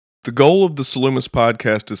The goal of the Salumis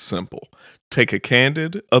podcast is simple. Take a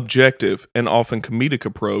candid, objective, and often comedic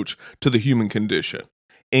approach to the human condition.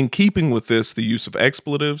 In keeping with this, the use of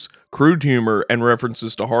expletives, crude humor, and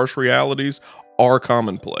references to harsh realities are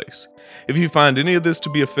commonplace. If you find any of this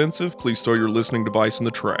to be offensive, please throw your listening device in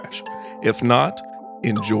the trash. If not,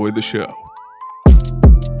 enjoy the show.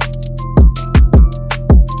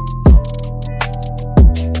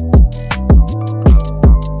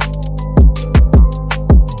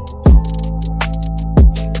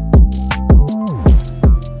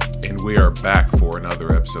 We are back for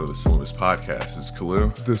another episode of the Salumis podcast. This is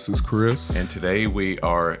Kalu. This is Chris. And today we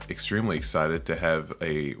are extremely excited to have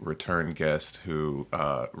a return guest who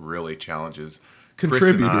really challenges Chris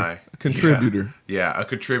and I. A contributor. Yeah, a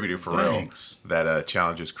contributor for Thanks. real. That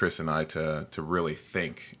challenges Chris and I to really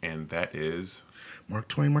think. And that is...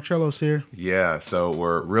 Marktwain Marcellos here. Yeah, so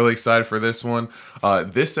we're really excited for this one.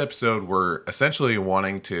 This episode, we're essentially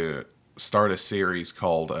wanting to start a series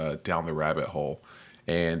called Down the Rabbit Hole.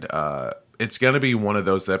 And it's going to be one of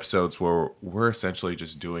those episodes where we're essentially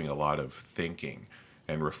just doing a lot of thinking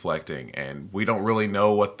and reflecting. And we don't really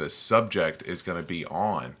know what the subject is going to be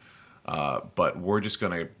on. But we're just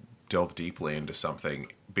going to delve deeply into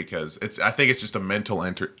something because I think it's just a mental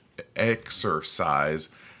exercise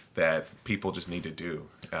that people just need to do.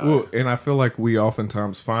 Well, and I feel like we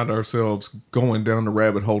oftentimes find ourselves going down the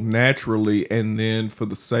rabbit hole naturally, and then for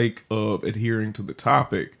the sake of adhering to the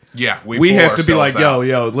topic, we have to be like, out.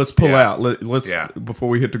 yo, let's pull out. Let's before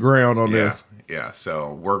we hit the ground on this. Yeah,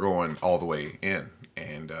 so we're going all the way in,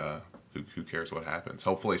 and who cares what happens?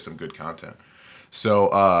 Hopefully some good content.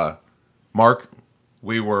 So, Mark,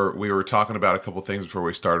 we were talking about a couple things before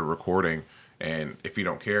we started recording, and if you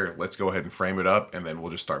don't care, let's go ahead and frame it up, and then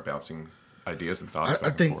we'll just start bouncing ideas and thoughts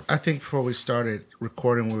back and forth. I think before we started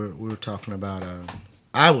recording, we were talking about.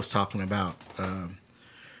 I was talking about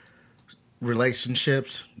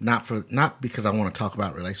relationships, not because I want to talk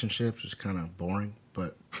about relationships. It's kind of boring,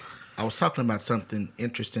 but I was talking about something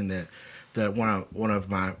interesting that one of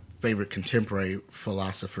my favorite contemporary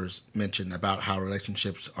philosophers mentioned about how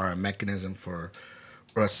relationships are a mechanism for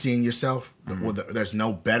seeing yourself. Mm-hmm. Well, there's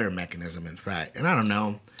no better mechanism, in fact, and I don't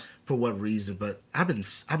know for what reason, but I've been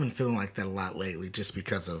feeling like that a lot lately, just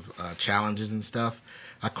because of challenges and stuff.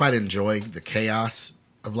 I quite enjoy the chaos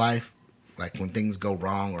of life. Like when things go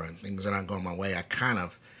wrong or things are not going my way, I kind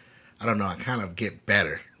of get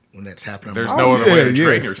better when that's happening. There's no other way to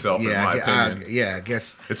train yourself, in my opinion. I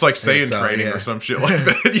guess. It's like Saiyan training or some shit like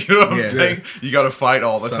that. You know what I'm saying? You got to fight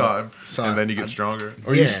all the time, and then you get stronger.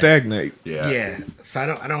 Or you stagnate. Yeah.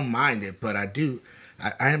 So I don't mind it, but I do.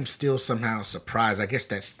 I am still somehow surprised. I guess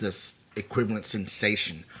that's this equivalent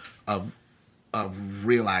sensation of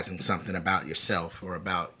realizing something about yourself or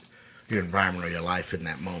about your environment or your life in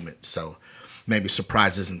that moment. So maybe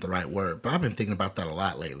surprise isn't the right word, but I've been thinking about that a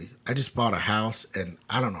lot lately. I just bought a house and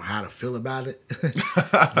I don't know how to feel about it,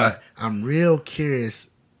 but I'm real curious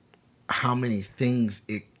how many things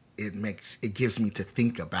it gives me to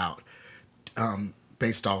think about,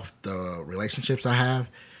 based off the relationships I have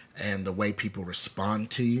and the way people respond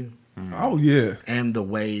to you. Oh yeah. And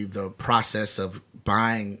the process of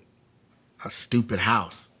buying a stupid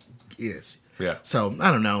house is. Yeah. So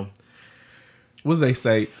I don't know. What do they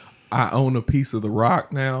say? I own a piece of the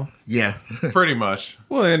rock now. Yeah. Pretty much.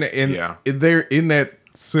 Well, and there in that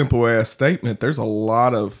simple ass statement, there's a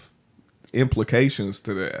lot of implications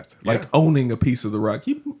to that. Like owning a piece of the rock.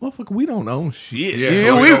 You motherfucker, we don't own shit.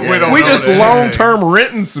 Yeah, we just long term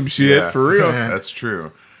renting some shit for real. That's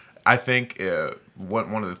true. I think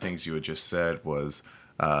one of the things you had just said was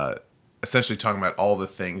essentially talking about all the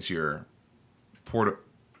things you're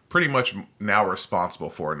pretty much now responsible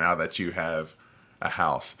for now that you have a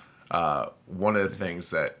house. One of the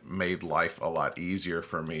things that made life a lot easier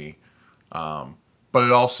for me, but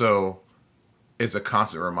it also is a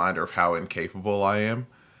constant reminder of how incapable I am,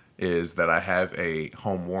 is that I have a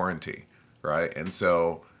home warranty, right? And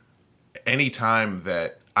so anytime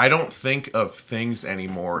that I don't think of things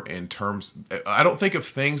anymore I don't think of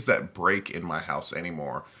things that break in my house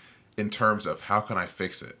anymore in terms of how can I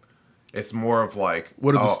fix it. It's more of like...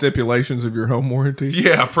 What are the stipulations of your home warranty?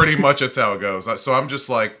 Yeah, pretty much that's how it goes. So I'm just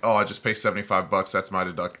like, I just pay $75. That's my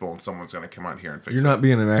deductible, and someone's going to come out here and fix it. You're not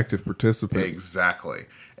being an active participant. Exactly.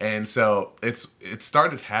 And so it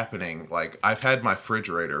started happening. Like, I've had my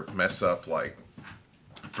refrigerator mess up like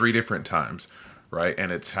 3 different times, right?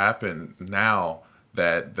 And it's happened now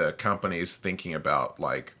that the company is thinking about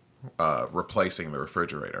like replacing the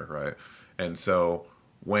refrigerator, right? And so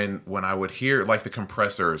when I would hear like the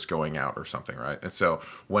compressor is going out or something, right? And so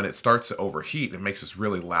when it starts to overheat, it makes this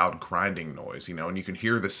really loud grinding noise, you know, and you can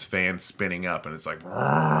hear this fan spinning up, and it's like,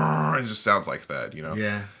 it just sounds like that, you know?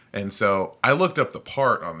 Yeah. And so I looked up the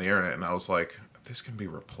part on the internet, and I was like, this can be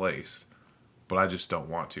replaced. But I just don't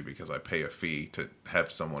want to because I pay a fee to have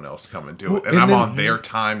someone else come and do it. And I'm on their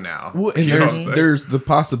time now. Well, and there's the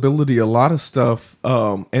possibility a lot of stuff,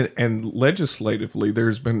 and legislatively,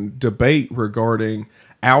 there's been debate regarding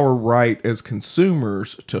our right as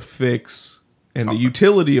consumers to fix and the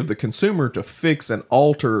utility of the consumer to fix and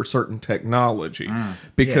alter certain technology.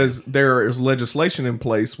 Because there is legislation in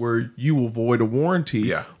place where you will void a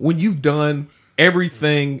warranty when you've done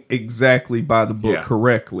everything exactly by the book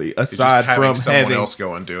correctly, aside from someone else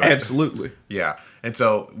go and do it. Absolutely. Yeah. And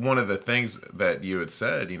so one of the things that you had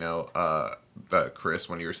said, you know, Chris,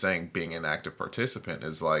 when you were saying being an active participant,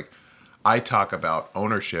 is like, I talk about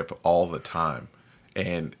ownership all the time.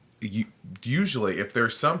 And usually if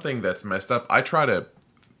there's something that's messed up, I try to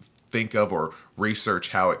think of or research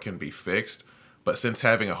how it can be fixed. But since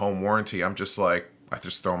having a home warranty, I'm just like, I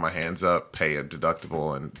just throw my hands up, pay a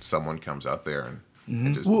deductible, and someone comes out there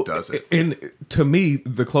and just does it. And to me,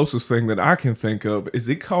 the closest thing that I can think of is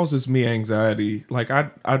it causes me anxiety. Like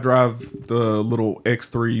I drive the little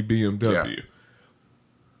X3 BMW. Yeah.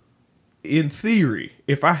 In theory,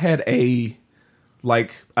 if I had a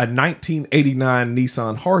 1989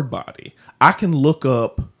 Nissan hardbody, I can look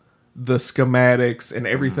up the schematics and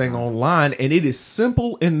everything online, and it is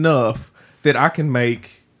simple enough that I can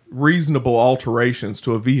make reasonable alterations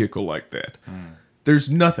to a vehicle like that. There's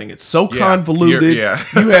nothing. It's so convoluted.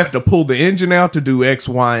 You have to pull the engine out to do X,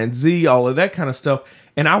 Y, and Z, all of that kind of stuff.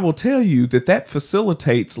 And I will tell you that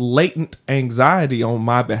facilitates latent anxiety on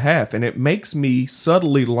my behalf, and it makes me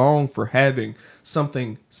subtly long for having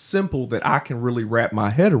something simple that I can really wrap my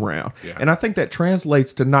head around. And I think that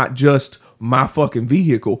translates to not just my fucking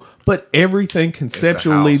vehicle, but everything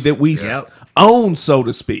conceptually that we own, so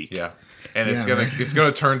to speak. Yeah. And it's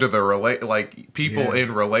gonna turn to the people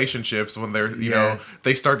in relationships when they're you know,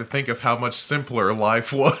 they start to think of how much simpler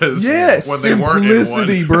life was when they weren't in one.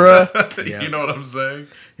 Bruh. You know what I'm saying?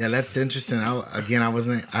 Yeah, that's interesting. I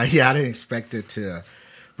didn't expect it to,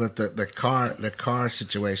 but the car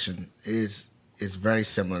situation is very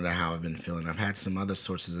similar to how I've been feeling. I've had some other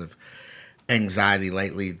sources of anxiety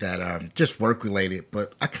lately that are just work related,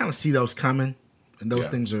 but I kind of see those coming, and those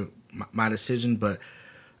things are my decision, but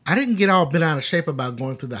I didn't get all bent out of shape about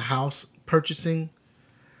going through the house purchasing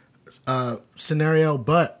scenario,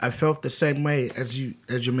 but I felt the same way as you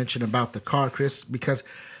mentioned about the car, Chris, because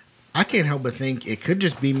I can't help but think it could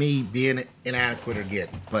just be me being inadequate or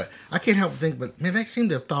getting, but I can't help but think, but man, they seem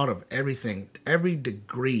to have thought of everything, every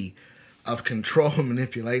degree of control and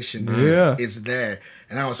manipulation is there.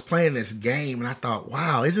 And I was playing this game and I thought,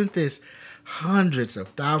 wow, isn't this hundreds of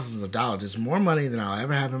thousands of dollars? It's more money than I'll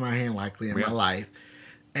ever have in my hand likely in my life.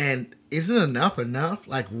 And isn't enough?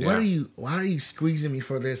 Like, why are you squeezing me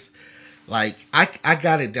for this? Like, I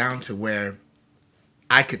got it down to where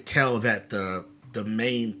I could tell that the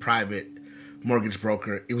main private mortgage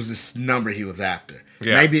broker, it was this number he was after.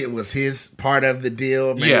 Yeah. Maybe it was his part of the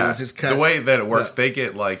deal. Maybe it was his cut. The way that it works, they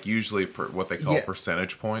get like usually what they call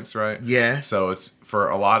percentage points, right? Yeah. So it's for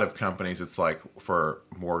a lot of companies, it's like for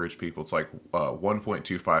mortgage people, it's like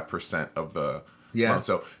 1.25% of the month.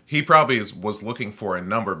 So he probably was looking for a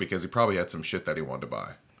number because he probably had some shit that he wanted to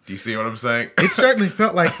buy. Do you see what I'm saying? It certainly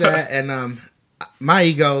felt like that, and my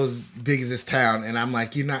ego's big as this town, and I'm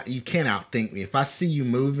like, you can't outthink me. If I see you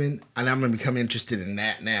moving, and I'm gonna become interested in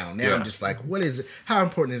that now. Now I'm just like, what is it? How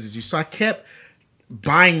important is it to you? So I kept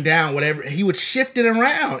buying down whatever he would shift it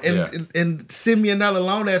around and send me another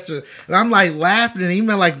loan estimate, and I'm like laughing and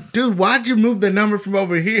email like, dude, why'd you move the number from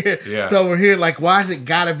over here to over here? Like, why's it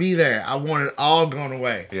gotta be there? I want it all gone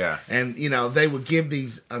away. And they would give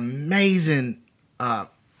these amazing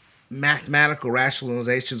mathematical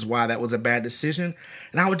rationalizations why that was a bad decision,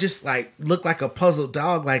 and I would just like look like a puzzled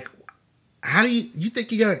dog. Like, how do you think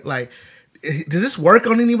you're gonna, like, does this work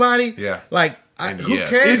on anybody? Like, who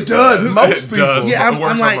cares? It does. Most people. Yeah,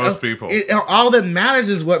 I'm like, most people. All that matters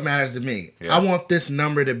is what matters to me. I want this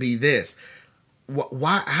number to be this.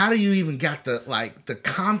 Why? How do you even got the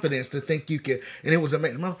confidence to think you could? And it was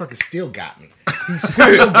amazing. The motherfucker still got me. He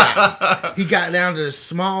still got me. He got down to a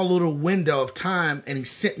small little window of time, and he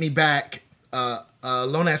sent me back a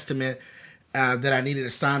loan estimate that I needed to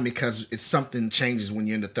sign because it's something changes when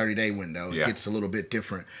you're in the 30-day window. It gets a little bit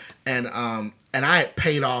different. And I had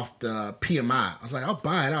paid off the PMI. I was like, I'll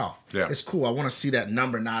buy it off. It's cool. I want to see that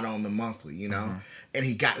number not on the monthly, and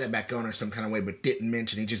he got that back on her some kind of way, but didn't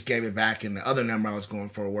mention. He just gave it back, and the other number I was going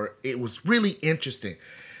for, where it was really interesting.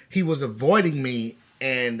 He was avoiding me,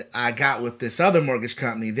 and I got with this other mortgage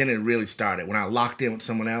company. Then it really started when I locked in with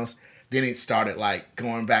someone else. Then it started like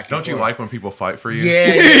going back. Don't you like when people fight for you? Yeah,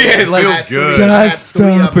 it feels good. God,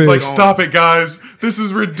 stop it! It's like, stop it, guys! This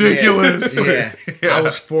is ridiculous. Yeah. I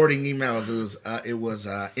was forwarding emails. It was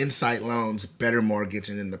Insight Loans, Better Mortgage,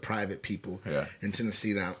 and then the private people in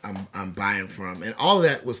Tennessee that I'm buying from, and all of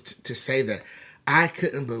that was to say that I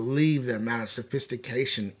couldn't believe the amount of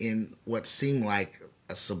sophistication in what seemed like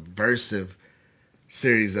a subversive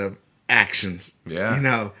series of actions.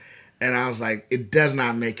 Yeah, And I was like, it does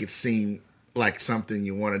not make it seem like something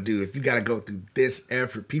you want to do. If you got to go through this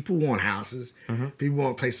effort, people want houses, people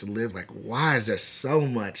want a place to live. Like, why is there so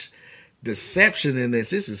much deception in this?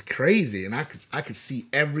 This is crazy. And I could see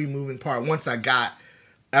every moving part. Once I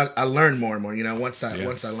learned more and more. Once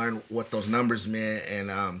I learned what those numbers meant,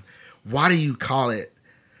 and why do you call it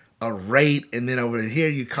a rate, and then over here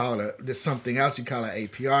you call it there's something else you call it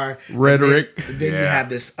APR rhetoric. Then you have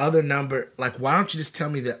this other number. Like, why don't you just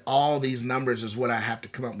tell me that all these numbers is what I have to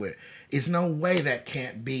come up with? It's no way that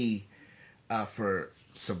can't be for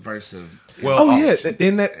subversive. Well,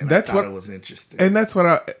 and that's what it was interesting, and that's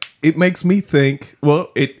what it makes me think.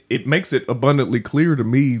 Well, it makes it abundantly clear to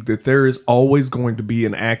me that there is always going to be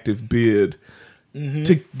an active bid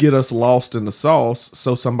to get us lost in the sauce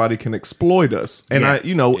so somebody can exploit us. And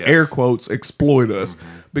air quotes, exploit us,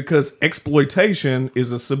 because exploitation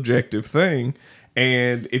is a subjective thing.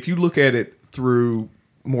 And if you look at it through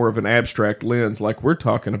more of an abstract lens, like we're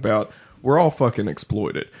talking about, we're all fucking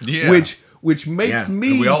exploited. Yeah. Which makes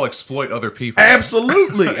me... And we all exploit other people.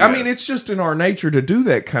 Absolutely. I mean, it's just in our nature to do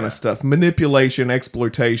that kind of stuff. Manipulation,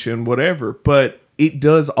 exploitation, whatever. But it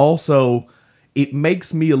does also... It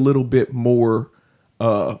makes me a little bit more...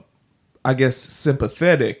 I guess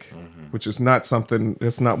sympathetic, which is not something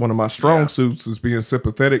that's not one of my strong suits, is being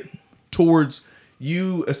sympathetic towards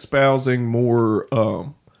you espousing more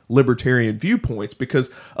libertarian viewpoints, because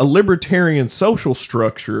a libertarian social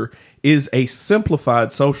structure is a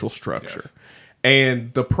simplified social structure. Yes.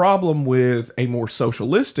 And the problem with a more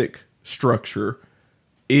socialistic structure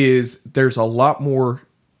is there's a lot more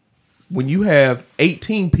when you have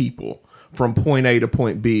 18 people from point A to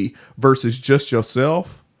point B versus just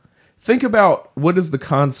yourself. Think about what is the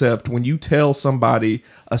concept when you tell somebody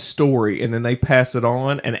a story and then they pass it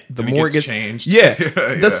on, and the more it gets changed.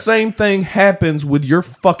 The same thing happens with your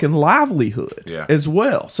fucking livelihood as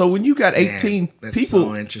well. So when you got 18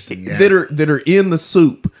 people that are in the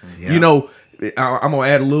soup, I'm gonna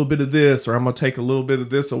add a little bit of this, or I'm gonna take a little bit of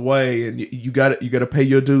this away, and you got to pay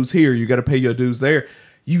your dues here, you got to pay your dues there.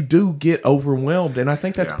 You do get overwhelmed, and I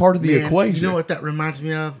think that's part of the equation. You know what that reminds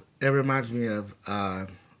me of? It reminds me of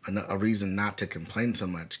a reason not to complain so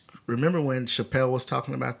much. Remember when Chappelle was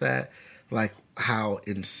talking about that? Like how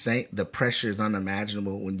insane the pressure is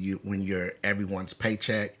unimaginable when you're everyone's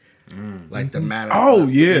paycheck. Like the matter.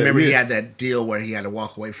 Remember he had that deal where he had to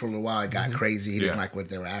walk away for a little while. It got crazy. He didn't like what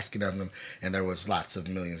they were asking of him, and there was lots of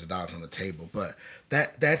millions of dollars on the table. But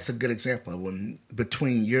that's a good example of when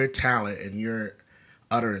between your talent and your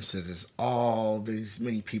utterances is all these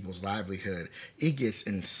many people's livelihood. It gets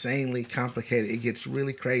insanely complicated. It gets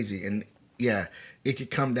really crazy, and it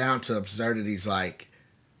could come down to absurdities like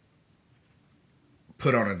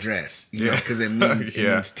put on a dress, because it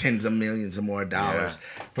means tens of millions or more dollars.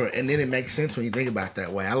 And then it makes sense when you think about it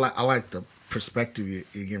that way. I like the perspective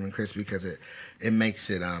you're giving, Chris, because it makes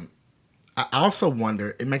it. I also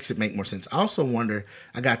wonder. It makes it make more sense. I also wonder.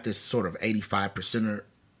 I got this sort of 85%er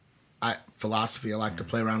philosophy I like to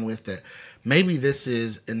play around with, that maybe this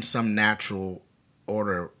is in some natural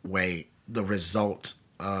order way the result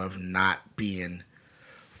of not being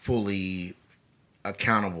fully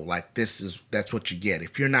accountable. Like that's what you get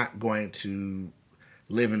if you're not going to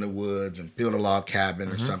live in the woods and build a log cabin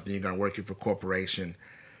or something. You're going to work for a corporation,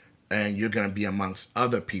 and you're going to be amongst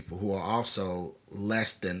other people who are also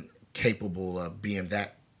less than capable of being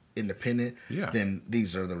that independent, then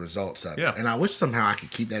these are the results of it. And I wish somehow I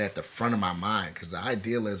could keep that at the front of my mind, because the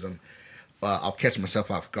idealism, I'll catch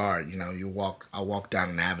myself off guard. I'll walk down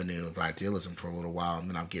an avenue of idealism for a little while, and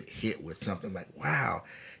then I'll get hit with something like, wow,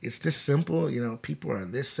 it's this simple. People are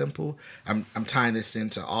this simple. I'm tying this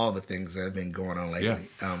into all the things that have been going on lately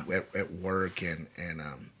at work and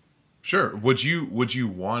Sure. Would you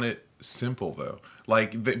want it simple though?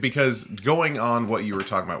 Like, because going on what you were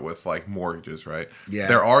talking about with like mortgages, right? Yeah.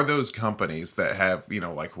 There are those companies that have,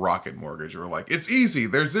 like Rocket Mortgage, or like, it's easy,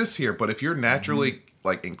 there's this here. But if you're naturally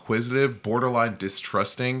like inquisitive, borderline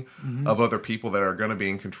distrusting of other people that are going to be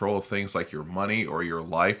in control of things like your money or your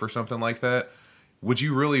life or something like that, would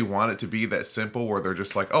you really want it to be that simple where they're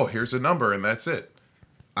just like, oh, here's a number and that's it?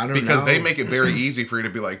 I don't Because know. they make it very easy for you to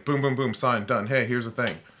be like, boom, boom, boom, sign, done. Hey, here's the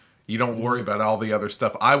thing. You don't worry about all the other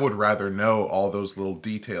stuff. I would rather know all those little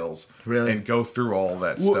details and go through all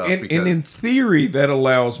that stuff. And in theory, that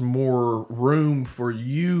allows more room for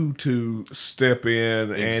you to step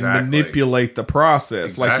in and manipulate the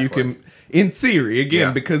process. Like you can, in theory,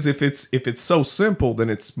 again, because if it's so simple, then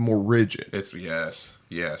it's more rigid. It's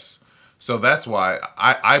yes. So that's why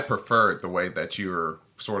I prefer it the way that you're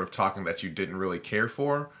sort of talking that you didn't really care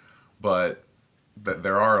for, but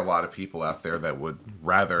there are a lot of people out there that would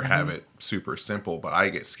rather have it super simple, but I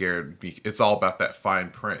get scared. It's all about that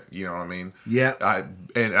fine print. You know what I mean? Yeah.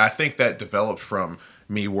 I think that developed from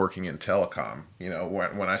me working in telecom. You know,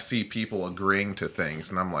 when I see people agreeing to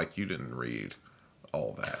things and I'm like, you didn't read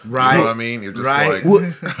all that. Right. You know what I mean? You're just like,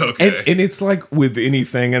 okay. And it's like with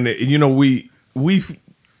anything, and you know, we've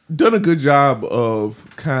done a good job of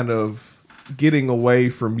kind of getting away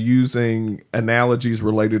from using analogies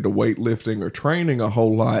related to weightlifting or training a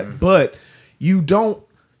whole lot, but you don't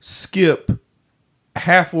skip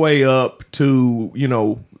halfway up to, you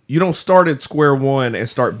know, you don't start at square one and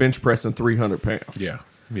start bench pressing 300 pounds. Yeah.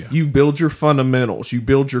 You build your fundamentals, you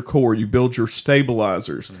build your core, you build your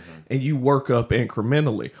stabilizers, and you work up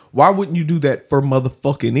incrementally. Why wouldn't you do that for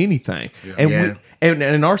motherfucking anything? And and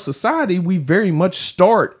in our society, we very much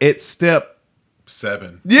start at step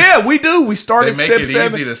 7. Yeah, we do. We start at step 7. They make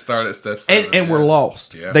it easy to start at step 7. And we're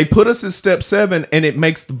lost. Yeah. They put us at step 7, and it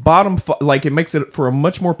makes the bottom, it makes it for a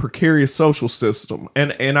much more precarious social system.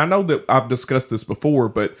 And I know that I've discussed this before,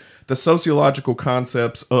 but the sociological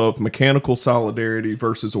concepts of mechanical solidarity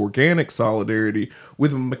versus organic solidarity,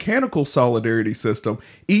 with a mechanical solidarity system,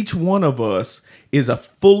 each one of us is a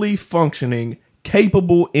fully functioning,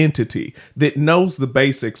 capable entity that knows the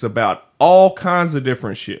basics about all kinds of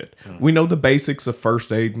different shit. We know the basics of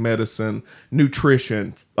first aid, medicine,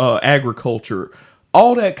 nutrition, agriculture,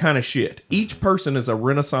 all that kind of shit. Each person is a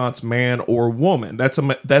Renaissance man or woman. That's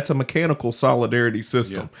a mechanical solidarity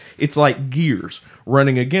system. It's like gears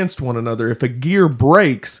running against one another. If a gear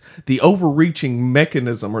breaks, the overreaching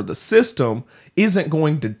mechanism or the system isn't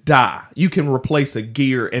going to die. You can replace a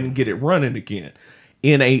gear and get it running again.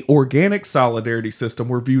 In a organic solidarity system,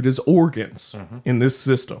 we're viewed as organs in this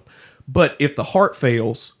system. But if the heart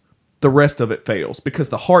fails, the rest of it fails, because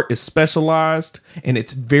the heart is specialized and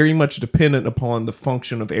it's very much dependent upon the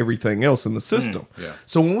function of everything else in the system.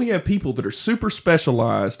 So when we have people that are super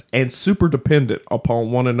specialized and super dependent upon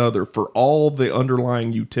one another for all the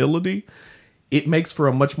underlying utility, it makes for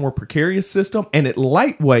a much more precarious system, and it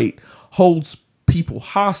lightweight holds people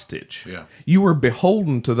hostage. You are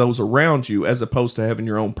beholden to those around you as opposed to having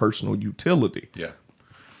your own personal utility.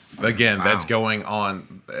 Again, that's going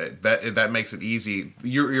on. That makes it easy.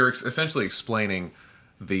 You're essentially explaining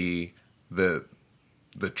the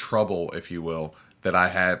trouble, if you will, that I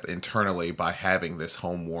have internally by having this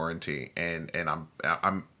home warranty, and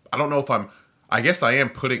I don't know if I guess I am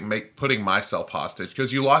putting myself hostage,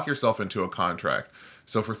 because you lock yourself into a contract.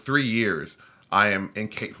 So for 3 years, I am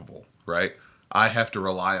incapable, right? I have to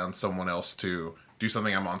rely on someone else to do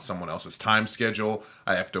something. I'm on someone else's time schedule.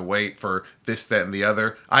 I have to wait for this, that, and the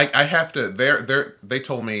other. I have to. They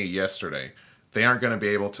told me yesterday they aren't going to be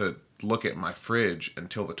able to look at my fridge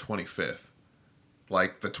until the 25th,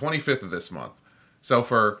 like the 25th of this month. So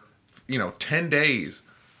for 10 days,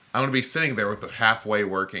 I'm going to be sitting there with a halfway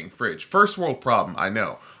working fridge. First world problem, I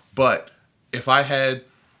know, but if I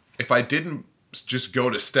didn't just go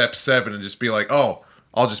to step 7 and just be like, oh,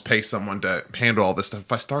 I'll just pay someone to handle all this stuff.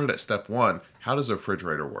 If I started at step 1, how does a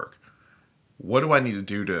refrigerator work? What do I need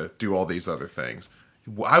to do all these other things?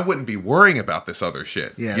 I wouldn't be worrying about this other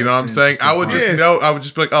shit. You know what I'm saying? I would just know. I would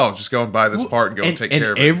just be like, oh, just go and buy this part and go and take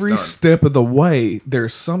care of it. Every step of the way,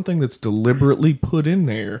 there's something that's deliberately put in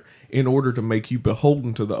there in order to make you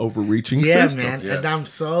beholden to the overreaching system. Man. And I'm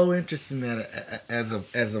so interested in that as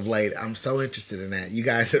of late. I'm so interested in that. You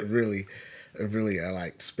guys have really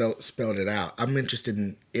spelled it out. I'm interested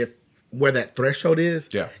in where that threshold is.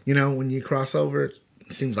 When you cross over, it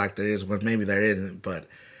seems like there is, but maybe there isn't. But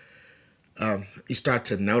you start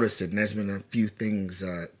to notice it, and there's been a few things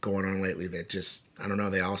going on lately that just, I don't know,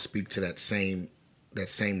 they all speak to that same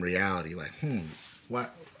reality. Like,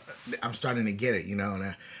 what? I'm starting to get it, and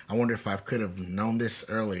I wonder if I could have known this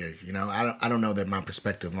earlier. I don't know that my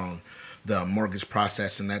perspective on the mortgage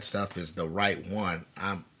process and that stuff is the right one.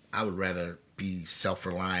 I would rather be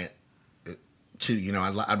self-reliant too.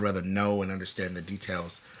 I'd rather know and understand the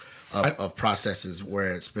details of processes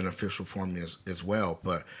where it's beneficial for me as well.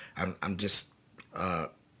 But I'm just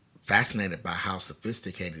fascinated by how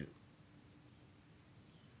sophisticated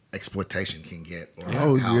exploitation can get.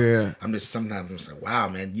 Or yeah. I'm just sometimes like, wow,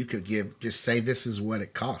 man, you could just say this is what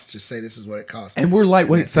it costs. Just say this is what it costs. And we're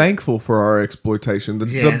lightweight thankful for our exploitation.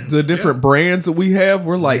 The different brands that we have,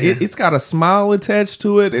 we're like, it's got a smile attached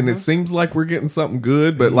to it, and it seems like we're getting something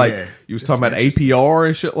good. But like you was talking about APR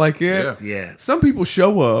and shit like that. Yeah. Some people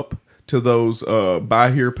show up to those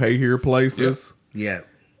buy here, pay here places. Yeah.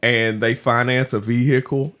 And they finance a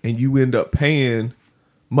vehicle, and you end up paying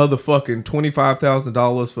motherfucking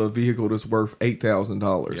 $25,000 for a vehicle that's worth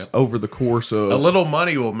 $8,000 over the course of a little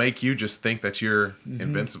money will make you just think that you're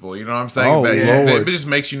invincible. You know what I'm saying? Oh, it just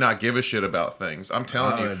makes you not give a shit about things. I'm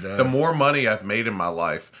telling you, it does. the more money I've made in my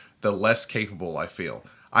life, the less capable I feel.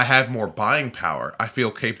 I have more buying power. I feel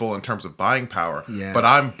capable in terms of buying power, but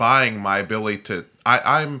I'm buying my ability to.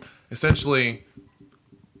 I'm essentially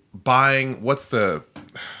buying. What's the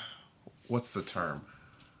term?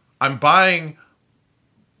 I'm buying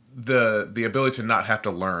the ability to not have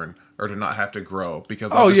to learn or to not have to grow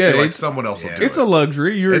because I feel like someone else will do it. It's a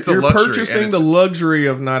luxury. You're luxury, purchasing the luxury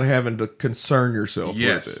of not having to concern yourself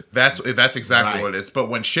with it. That's exactly what it is. But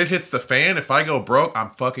when shit hits the fan, if I go broke, I'm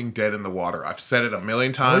fucking dead in the water. I've said it a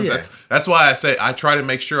million times. That's why I say I try to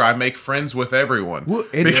make sure I make friends with everyone.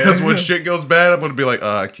 Because when shit goes bad, I'm going to be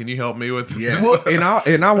like, can you help me with this? Well,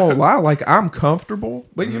 and I won't lie, like I'm comfortable,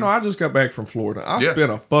 but you know, I just got back from Florida. I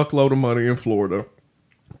spent a fuckload of money in Florida.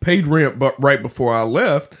 Paid rent but right before I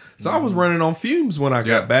left. So I was running on fumes when I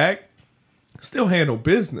got back. Still handle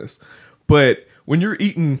business. But when you're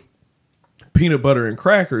eating peanut butter and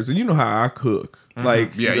crackers, and you know how I cook,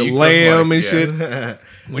 like the lamb and shit.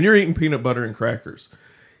 When you're eating peanut butter and crackers,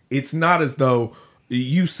 it's not as though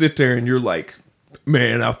you sit there and you're like,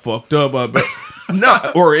 man, I fucked up.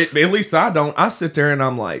 No, or at least I don't. I sit there and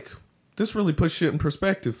I'm like, this really puts shit in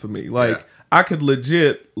perspective for me. Like, I could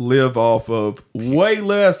legit live off of way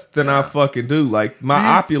less than I fucking do. Like, my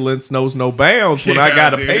opulence knows no bounds when I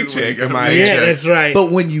got a paycheck in my Yeah, that's right.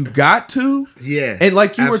 But when you got to, and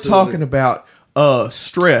like you were talking about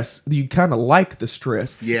stress, you kind of like the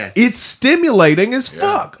stress. Yeah. It's stimulating as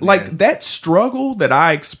fuck. Like, that struggle that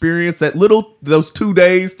I experienced, those 2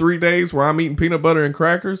 days, 3 days where I'm eating peanut butter and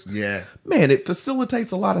crackers. Yeah. Man, it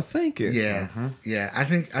facilitates a lot of thinking. Yeah. Yeah. I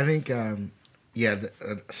think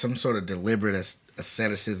some sort of deliberate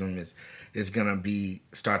asceticism is gonna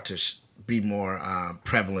start to be more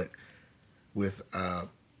prevalent with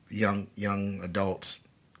young adults,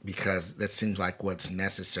 because that seems like what's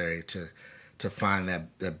necessary to find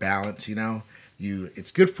that balance. You know,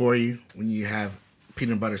 it's good for you when you have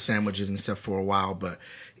peanut butter sandwiches and stuff for a while, but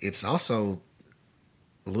it's also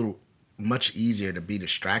much easier to be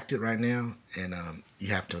distracted right now, and you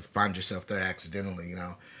have to find yourself there accidentally, you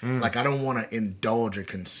know. Like, I don't want to indulge or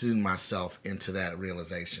consume myself into that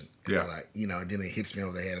realization. Like, you know, and then it hits me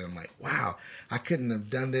over the head, and I'm like, wow, I couldn't have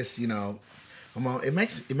done this, you know. It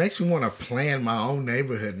makes me want to plan my own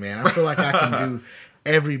neighborhood, man. I feel like I can do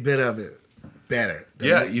every bit of it better.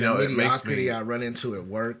 The mediocrity I run into at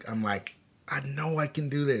work, I'm like, I know I can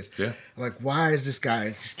do this. Yeah. Like, why is this guy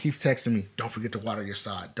just keeps texting me, don't forget to water your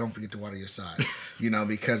sod. Don't forget to water your sod. You know,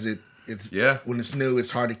 because it's when it's new, it's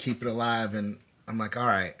hard to keep it alive. And I'm like, all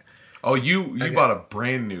right. Oh, you bought a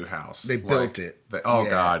brand new house. They built it.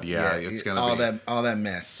 God, it's gonna be all that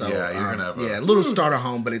mess. So you're gonna have a little starter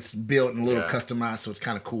home, but it's built and a little customized, so it's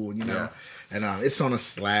kind of cool, you know. And it's on a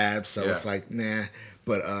slab, so it's like, nah.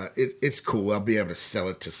 But it's cool. I'll be able to sell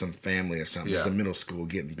it to some family or something. There's a middle school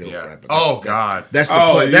getting built right. But God, that's the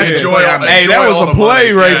play. That's the play. Hey, that was a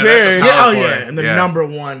play right there. And the number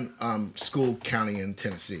one school county in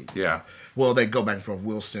Tennessee. Yeah. Well, they go back and forth,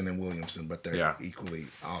 Wilson and Williamson, but they're equally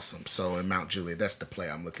awesome. So in Mount Juliet, that's the play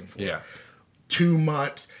I'm looking for. Yeah. 2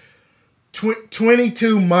 months.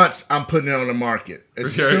 22 months I'm putting it on the market.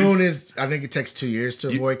 As soon as, I think it takes 2 years to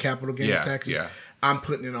avoid capital gains taxes. Yeah. I'm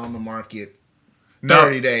putting it on the market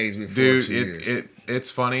 30 days before 2 years. It's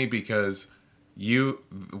funny because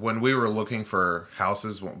when we were looking for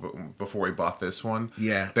houses before we bought this one,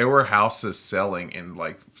 there were houses selling in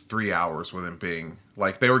like 3 hours with them being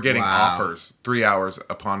like, they were getting offers 3 hours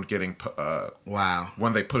upon getting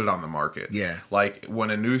when they put it on the market. Yeah. Like, when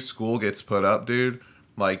a new school gets put up, dude,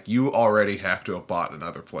 like, you already have to have bought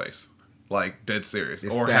another place. Like, dead serious.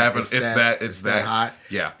 It's that hot.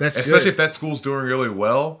 Yeah. That's especially good. If that school's doing really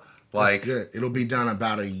well. Like, that's good. It'll be done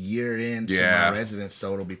about a year into my residence,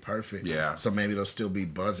 so it'll be perfect. Yeah. So maybe it'll still be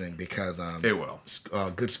buzzing because it will.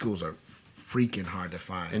 Good schools are freaking hard to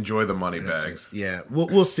find. Enjoy the money bags.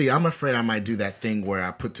 We'll see. I'm afraid I might do that thing where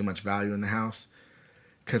I put too much value in the house,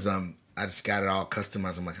 because I just got it all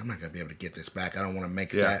customized. I'm like, I'm not gonna be able to get this back. I don't want to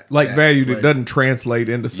make Yeah. that Like that value play. that doesn't translate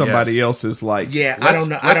into somebody Yes. else's like. Yeah, I Let's- don't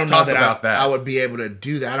know. I let's don't know talk that, about that. I would be able to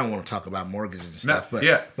do that. I don't want to talk about mortgages and stuff, but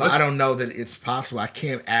yeah, but let's- I don't know that it's possible. I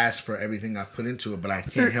can't ask for everything I put into it, but I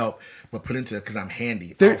can't help but put into it because I'm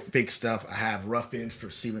handy. I'll fix stuff. I have rough ends for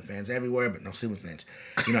ceiling fans everywhere, but no ceiling fans.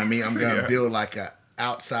 You know what I mean? I'm gonna build like a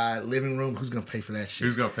outside living room. Who's gonna pay for that shit?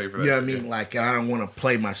 Who's gonna pay for that? You know what I mean? Yeah. Like, I don't want to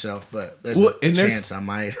play myself, but there's Well, a and there's- chance I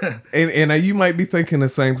might. And you might be thinking the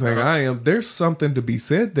same thing I am. There's something to be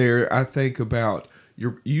said there, I think, about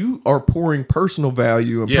you are pouring personal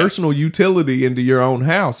value and Yes. personal utility into your own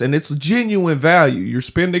house, and it's genuine value. You're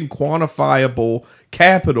spending quantifiable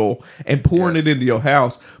capital and pouring Yes. it into your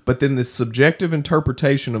house, but then this subjective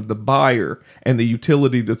interpretation of the buyer and the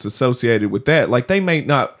utility that's associated with that, like they may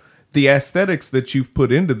not, the aesthetics that you've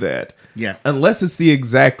put into that, Yeah. unless it's the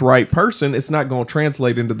exact right person, it's not going to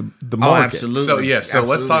translate into the Oh, market. absolutely. So yeah, so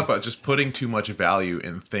let's Absolutely. talk about just putting too much value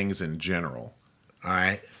in things in general. All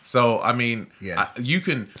right. So I mean, Yeah. you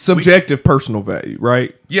can Subjective personal value,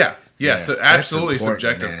 right? Yeah. Yeah, So that's absolutely important,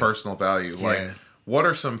 subjective man. personal value. Like, Yeah. what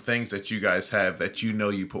are some things that you guys have that you know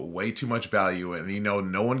you put way too much value in, and you know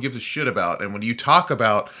no one gives a shit about? And when you talk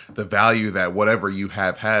about the value that whatever you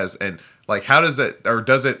have has, and like, how does it, or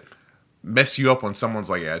does it mess you up when someone's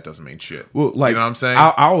like, yeah, it doesn't mean shit? Well, like you know what I'm saying?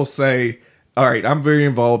 I will say, all right, I'm very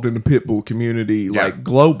involved in the pit bull community, like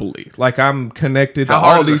globally. Like I'm connected How to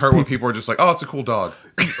hard all does it these hurt when people. people are just like, oh, it's a cool dog?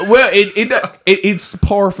 Well, it's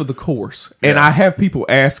par for the course, and Yeah. I have people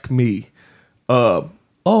ask me, "Oh,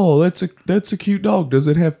 that's a cute dog. Does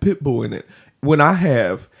it have pit bull in it?" When I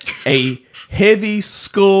have a heavy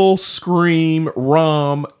skull scream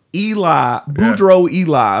rom Boudreaux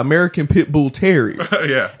Eli, American Pit Bull Terrier.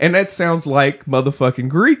 Yeah. And that sounds like motherfucking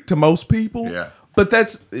Greek to most people. Yeah. But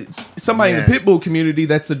that's somebody in the Yeah. pit bull community.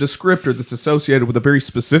 That's a descriptor that's associated with a very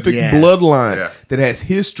specific Yeah. bloodline Yeah. that has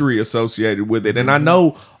history associated with it. And I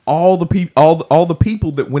know all the people, all the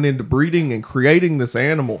people that went into breeding and creating this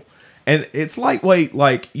animal. And it's lightweight,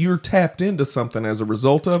 like you're tapped into something as a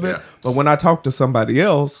result of it. Yeah. But when I talk to somebody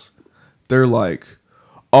else, they're like,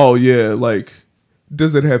 "Oh yeah, like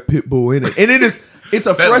does it have pit bull in it?" And it's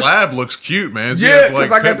a That fresh. lab looks cute, man. So Yeah, you have 'cause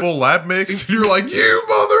like I got Pitbull lab mix, and you're like, you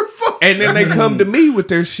motherfucker. And then they come to me with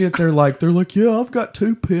their shit. They're like, yeah, I've got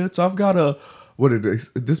 2 pits. I've got a, what did they,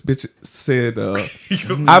 this bitch said,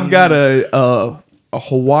 I've got a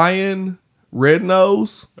Hawaiian red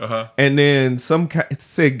nose. And then it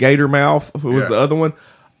said gator mouth was Yeah. the other one.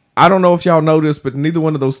 I don't know if y'all know this, but neither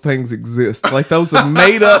one of those things exist. Like those are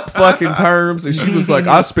made up fucking terms. And she was like,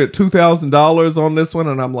 I spent $2,000 on this one.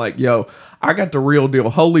 And I'm like, yo, I got the real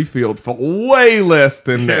deal Holyfield for way less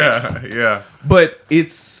than that. Yeah. But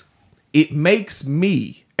it makes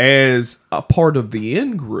me, as a part of the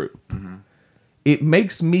in group, it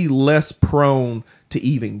makes me less prone to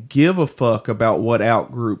even give a fuck about what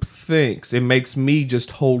out group thinks. It makes me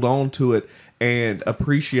just hold on to it and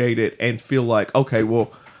appreciate it and feel like, okay,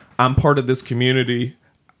 well, I'm part of this community.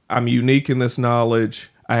 I'm unique in this knowledge.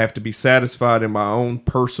 I have to be satisfied in my own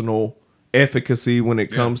personal efficacy when it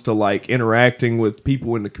comes to like interacting with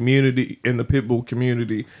people in the community, in the pit bull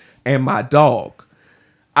community, and my dog.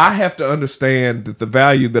 I have to understand that the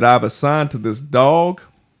value that I've assigned to this dog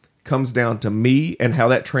comes down to me and how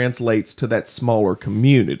that translates to that smaller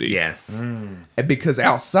community. Yeah. And because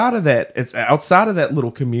outside of that, it's outside of that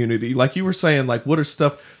little community, like you were saying, like what are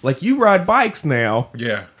stuff, like you ride bikes now.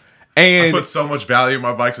 Yeah. And I put so much value in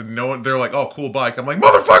my bikes, and no one, they're like, oh, cool bike. I'm like,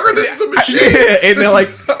 motherfucker, this is a machine. yeah, and they're like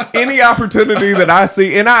any opportunity that I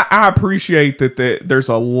see, and I appreciate that there's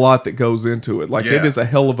a lot that goes into it. Like it Yeah. is a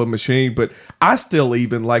hell of a machine, but I still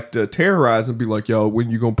even like to terrorize and be like, yo, when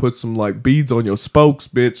you gonna put some like beads on your spokes,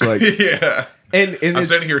 bitch? Like, Yeah. and I'm it's,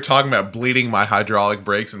 sitting here talking about bleeding my hydraulic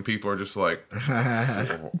brakes, and people are just like,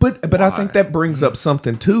 but I think that brings up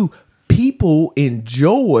something too. People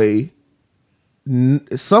enjoy.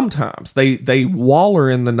 Sometimes they waller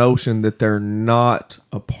in the notion that they're not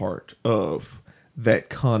a part of that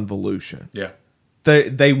convolution. yeah.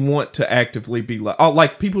 They want to actively be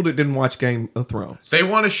like people that didn't watch Game of Thrones. They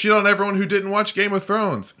want to shit on everyone who didn't watch Game of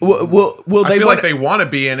Thrones. Well, I they feel want like they want to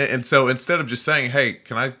be in it, and so instead of just saying, "Hey,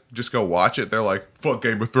 can I just go watch it?" They're like, "Fuck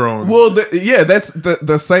Game of Thrones." well, that's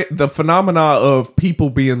the phenomena of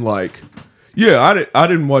people being like, yeah, I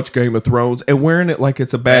didn't watch Game of Thrones and wearing it like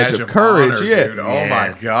it's a badge of courage. honor, Yeah. dude. Oh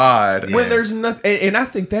my god. When there's nothing, and I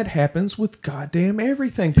think that happens with goddamn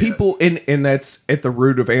everything. People, and that's at the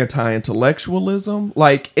root of anti-intellectualism.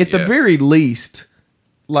 Like, at the Yes. very least,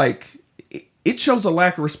 like, it shows a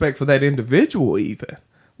lack of respect for that individual, even.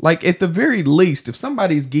 Like, at the very least, if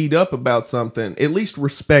somebody's geeked up about something, at least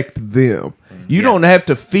respect them. You don't have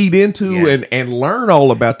to feed into and learn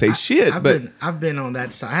all about their shit. I've been on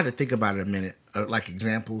that side. I had to think about it a minute, like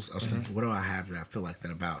examples. I was thinking, what do I have that I feel like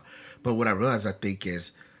that about? But what I realized, I think,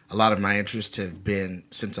 is a lot of my interests have been,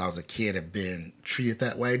 since I was a kid, have been treated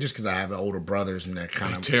that way, just because I have older brothers and they're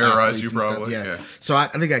kind of terrorize you, probably. Yeah. So I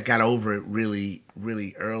think I got over it really,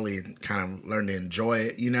 really early and kind of learned to enjoy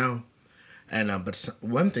it, you know. And but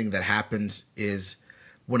one thing that happens is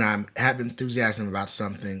when I have enthusiasm about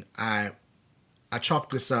something, I chalk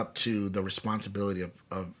this up to the responsibility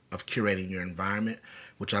of curating your environment,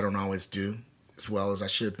 which I don't always do as well as I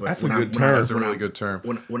should. But that's a good term. That's a really good term.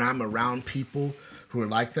 When I'm around people who are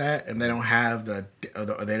like that and they don't have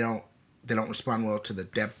they don't respond well to the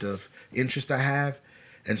depth of interest I have,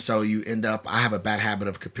 and so you end up. I have a bad habit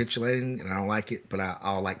of capitulating, and I don't like it. But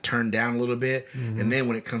I'll like turn down a little bit, and then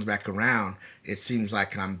when it comes back around, it seems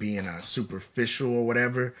like I'm being superficial or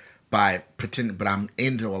whatever by pretending. But I'm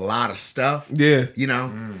into a lot of stuff. Yeah, you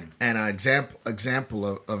know. And an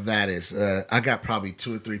example of that is I got probably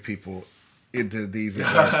 2 or 3 people into these. Like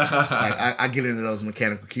I get into those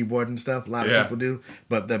mechanical keyboards and stuff. A lot of people do,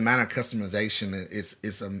 but the amount of customization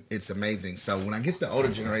it's amazing. So when I get the older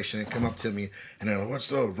generation and come up to me and they're like,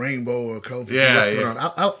 "What's up, Rainbow or Kofi? What's going on?"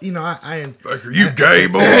 I like, "Are you gay,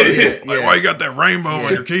 boy? Like, why you got that rainbow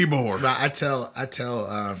on your keyboard?" But I tell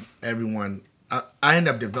everyone. I end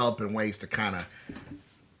up developing ways to kind of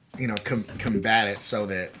combat it so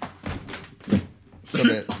that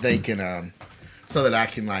they can so that I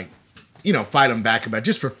can like fight them back about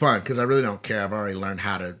just for fun, because I really don't care. I've already learned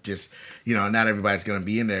how to just, not everybody's going to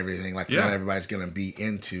be into everything. Like, not everybody's going to be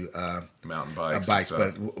into mountain bikes.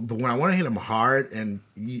 But when I want to hit them hard, and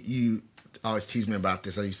you always tease me about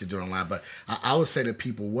this, I used to do it online, but I always say to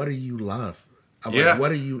people, what do you love? I'm like,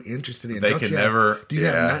 what are you interested in? They can never. Do you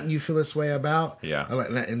have nothing you feel this way about? Yeah.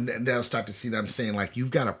 And they'll start to see them saying, like,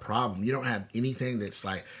 you've got a problem. You don't have anything that's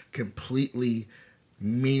like completely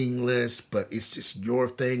meaningless, but it's just your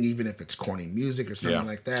thing, even if it's corny music or something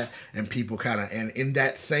like that. And people and in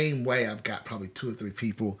that same way, I've got probably 2 or 3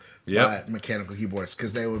 people buy mechanical keyboards,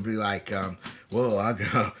 because they would be like, well,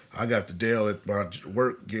 I got the Dell at my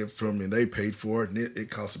work gift from me, and they paid for it, and it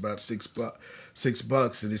costs about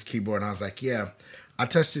 $6 in this keyboard. And I was like, I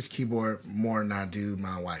touch this keyboard more than I do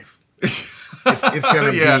my wife. It's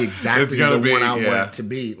gonna be exactly the one I want it to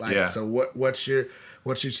be. Like, so what's your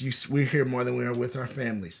we're here more than we are with our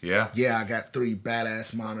families. Yeah, I got 3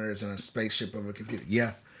 badass monitors and a spaceship of a computer.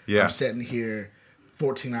 Yeah. I'm sitting here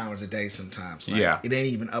 14 hours a day sometimes. Like, it ain't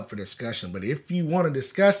even up for discussion. But if you want to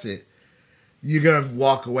discuss it, you're gonna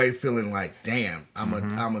walk away feeling like, damn, I'm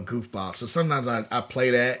a goofball. So sometimes I play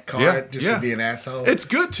that card just to be an asshole. It's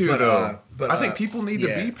good too, though. But I think people need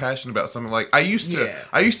to be passionate about something. Like I used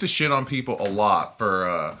to shit on people a lot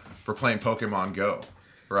for playing Pokemon Go,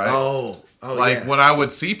 right? Like when I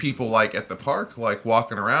would see people like at the park, like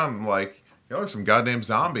walking around, like, y'all are some goddamn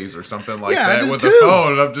zombies or something like that with a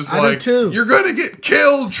phone, and I'm just like, you're gonna get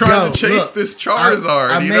killed trying to chase this Charizard.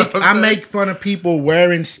 I make fun of people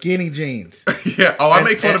wearing skinny jeans. I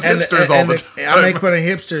make fun of hipsters all the time. I make fun of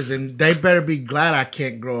hipsters, and they better be glad I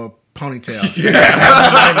can't grow a ponytail. Right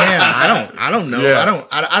now, I don't know.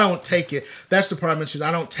 I don't take it. That's the problem.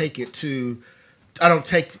 I don't take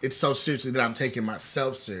it so seriously that I'm taking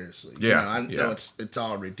myself seriously. I know it's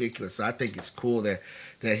all ridiculous. So I think it's cool that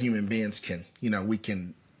human beings can, we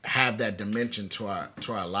can have that dimension to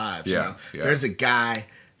our lives. There's a guy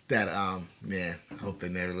that I hope they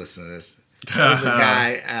never listen to this. There's a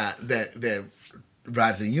guy that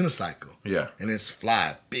rides a unicycle. And it's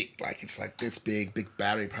fly big, like it's like this big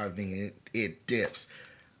battery powered thing, and it dips.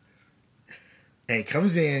 And he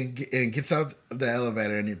comes in and gets out the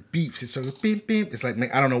elevator, and it beeps. It's sort of beep, beep. It's like,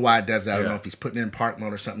 I don't know why it does that. I don't know if he's putting it in park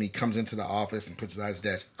mode or something. He comes into the office and puts it on his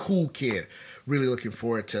desk. Cool kid. Really looking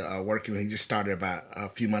forward to working with him. He just started about a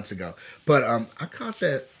few months ago. But I caught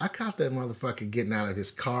that motherfucker getting out of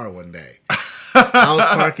his car one day. I was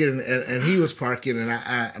parking, and he was parking, and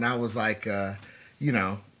I was like,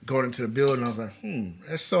 going into the building. I was like,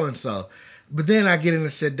 that's so-and-so. But then I get in to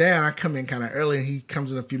sit down. I come in kind of early, and he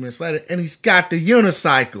comes in a few minutes later, and he's got the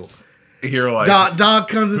unicycle. You're like, dog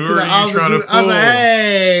comes into the office. I was like,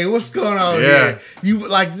 hey, what's going on here? You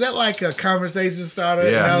like, is that like a conversation starter?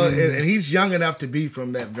 And he's young enough to be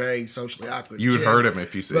from that very socially awkward. You would hurt him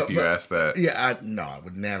if you asked that. I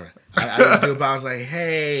would never. I didn't do it. But I was like,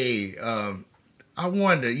 hey, I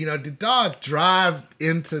wonder, did dog drive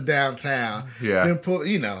into downtown? Then pull,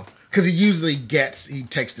 because he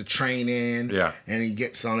takes the train in, and he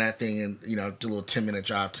gets on that thing and, do a little 10-minute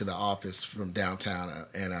drive to the office from downtown.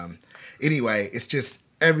 And anyway, it's just,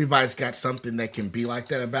 everybody's got something they can be like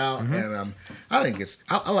that about, and I think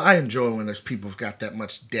I enjoy when there's people who've got that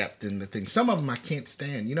much depth in the things. Some of them I can't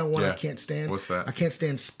stand. You know what I can't stand? What's that? I can't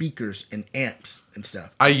stand speakers and amps and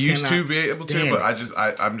stuff. I used to be able to, but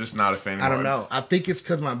it. I'm just not a fan anymore. I don't know. I think it's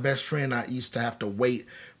because my best friend, I used to have to wait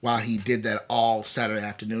while he did that all Saturday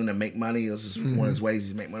afternoon to make money. It was just one of his ways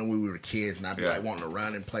to make money when we were kids, and I'd be like wanting to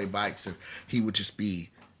run and play bikes, and he would just be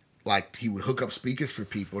like, he would hook up speakers for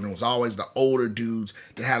people, and it was always the older dudes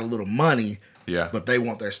that had a little money, but they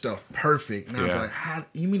want their stuff perfect. And I'd be like, how,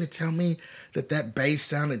 you mean to tell me that bass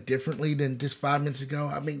sounded differently than just 5 minutes ago?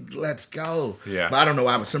 I mean, let's go. Yeah. But I don't know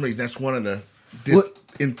why, but for some reason that's one of the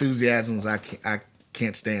enthusiasms I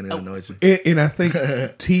can't stand in the noise. And I think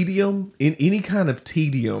tedium, in any kind of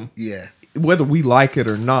tedium, whether we like it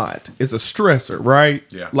or not, is a stressor, right?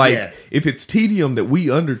 Yeah. Like, if it's tedium that we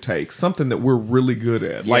undertake, something that we're really good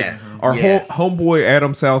at. Like, our homeboy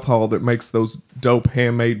Adam Southall that makes those dope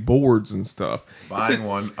handmade boards and stuff. Buying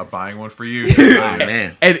one for you. Oh,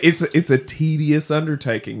 man. And it's a tedious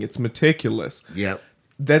undertaking. It's meticulous. Yep.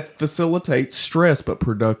 That facilitates stress, but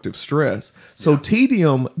productive stress. So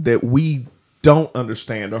tedium that we don't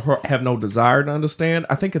understand or have no desire to understand,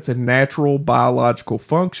 I think it's a natural biological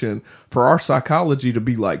function for our psychology to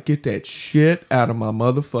be like, get that shit out of my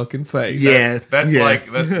motherfucking face. That's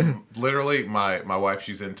literally my wife.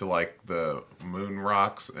 She's into like the moon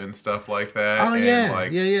rocks and stuff like that. Oh,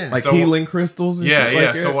 and like healing crystals and shit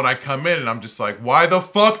like that. So when I come in and I'm just like, why the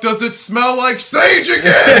fuck does it smell like sage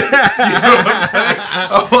again? You know what I'm saying?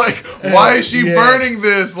 I'm like, why is she burning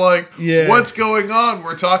this? Like, what's going on?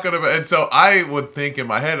 We're talking about, and so I would think in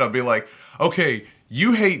my head, I'd be like, okay,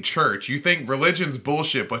 you hate church. You think religion's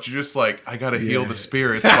bullshit, but you're just like, I gotta heal the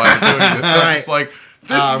spirits by doing this. I'm just like,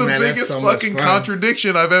 this is the biggest fucking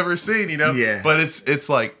contradiction I've ever seen, you know? Yeah. But it's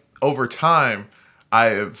like, over time, I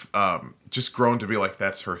have just grown to be like,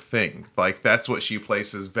 that's her thing. Like, that's what she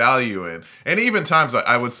places value in. And even times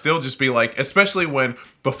I would still just be like, especially when,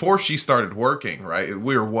 before she started working, right?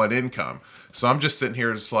 We were one income. So I'm just sitting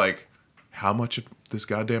here just like, how much of this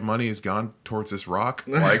goddamn money has gone towards this rock?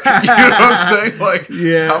 Like, you know what I'm saying? Like,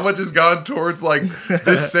 how much has gone towards like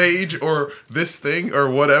this sage or this thing or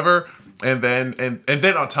whatever? And then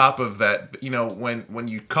on top of that, you know, when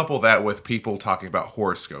you couple that with people talking about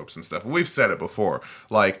horoscopes and stuff, we've said it before.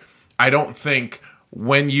 Like, I don't think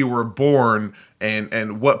when you were born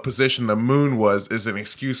and what position the moon was is an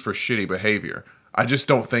excuse for shitty behavior. I just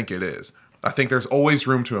don't think it is. I think there's always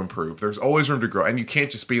room to improve. There's always room to grow. And you can't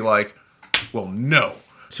just be like, well, no,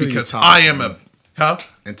 because I am a... Huh?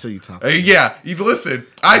 Until you talk. Yeah, you listen.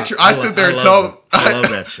 I sit there and tell. I love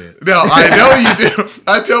that shit. No, I know you do.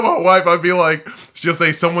 I tell my wife, I'd be like, she'll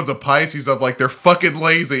say someone's a Pisces. I'm like, they're fucking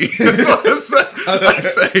lazy. That's what I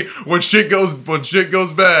say. When shit goes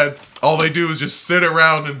bad, all they do is just sit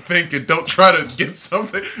around and think and don't try to get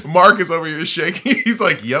something. Mark is over here shaking. He's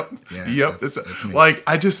like, yep. That's me. Like,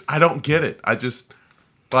 I don't get it.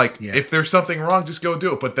 Like, if there's something wrong, just go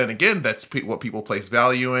do it. But then again, that's what people place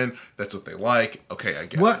value in. That's what they like. Okay, I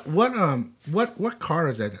get it. What car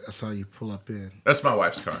is that I saw you pull up in? That's my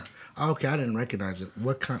wife's car. Oh, okay, I didn't recognize it.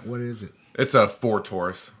 What is it? It's a Ford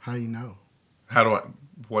Taurus. How do you know? How do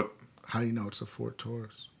you know it's a Ford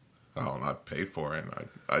Taurus? Oh, I paid for it.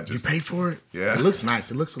 I just... You paid for it? Yeah. It looks nice.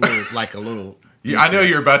 It looks a little... Yeah, I know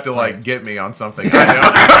you're about to get me on something. I know.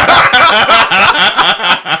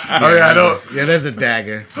 I know. Yeah, there's a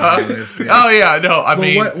dagger. Oh yeah, no. I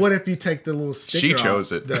mean, what if you take the little sticker? She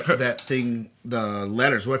chose it. That thing, the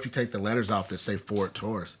letters. What if you take the letters off that say Ford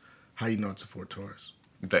Taurus? How do you know it's a Ford Taurus?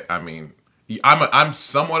 I mean, I'm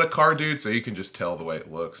somewhat a car dude, so you can just tell the way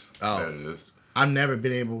it looks. Oh, that it is. I've never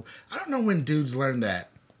been able. I don't know when dudes learn that.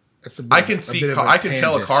 I can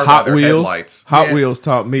tell a car by their headlights. Hot Wheels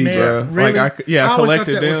taught me, bro. Really? Like I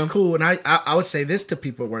collected them. Was cool, and I would say this to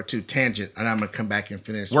people were too tangent, and I'm gonna come back and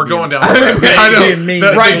finish. We're going down. I know.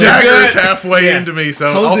 The dagger is halfway into me,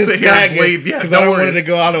 so I'll sit here and bleed. Yeah, because I don't want it to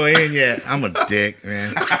go all the way in yet. I'm a dick,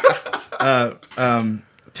 man.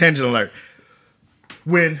 Tangent alert.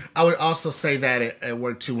 When I would also say that at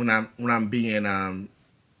work too, when I'm being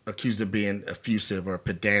accused of being effusive or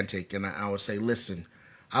pedantic, and I would say, listen.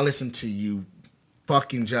 I listen to you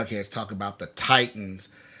fucking jugheads talk about the Titans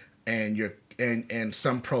and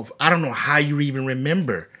some pro. I don't know how you even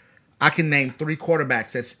remember. I can name 3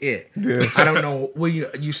 quarterbacks. That's it. Yeah. I don't know. Well,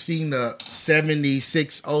 you seen the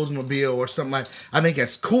 76 Oldsmobile or something like. I think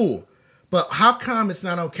that's cool. But how come it's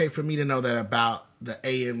not okay for me to know that about the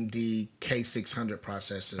AMD K600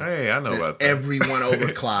 processor? Hey, I know about that. Everyone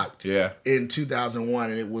overclocked. Yeah. In 2001,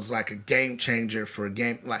 and it was like a game changer for a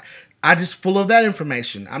game like. I just full of that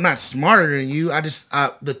information. I'm not smarter than you.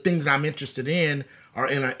 The things I'm interested in are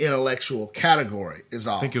in an intellectual category. Is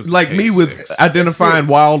all. I think it was Like me with K6. identifying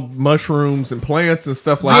wild mushrooms and plants and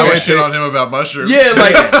stuff like I that. always shit on him about mushrooms. Yeah,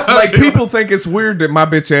 like people think it's weird that my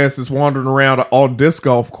bitch ass is wandering around on disc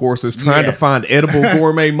golf courses trying to find edible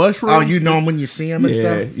gourmet mushrooms. Oh, you know them when you see them and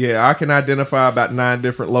stuff? Yeah, I can identify about 9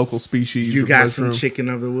 different local species. You of got mushroom. some chicken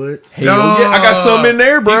of the woods? Hell yeah, I got some in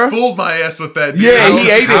there, bro. He fooled my ass with that. Dude. Yeah, I he was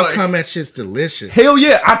ate it. How like, come that shit's delicious? Hell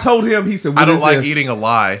yeah, I told him. He said, I don't like this? eating a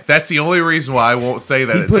lie. That's the only reason why I won't say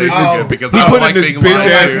that it put it tastes in- good because he I put don't it like in his being bitch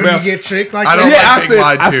lied ass to. mouth. You get tricked like I don't that? like being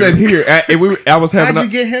lied I to. said here. I was having. How'd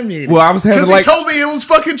you get him to eat it? Well, I was having Because like. he told me it was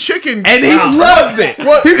fucking chicken. And he loved it. He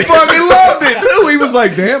fucking loved it too. He was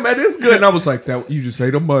like, "Damn, that is good." And I was like, "That you just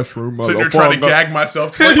ate a mushroom." Sitting there trying to gag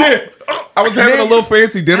myself. Like, Yeah. I was having a little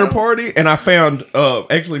fancy dinner party, and I found,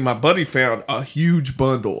 actually, my buddy found a huge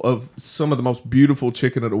bundle of some of the most beautiful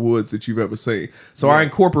chicken of the woods that you've ever seen. So I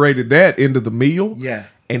incorporated that into the meal. Yeah.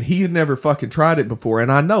 And he had never fucking tried it before. And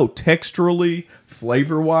I know texturally,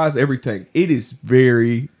 flavor wise, everything, it is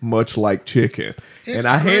very much like chicken. It's and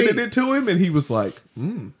I handed great. it to him, and he was like,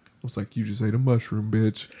 I was like, "You just ate a mushroom,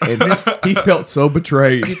 bitch." And he felt so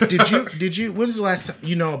betrayed. Did you when was the last time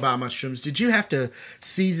you know about mushrooms? Did you have to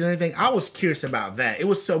season anything? I was curious about that. It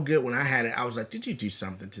was so good when I had it. I was like, did you do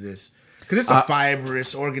something to this? Because it's a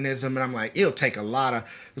fibrous organism, and I'm like, it'll take a lot of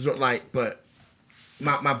but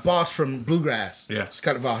my boss from Bluegrass,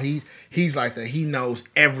 Scott Duvall, he's like that. He knows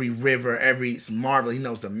every river, every marble. He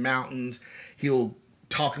knows the mountains. He'll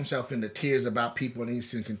talk himself into tears about people in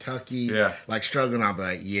Eastern Kentucky, like struggling. I'll be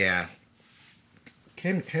like, yeah.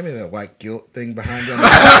 Hand me that white guilt thing behind him.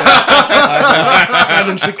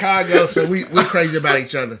 Southern Chicago, so we crazy about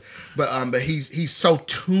each other. But he's so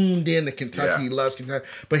tuned in to Kentucky. He loves Kentucky.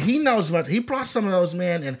 But he knows about. He brought some of those,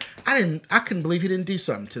 man, and I couldn't believe he didn't do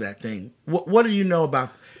something to that thing. What do you know about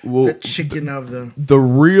the chicken of the? The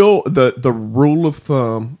rule of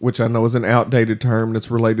thumb, which I know is an outdated term that's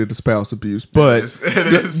related to spouse abuse, but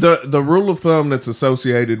It is. the rule of thumb that's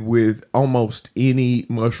associated with almost any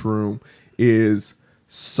mushroom is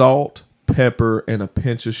salt, pepper, and a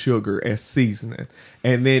pinch of sugar as seasoning.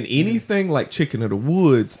 And then anything like chicken of the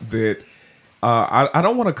woods that I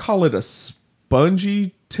don't want to call it a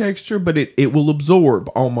spongy texture, but it will absorb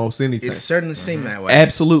almost anything. It certainly seemed that way.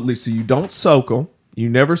 Absolutely. So you don't soak them. You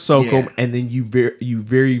never soak them, and then you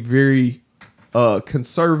very, very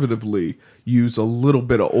conservatively use a little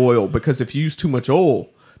bit of oil, because if you use too much oil,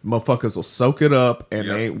 motherfuckers will soak it up, and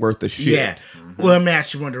they ain't worth the shit. Yeah. Well, let me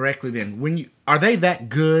ask you one directly then. Are they that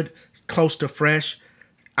good, close to fresh?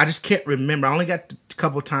 I just can't remember. I only got a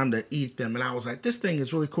couple of times to eat them, and I was like, this thing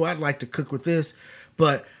is really cool. I'd like to cook with this.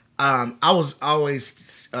 But I was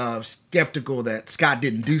always skeptical that Scott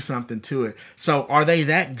didn't do something to it. So are they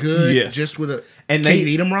that good? Yes. Just with a... And can they you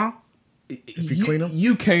eat them raw? If you clean them?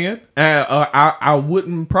 You can. I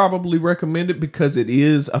wouldn't probably recommend it because it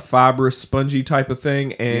is a fibrous, spongy type of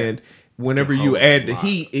thing, and whenever you add the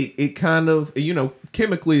heat, it kind of,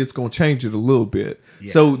 chemically it's going to change it a little bit.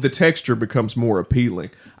 Yeah. So the texture becomes more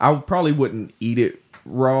appealing. I probably wouldn't eat it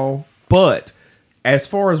raw, but as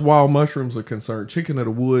far as wild mushrooms are concerned, chicken of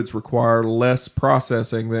the woods require less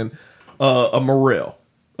processing than a morel.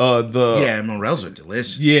 Morels are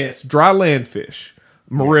delicious. Yes, dry land fish,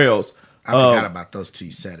 morels. I forgot about those two.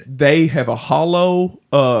 You said it. They have a hollow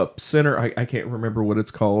center. I can't remember what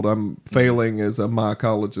it's called. I'm failing as a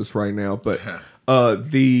mycologist right now, but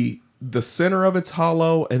the center of it's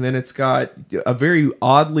hollow, and then it's got a very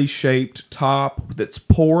oddly shaped top that's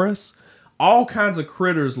porous. All kinds of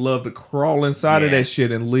critters love to crawl inside of that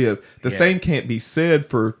shit and live. The same can't be said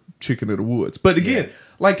for chicken of the woods. But again,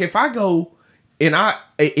 like if I go and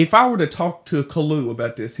if I were to talk to Kalu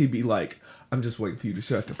about this, he'd be like, "I'm just waiting for you to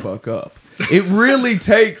shut the fuck up." It really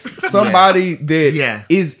takes somebody that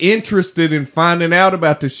is interested in finding out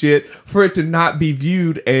about the shit for it to not be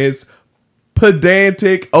viewed as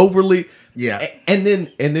pedantic, overly. Yeah. And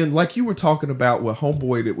then like you were talking about with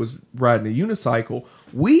homeboy that was riding a unicycle,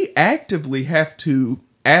 we actively have to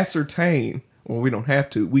ascertain, well, we don't have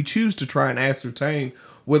to, we choose to try and ascertain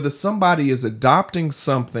whether somebody is adopting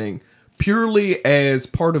something purely as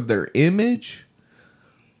part of their image,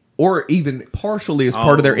 or even partially as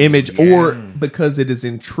part of their image, or because it is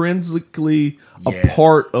intrinsically a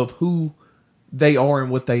part of who they are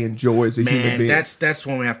and what they enjoy as a human being. That's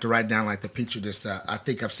when we have to write down like the picture. Just I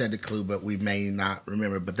think I've said the clue, but we may not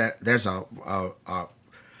remember. But there's a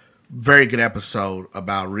very good episode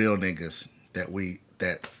about real niggas that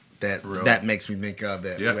makes me think of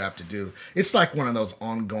that we have to do. It's like one of those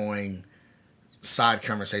ongoing side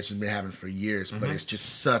conversations we've been having for years, but it's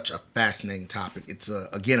just such a fascinating topic. It's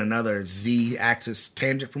again another Z-axis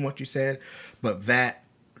tangent from what you said, but that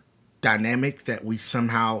dynamic that we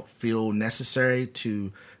somehow feel necessary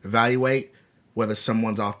to evaluate whether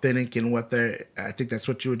someone's authentic in what they're, I think that's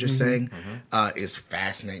what you were just saying, is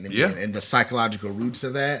fascinating to me. And the psychological roots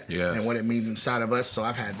of that and what it means inside of us. So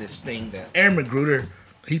I've had this thing that Aaron McGruder,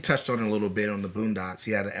 he touched on it a little bit on the Boondocks.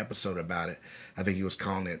 He had an episode about it. I think he was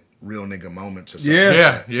calling it real nigga moments or something.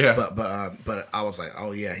 Yeah. But I was like,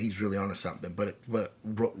 oh yeah, he's really onto something. But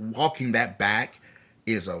walking that back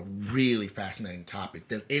is a really fascinating topic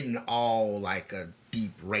that isn't all like a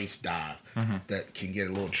deep race dive that can get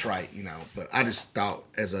a little trite, you know. But I just thought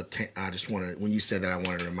I just wanted, when you said that, I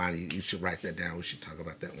wanted to remind you, you should write that down. We should talk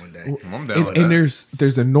about that one day. I'm down with and that.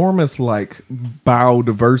 there's enormous like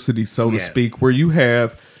biodiversity, so to speak, where you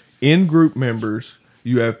have in-group members,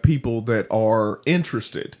 you have people that are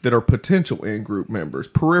interested, that are potential in-group members,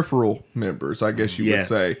 peripheral members, I guess you would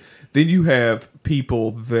say. Then you have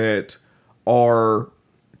people that are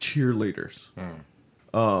cheerleaders,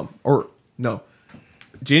 or no,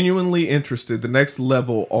 genuinely interested. The next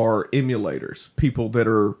level are emulators, people that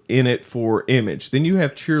are in it for image. Then you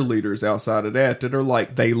have cheerleaders outside of that are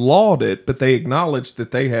like, they laud it, but they acknowledge that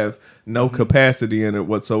they have no capacity in it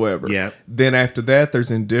whatsoever. Then after that, there's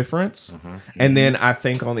indifference. And then I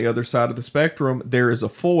think on the other side of the spectrum, there is a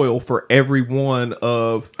foil for every one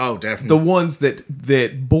of the ones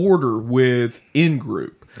that border with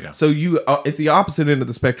in-group. So you at the opposite end of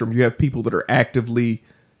the spectrum, you have people that are actively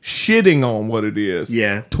shitting on what it is.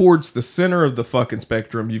 Towards the center of the fucking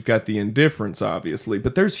spectrum, you've got the indifference, obviously.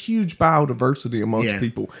 But there's huge biodiversity amongst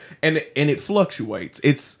people. And it fluctuates.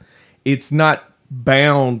 It's not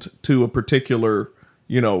bound to a particular,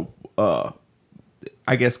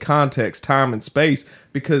 I guess, context, time, and space,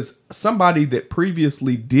 because somebody that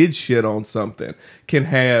previously did shit on something can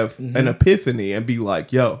have an epiphany and be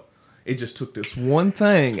like, yo, it just took this one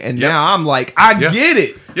thing, and now I'm like, I get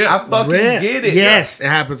it. I fucking get it. Yes, it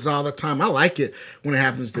happens all the time. I like it when it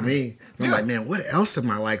happens to me. I'm like, man, what else am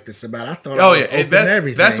I like this about? I thought I was open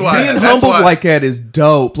everything. That's why being humbled like that is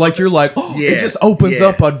dope. Like, you're like, it just opens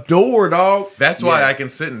up a door, dog. That's why I can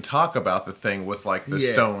sit and talk about the thing with like the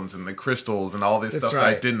stones and the crystals and all this stuff that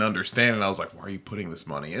I didn't understand, and I was like, why are you putting this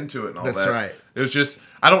money into it and all that? That's right. It was just,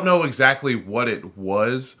 I don't know exactly what it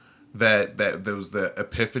was that there was the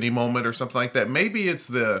epiphany moment or something like that. Maybe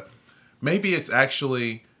it's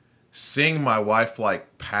actually seeing my wife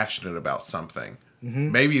like passionate about something.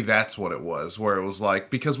 Maybe that's what it was, where it was like,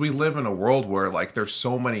 because we live in a world where like there's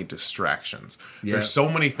so many distractions. There's so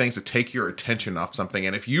many things to take your attention off something.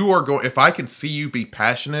 And if I can see you be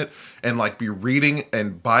passionate and like be reading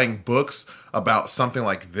and buying books about something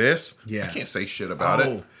like this, I can't say shit about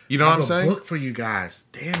it. You know what I'm saying? Book for you guys.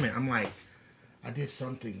 Damn it. I'm like, I did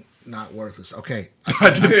something not worthless. Okay.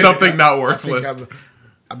 I did something not worthless.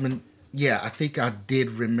 I think I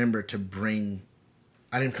did remember to bring,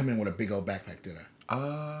 I didn't come in with a big old backpack, did I?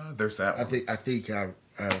 There's that one. I think I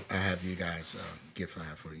have you guys gift I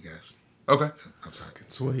have for you guys. Okay. Outside.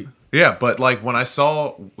 Sweet. Yeah, but like when I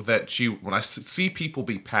saw that when I see people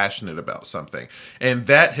be passionate about something, and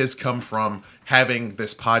that has come from having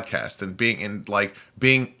this podcast and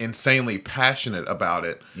being insanely passionate about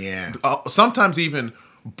it. Yeah. Sometimes even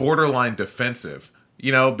borderline defensive,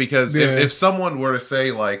 because if someone were to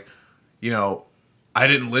say like, I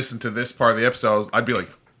didn't listen to this part of the episode, I'd be like,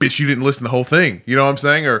 bitch, you didn't listen to the whole thing. You know what I'm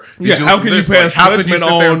saying? Or how can you pass judgment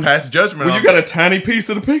on? Pass judgment when you got a tiny piece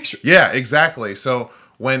of the picture? Yeah, exactly. So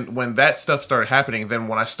when that stuff started happening, then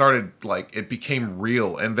when I started, like, it became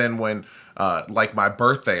real. And then when like my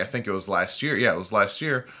birthday, I think it was last year. Yeah, it was last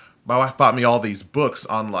year. My wife bought me all these books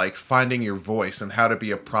on like finding your voice and how to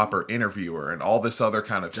be a proper interviewer and all this other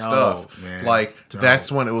kind of stuff. Man. Like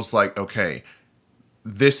that's when it was like, okay,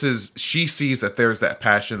 she sees that there's that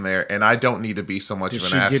passion there, and I don't need to be so much of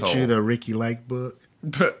an asshole. Did she get you the Ricky Lake book?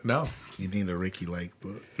 No. You need a Ricky Lake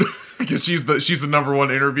book. Because she's the number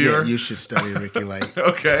one interviewer? Yeah, you should study Ricky Lake.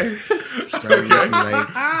 Okay. Study Ricky Lake.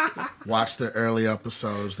 Watch the early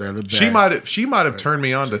episodes. They're the best. She might have turned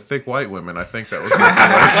me on to thick white women. I think that was Ricky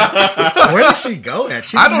Lake. Where did she go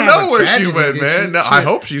at? I don't know where she went, man. No, I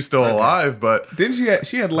hope she's still alive, but... Didn't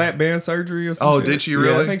she had lap band surgery or something? Oh, did she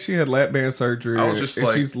really? Yeah, I think she had lap band surgery. I was just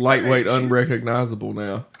like... She's lightweight, unrecognizable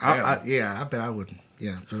now. I bet I wouldn't.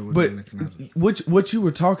 Yeah, but what you were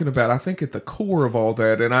talking about, I think at the core of all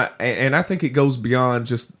that, and I think it goes beyond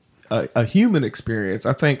just a human experience.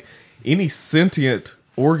 I think any sentient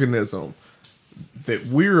organism that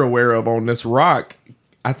we're aware of on this rock,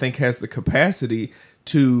 I think has the capacity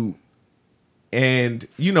to, and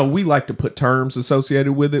we like to put terms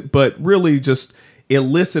associated with it, but really just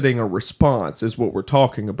eliciting a response is what we're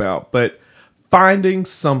talking about. But finding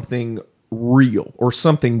something real or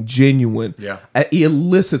something genuine, it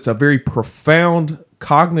elicits a very profound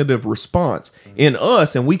cognitive response in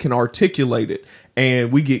us, and we can articulate it,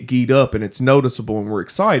 and we get geeked up, and it's noticeable, and we're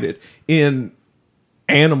excited. In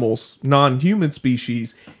animals, non-human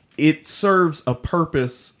species, it serves a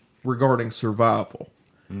purpose regarding survival.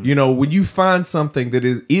 You know, when you find something that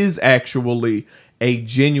is actually a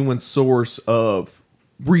genuine source of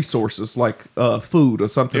resources like food or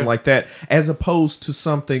something like that, as opposed to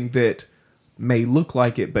something that may look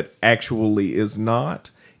like it but actually is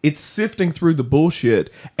not. It's sifting through the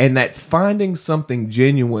bullshit, and that finding something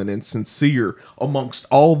genuine and sincere amongst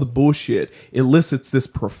all the bullshit elicits this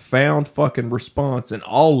profound fucking response in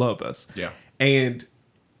all of us. Yeah. And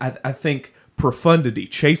I think profundity,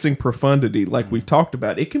 chasing profundity, like we've talked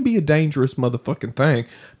about, it can be a dangerous motherfucking thing,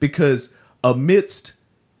 because amidst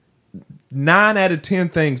 9 out of 10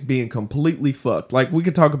 things being completely fucked. Like, we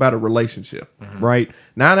could talk about a relationship, right?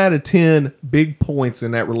 9 out of 10 big points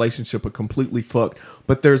in that relationship are completely fucked.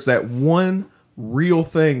 But there's that one real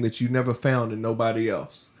thing that you never found in nobody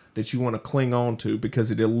else that you want to cling on to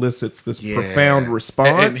because it elicits this profound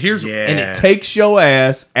response. And it takes your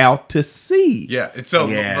ass out to sea. Yeah. And so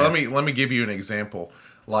let me give you an example.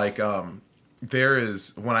 Like, there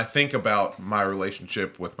is, when I think about my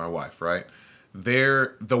relationship with my wife, right?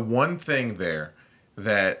 The one thing there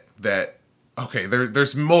that okay,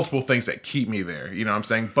 there's multiple things that keep me there, you know what I'm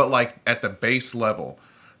saying? But like at the base level,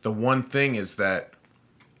 the one thing is that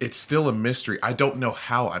it's still a mystery. I don't know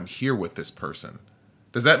how I'm here with this person.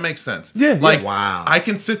 Does that make sense? Yeah. Like, wow. I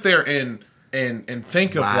can sit there and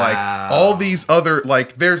think of like all these other,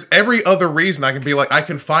 like, there's every other reason I can be like, I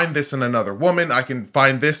can find this in another woman, I can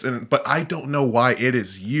find this but I don't know why it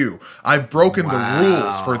is you. I've broken the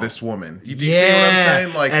rules for this woman. Do you see what I'm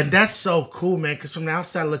saying? Like, and that's so cool, man, because from the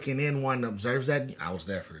outside looking in, one observes that. I was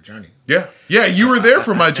there for the journey. Yeah, you were there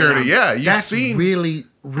for my journey. Yeah, you've that's seen.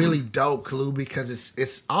 Really dope, Kalu, because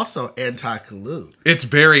it's also anti-Kalu. It's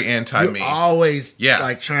very anti-me. You're always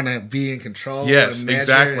like trying to be in control. Yes, and measure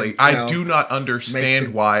exactly. and, I do not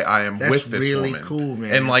understand why I am with this really woman. Cool,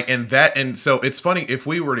 man. And so it's funny, if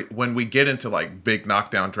we were to, when we get into like big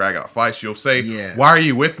knockdown drag out fights, you'll say, "Why are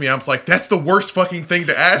you with me?" I'm like, that's the worst fucking thing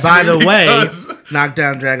to ask. By the way,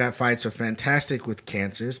 knockdown drag out fights are fantastic with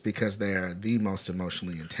cancers because they are the most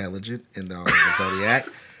emotionally intelligent in the zodiac.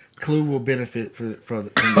 Clue will benefit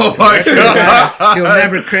from oh my god! He'll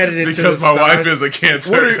never credit it because to the my wife is a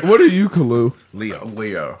Cancer. What are you, Kalu?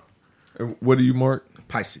 Leo. And what are you, Mark?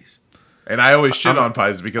 Pisces. And I always shit on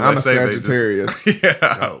Pisces because I'm I say they Sagittarius.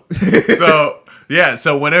 just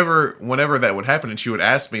So whenever that would happen, and she would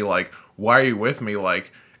ask me like, "Why are you with me?"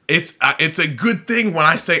 Like, it's a good thing when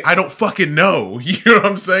I say I don't fucking know. You know what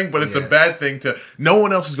I'm saying? But it's a bad thing to. No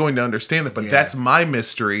one else is going to understand it. But that's my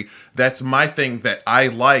mystery. That's my thing that I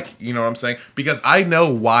like. You know what I'm saying? Because I know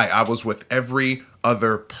why I was with every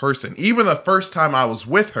other person. Even the first time I was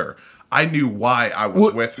with her, I knew why I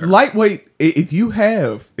was with her. Lightweight. If you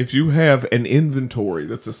have an inventory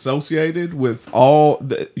that's associated with all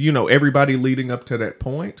the, everybody leading up to that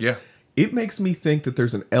point. Yeah. It makes me think that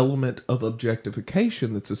there's an element of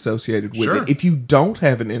objectification that's associated with it. If you don't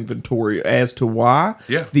have an inventory as to why,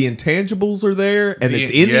 the intangibles are there and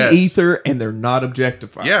it's in the ether and they're not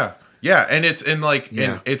objectified. Yeah, and it's and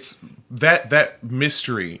it's that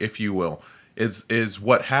mystery, if you will, is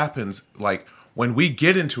what happens like when we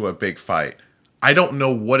get into a big fight. I don't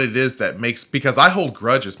know what it is that makes, because I hold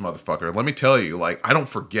grudges, motherfucker. Let me tell you, like, I don't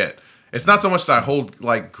forget. It's not so much that I hold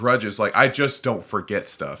like grudges, like I just don't forget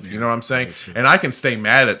stuff. You know what I'm saying? And I can stay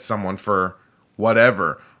mad at someone for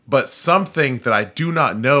whatever, but something that I do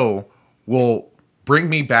not know will bring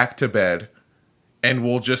me back to bed,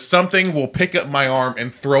 and something will pick up my arm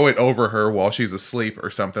and throw it over her while she's asleep or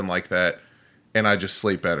something like that, and I just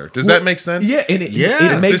sleep better. Does that make sense? Yeah, and it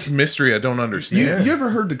it's makes this mystery I don't understand. You ever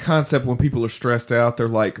heard the concept when people are stressed out? They're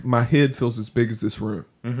like, my head feels as big as this room.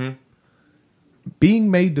 Mm-hmm. Being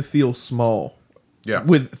made to feel small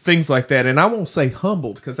with things like that. And I won't say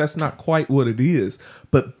humbled because that's not quite what it is.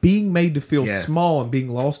 But being made to feel small and being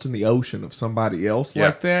lost in the ocean of somebody else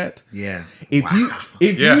like that. Yeah. If you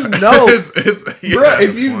know,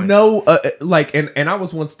 if you point. know, like, and I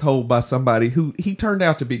was once told by somebody who he turned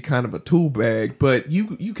out to be kind of a tool bag, but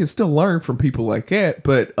you can still learn from people like that.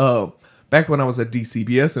 But back when I was a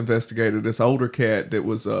DCBS investigator, this older cat that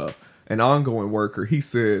was an ongoing worker, he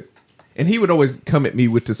said, and he would always come at me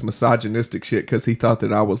with this misogynistic shit because he thought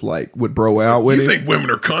that I was like, would bro out with you him. You think women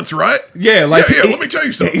are cunts, right? Yeah, like let me tell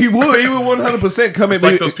you something. He would 100% come at me. It's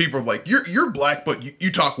like those people are like, you're black, but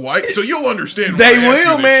you talk white, so you'll understand. They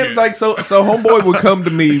will, man. Shit. Like so homeboy would come to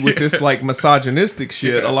me with this like misogynistic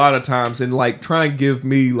shit a lot of times, and like try and give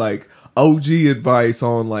me like OG advice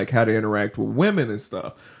on like how to interact with women and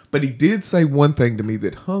stuff. But he did say one thing to me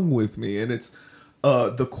that hung with me, and it's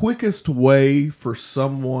the quickest way for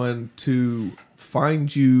someone to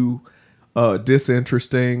find you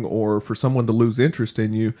disinteresting or for someone to lose interest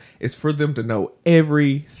in you is for them to know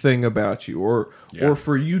everything about you, or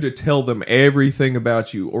for you to tell them everything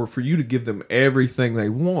about you, or for you to give them everything they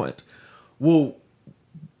want. Well,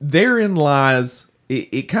 therein lies,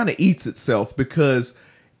 it kind of eats itself, because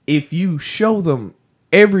if you show them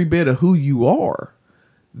every bit of who you are,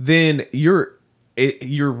 then you're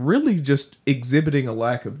really just exhibiting a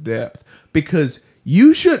lack of depth, because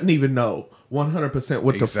you shouldn't even know 100%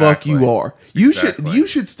 what the fuck you are. You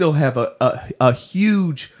should still have a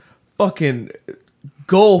huge fucking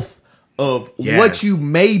gulf of what you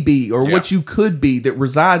may be or what you could be that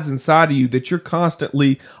resides inside of you that you're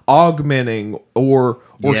constantly augmenting or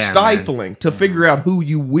stifling to figure out who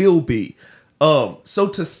you will be. So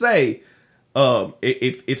to say,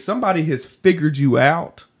 if somebody has figured you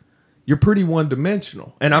out, you're pretty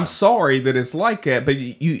one-dimensional. And I'm sorry that it's like that, but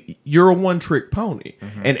you're a one-trick pony.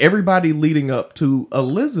 Mm-hmm. And everybody leading up to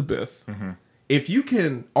Elizabeth, if you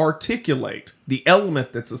can articulate the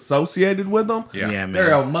element that's associated with them, man.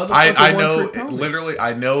 they're a motherfucking I know, one-trick pony. literally,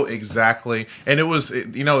 I know exactly. And it was,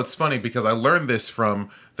 it's funny because I learned this from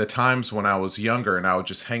the times when I was younger, and I would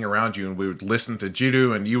just hang around you and we would listen to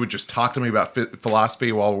Jiddu, and you would just talk to me about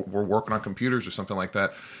philosophy while we're working on computers or something like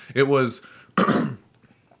that. It was...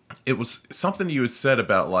 It was something you had said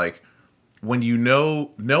about, like, when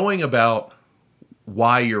knowing about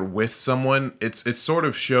why you're with someone, it sort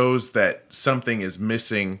of shows that something is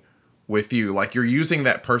missing with you. Like, you're using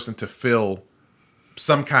that person to fill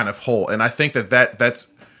some kind of hole. And I think that's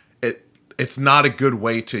it. It's not a good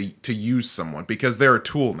way to use someone, because they're a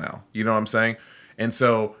tool now. You know what I'm saying? And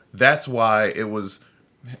so that's why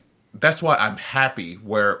I'm happy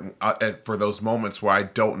for those moments where I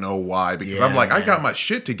don't know why, because I'm like, I got my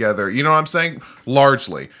shit together. You know what I'm saying?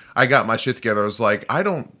 Largely, I got my shit together. I was like, I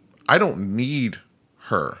don't need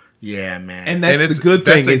her. Yeah, man. And that's the good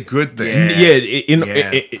thing. That's a good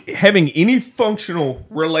thing. Having any functional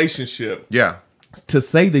relationship. Yeah. To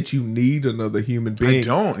say that you need another human being, I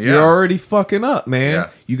don't. Yeah. You're already fucking up, man. Yeah.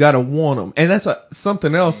 You got to want them, and that's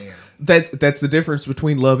something else. That's the difference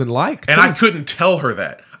between love and like. And I couldn't tell her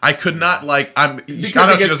that. I could not, like, because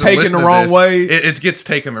it gets taken the wrong way. It gets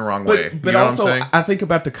taken the wrong way. But also, I think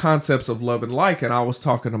about the concepts of love and like, and I was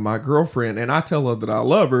talking to my girlfriend, and I tell her that I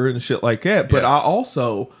love her and shit like that. But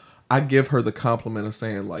I give her the compliment of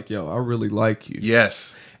saying, like, yo, I really like you.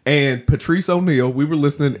 Yes. And Patrice O'Neal, we were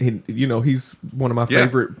listening, and, he's one of my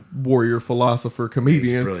favorite warrior philosopher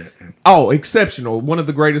comedians. He's brilliant. Oh, exceptional. One of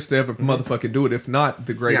the greatest to ever motherfucking do it, if not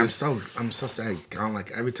the greatest. Yeah, I'm so sad he's gone. Like,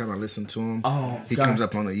 every time I listen to him, he comes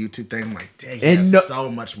up on the YouTube thing. I'm like, dang, he has so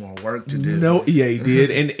much more work to do. No, yeah, he did.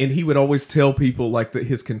 and he would always tell people, like,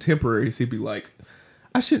 his contemporaries, he'd be like,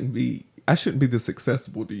 I shouldn't be this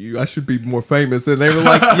accessible to you. I should be more famous. And they were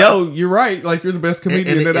like, yo, you're right. Like, you're the best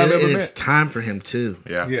comedian that I've ever met. It's time for him, too.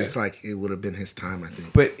 Yeah. It's like, it would have been his time, I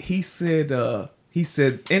think. But he said,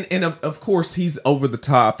 and of course, he's over the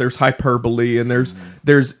top. There's hyperbole, and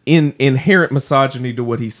there's inherent misogyny to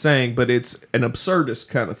what he's saying, but it's an absurdist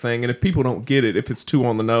kind of thing. And if people don't get it, if it's too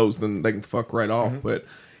on the nose, then they can fuck right off. But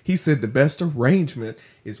he said the best arrangement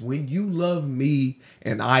is when you love me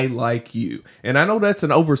and I like you. And I know that's an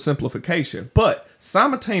oversimplification, but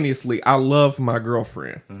simultaneously, I love my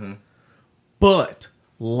girlfriend. But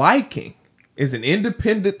liking is an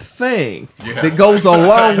independent thing that goes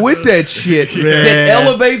along with that shit that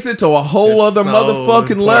elevates it to a whole other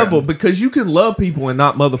motherfucking level, because you can love people and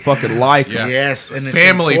not motherfucking like them. Yes, and it's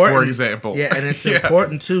family, important. for example. Yeah, and it's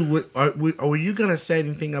important too. Were you gonna say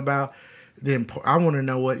anything about I want to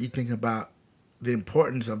know what you think about the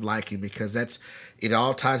importance of liking, because it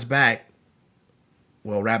all ties back.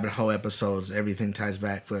 Well, rabbit hole episodes, everything ties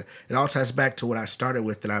back, but it all ties back to what I started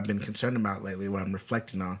with that I've been concerned about lately, what I'm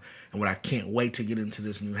reflecting on, and what I can't wait to get into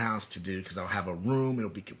this new house to do, because I'll have a room, it'll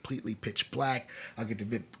be completely pitch black, I'll get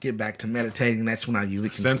to get back to meditating. That's when I usually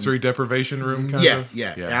sensory deprivation room kind of?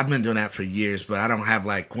 Yeah. I've been doing that for years, but I don't have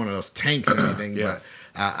like one of those tanks or anything. But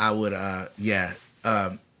I would, I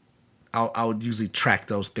would usually track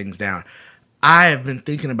those things down. I have been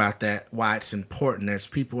thinking about that, why it's important. There's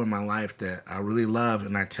people in my life that I really love,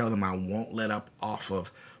 and I tell them I won't let up off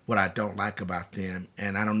of what I don't like about them.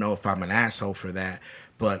 And I don't know if I'm an asshole for that,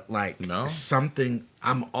 but something,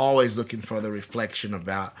 I'm always looking for the reflection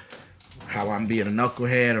about how I'm being a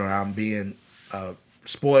knucklehead, or I'm being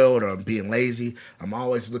spoiled, or I'm being lazy. I'm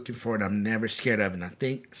always looking for it. I'm never scared of it. And I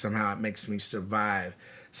think somehow it makes me survive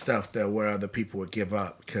stuff that where other people would give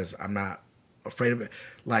up, because I'm not afraid of it.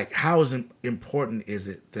 Like, how important is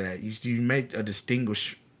it that you make a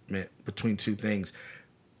distinguishment between two things?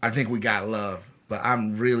 I think we got love, but I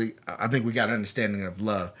think we got an understanding of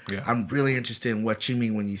love. Yeah. I'm really interested in what you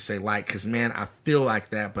mean when you say like, because, man, I feel like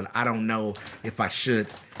that, but I don't know if I should.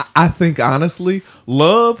 I think, honestly,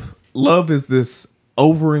 love is this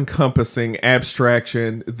over-encompassing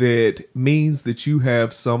abstraction that means that you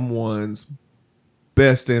have someone's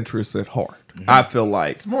best interests at heart. Mm-hmm. I feel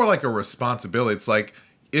like it's more like a responsibility.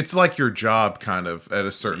 It's like your job, kind of, at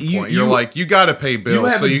a certain point. You're like, you got to pay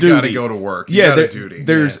bills, so you got to go to work. You got a duty.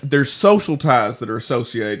 There's social ties that are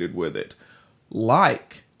associated with it.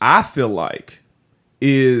 Like, I feel like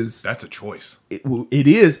that's a choice. It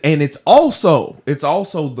is, and it's also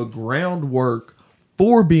the groundwork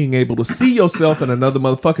for being able to see yourself in another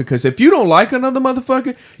motherfucker. Because if you don't like another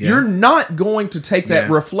motherfucker, you're not going to take that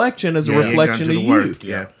reflection as a reflection of you.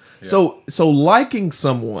 Yeah. So liking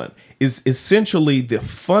someone is essentially the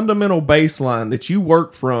fundamental baseline that you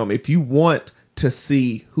work from if you want to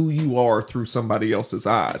see who you are through somebody else's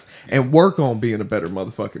eyes and work on being a better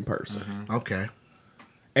motherfucking person. Mm-hmm. Okay.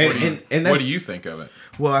 And what do you think of it?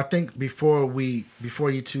 Well, I think before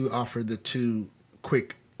you two offered the two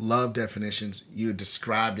quick love definitions, you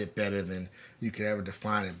described it better than you could ever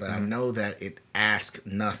define it. But I know that it asks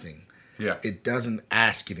nothing. Yeah. It doesn't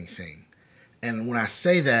ask anything. And when I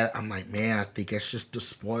say that, I'm like, man, I think it's just the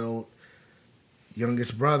spoiled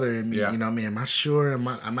youngest brother in me. Yeah. You know, am I sure? Am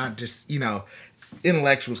I just,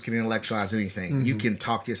 intellectuals can intellectualize anything. Mm-hmm. You can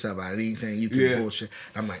talk yourself out of anything. You can bullshit.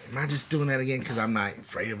 I'm like, am I just doing that again because I'm not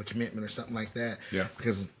afraid of a commitment or something like that? Yeah.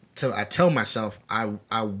 Because I tell myself I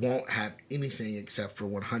won't have anything except for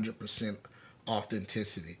 100%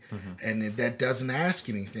 authenticity. Mm-hmm. And that doesn't ask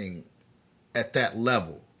anything at that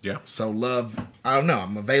level. Yeah. So love, I don't know.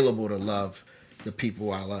 I'm available to love the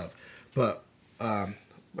people I love. But as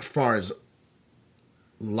far as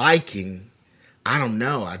liking, I don't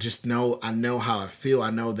know. I just know, I know how I feel. I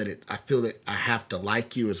feel that I have to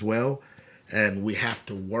like you as well. And we have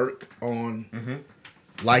to work on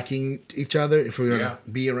liking each other if we're going to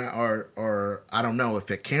be around, or I don't know if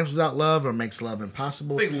it cancels out love or makes love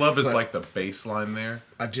impossible. I think love is like the baseline there.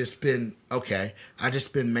 I just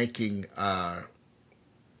been making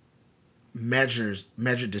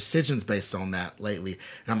measured decisions based on that lately,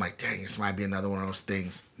 and I'm like, dang, this might be another one of those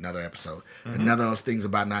things, another episode, another of those things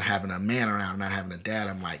about not having a man around, not having a dad.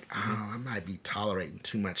 I'm like, I might be tolerating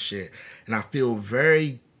too much shit, and I feel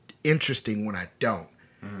very interesting when I don't.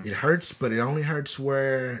 It hurts, but it only hurts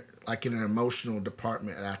where, like, in an emotional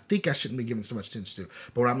department, and I think I shouldn't be giving so much attention to.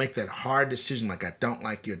 But when I make that hard decision, like, I don't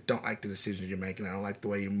like you, I don't like the decisions you're making, I don't like the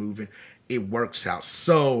way you're moving, it works out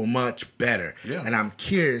so much better. Yeah. And I'm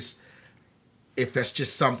curious if that's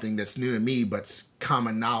just something that's new to me, but it's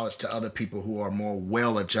common knowledge to other people who are more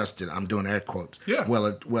well-adjusted. I'm doing air quotes. Yeah.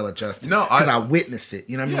 Well-adjusted. No, because I witness it.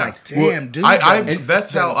 You know what I mean? Like, damn, dude.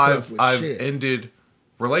 That's how I've ended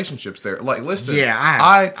relationships there. Like, listen,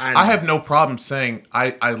 I have no problem saying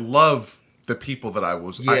I love the people that I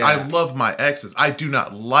was. Yeah. I love my exes. I do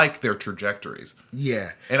not like their trajectories.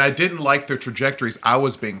 Yeah. And I didn't like their trajectories I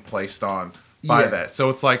was being placed on by that.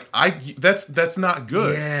 So it's like, that's not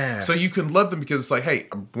good. Yeah. So you can love them because it's like, hey,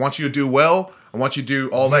 I want you to do well. I want you to do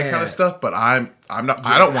all that kind of stuff, but I'm not,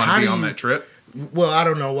 I don't want to be on that trip. Well, I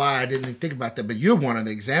don't know why I didn't even think about that, but you're one of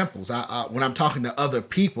the examples. When I'm talking to other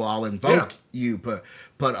people, I'll invoke you, but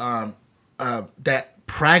that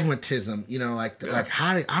pragmatism, like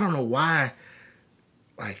how I don't know why,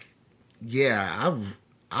 like,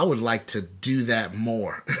 I would like to do that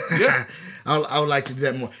more. Yeah, I would like to do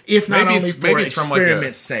that more, if not only for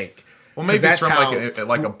experiment's sake. Well, maybe it's from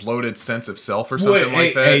like a bloated sense of self or something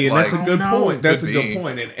like that. Hey, that's a good point. That's a good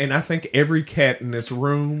point. And I think every cat in this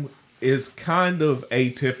room is kind of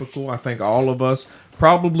atypical. I think all of us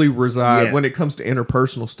probably reside, when it comes to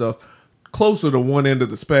interpersonal stuff, closer to one end of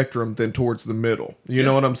the spectrum than towards the middle. You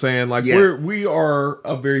know what I'm saying? Like, we are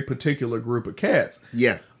a very particular group of cats.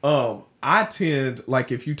 Yeah. I tend,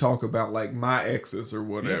 like, if you talk about, like, my exes or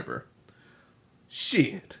whatever,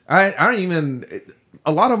 shit. I don't even,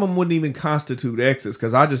 a lot of them wouldn't even constitute exes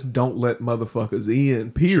because I just don't let motherfuckers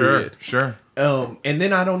in, period. Sure. And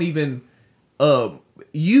then I don't even,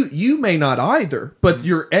 you may not either, but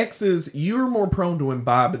your exes, you're more prone to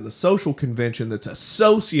imbibe in the social convention that's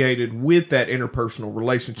associated with that interpersonal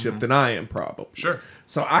relationship than I am, probably. Sure.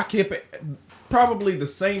 So I kept probably the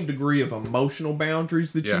same degree of emotional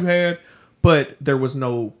boundaries that you had, but there was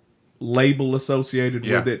no label associated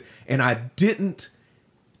with it. And I didn't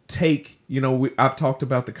take, I've talked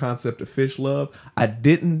about the concept of fish love. I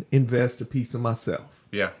didn't invest a piece of myself.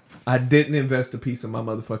 Yeah. I didn't invest a piece of my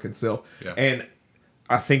motherfucking self. Yeah. And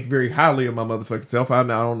I think very highly of my motherfucking self. I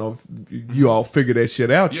don't know if you all figured that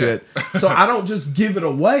shit out yet. So I don't just give it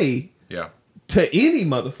away to any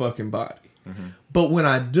motherfucking body. But when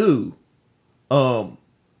I do,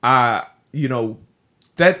 I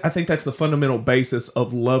think that's the fundamental basis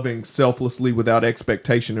of loving selflessly without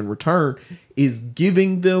expectation in return, is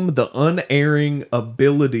giving them the unerring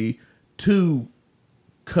ability to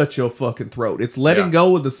cut your fucking throat. It's letting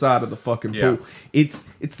go of the side of the fucking pool. It's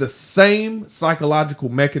the same psychological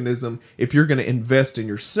mechanism if you're going to invest in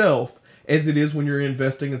yourself as it is when you're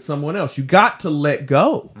investing in someone else. You got to let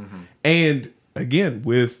go. And again,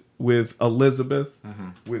 with Elizabeth,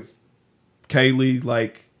 with Kaylee,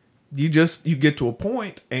 like you get to a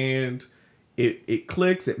point and it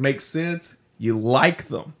clicks, it makes sense. You like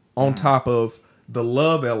them on top of the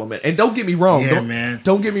love element. And don't get me wrong,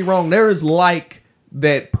 don't get me wrong, there is like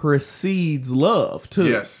that precedes love too.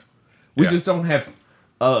 Yes. We just don't have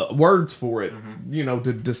words for it,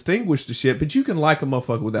 to distinguish the shit. But you can like a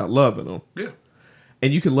motherfucker without loving them. Yeah.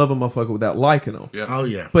 And you can love a motherfucker without liking them. Yeah. Oh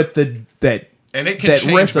yeah. But and it can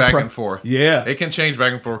change back and forth. Yeah. It can change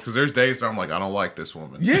back and forth because there's days where I'm like, I don't like this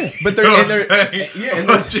woman. Yeah. But but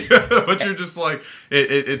you're just like,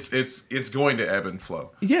 it's going to ebb and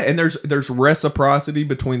flow. Yeah. And there's reciprocity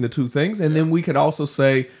between the two things. And then we could also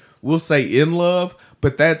say, we'll say in love,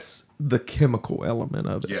 but that's the chemical element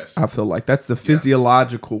of it. Yes. I feel like that's the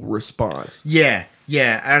physiological response. Yeah.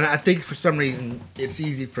 And I think for some reason it's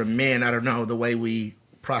easy for men, I don't know, the way we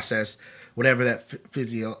process whatever that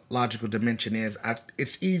physiological dimension is.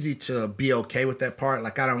 It's easy to be okay with that part.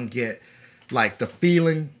 Like I don't get like the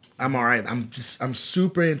feeling. I'm all right. I'm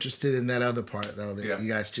super interested in that other part though that you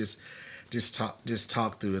guys just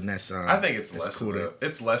talk through, and that's I think it's less cool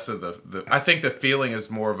it's less of the I think the feeling is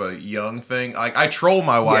more of a young thing. Like I troll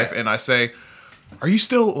my wife and I say, are you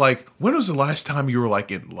still like, when was the last time you were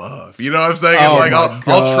like in love? You know what I'm saying? And like I'll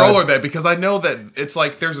troll her that because I know that it's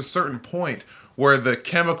like there's a certain point where the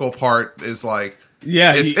chemical part is like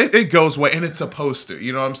it goes away, and it's supposed to.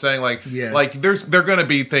 You know what I'm saying? Like like there are gonna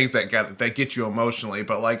be things that get you emotionally,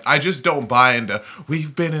 but like I just don't buy into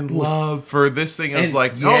we've been in love for this thing. It's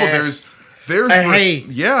like no, there's all right,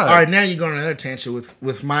 now you're going on another tangent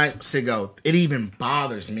with my Sigo. It even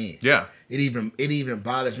bothers me. Yeah. It even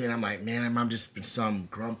bothers me, and I'm like, man, I'm just been some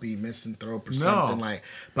grumpy misanthrope or something like.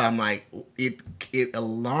 But I'm like, it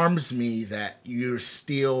alarms me that you're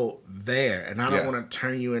still there, and I don't want to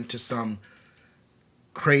turn you into some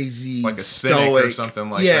crazy like a stoic cynic or something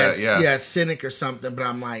like that. Yeah, cynic or something. But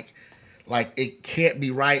I'm like it can't be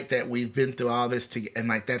right that we've been through all this together, and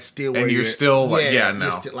like that's still where you're still like no.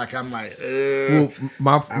 Still, like I'm like, well,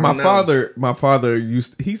 my father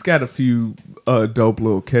he's got a few dope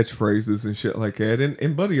little catchphrases and shit like that,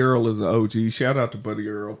 and Buddy Earl is an OG. Shout out to Buddy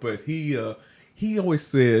Earl, but he always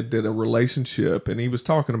said that a relationship, and he was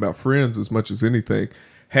talking about friends as much as anything,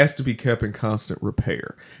 has to be kept in constant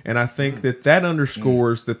repair. And I think that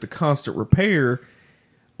underscores that the constant repair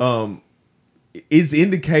is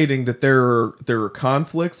indicating that there are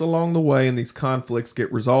conflicts along the way, and these conflicts get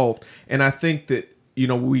resolved. And I think that,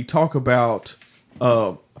 we talk about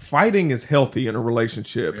fighting is healthy in a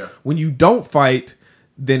relationship. Yeah. When you don't fight,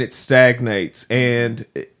 then it stagnates. And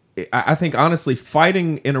I think, honestly,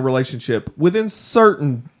 fighting in a relationship within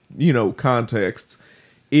certain, contexts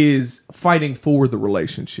is fighting for the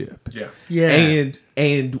relationship. Yeah. Yeah.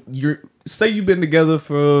 And say you've been together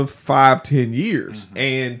for 5-10 years,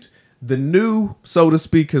 and the new, so to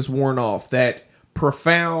speak, has worn off. That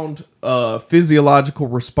profound physiological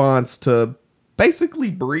response to basically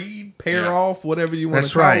breed, pair off, whatever you want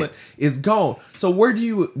to call it, is gone. So where do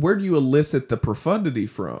you elicit the profundity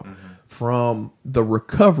from? From the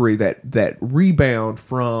recovery, that rebound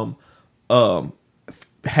from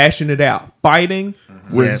hashing it out, fighting,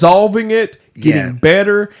 resolving it, getting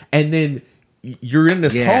better, and then you're in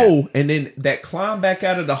this hole, and then that climb back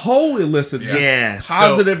out of the hole elicits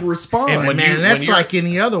positive response. And that's like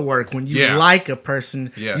any other work. When you like a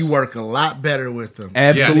person, you work a lot better with them.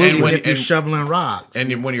 Absolutely. Even if you're shoveling rocks.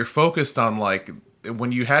 And when you're focused on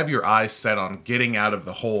when you have your eyes set on getting out of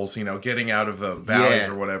the holes, getting out of the valleys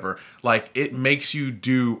or whatever, like it makes you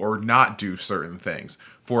do or not do certain things.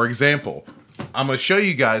 For example, I'm going to show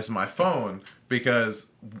you guys my phone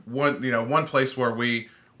because one place where we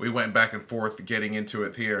went back and forth getting into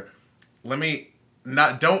it here. Let me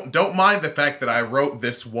don't mind the fact that I wrote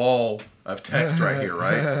this wall of text right here,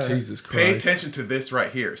 right? Jesus Christ. Pay attention to this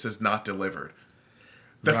right here. It says not delivered.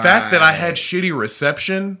 The fact that I had shitty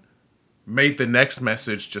reception made the next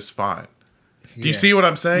message just fine. Do you see what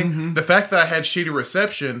I'm saying? The fact that I had shitty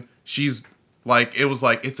reception, she's like, it was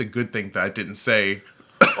like, it's a good thing that I didn't say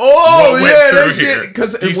Oh what went yeah, through that here. shit.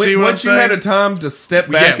 Because Do you see what I'm once you had a saying? time to step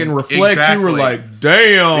back Yeah, and reflect, you were exactly. like,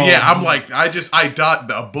 "Damn." Yeah, I'm like,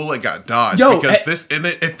 a bullet got dodged Yo, because and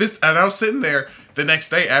I was sitting there the next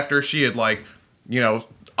day after she had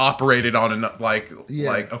operated on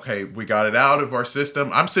okay, we got it out of our system.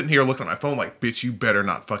 I'm sitting here looking at my phone like, bitch, you better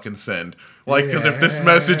not fucking send. Because if this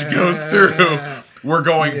message goes through, we're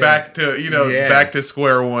going back to back to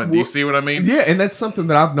square one. Do you see what I mean? Yeah, and that's something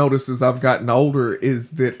that I've noticed as I've gotten older is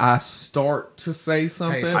that I start to say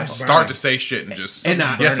something. I start to say shit and just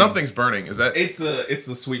something's burning. Is that? It's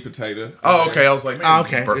a sweet potato. Oh, okay. I was like, man,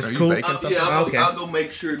 okay, it's are cool. you baking something? I'll go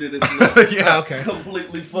make sure that it's not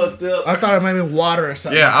completely fucked up. I thought it might be water or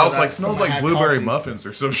something. Yeah, I was like, smells like blueberry muffins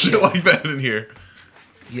or some shit like that in here.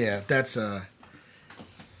 Yeah, that's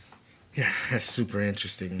super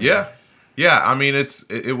interesting. Man. Yeah. I mean,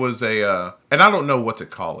 it was and I don't know what to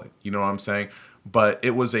call it. You know what I'm saying? But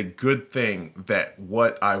it was a good thing that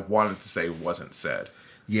what I wanted to say wasn't said.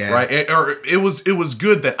 Yeah. Right. It was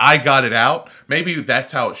good that I got it out. Maybe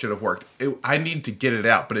that's how it should have worked. I need to get it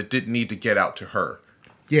out, but it didn't need to get out to her.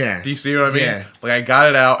 Yeah. Do you see what I mean? Yeah. Like I got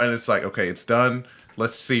it out, and it's like, okay, it's done.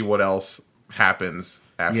 Let's see what else happens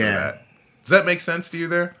after that. Does that make sense to you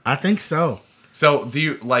there? I think so. So do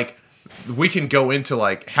you we can go into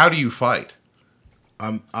how do you fight?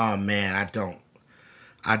 Oh man,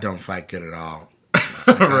 I don't fight good at all.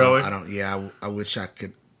 Really? I don't. Yeah, I wish I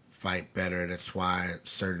could fight better. That's why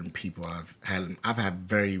certain people I've had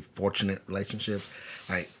very fortunate relationships,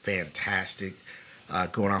 like fantastic.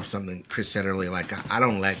 Going off something Chris said earlier, I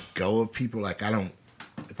don't let go of people. I don't.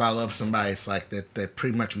 If I love somebody, it's like that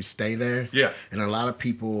pretty much we stay there. Yeah. And a lot of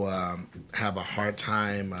people have a hard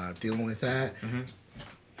time dealing with that. Mm-hmm.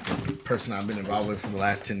 The person I've been involved with for the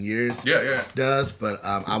last 10 years does, but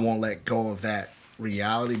I won't let go of that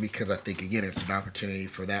reality because I think, again, it's an opportunity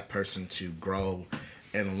for that person to grow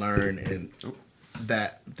and learn, and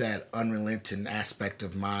that unrelenting aspect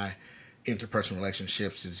of my interpersonal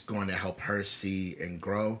relationships is going to help her see and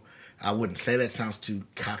grow. I wouldn't say that sounds too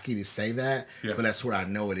cocky to say that, but that's where I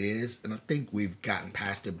know it is, and I think we've gotten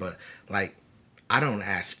past it. But I don't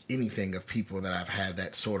ask anything of people that I've had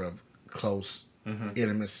that sort of close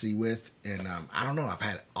intimacy with, and I don't know. I've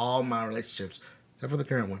had all my relationships, except for the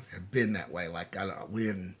current one, have been that way. We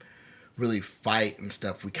didn't really fight and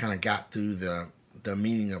stuff. We kind of got through the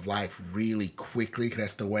meaning of life really quickly. 'Cause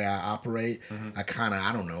that's the way I operate. I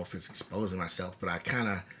don't know if it's exposing myself, but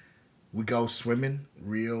we go swimming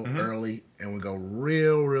real early, and we go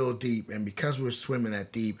real deep. And because we're swimming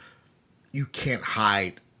that deep, you can't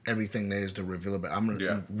hide everything there is to reveal it. But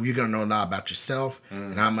you're gonna know a lot about yourself,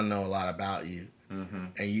 and I'm gonna know a lot about you,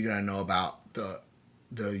 and you're gonna know about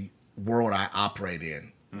the world I operate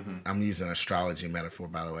in. I'm using an astrology metaphor,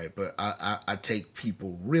 by the way, but I take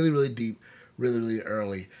people really deep, really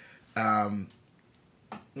early. When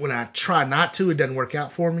I try not to, it doesn't work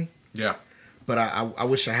out for me. Yeah. But I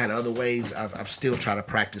wish I had other ways. I've still tried to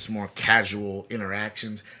practice more casual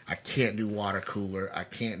interactions. I can't do water cooler. I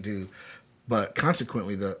can't do... But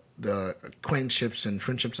consequently, the acquaintanceships and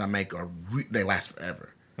friendships I make they last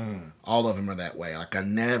forever. All of them are that way. I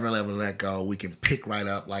never ever let go. We can pick right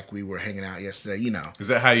up like we were hanging out yesterday. Is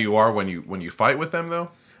that how you are when you fight with them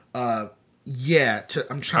though? Yeah.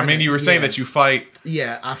 I'm trying. I mean, you were saying that you fight.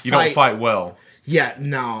 Yeah, I fight. You don't fight well. Yeah,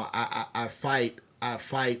 no, I fight. I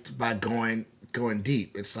fight by going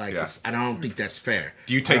deep. It's like I don't think that's fair.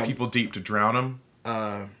 Do you take people deep to drown them?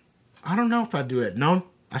 I don't know if I do it. No,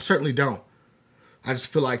 I certainly don't. I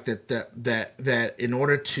just feel like that in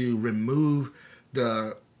order to remove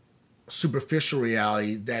the superficial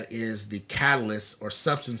reality that is the catalyst or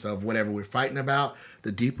substance of whatever we're fighting about,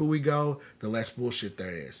 the deeper we go, the less bullshit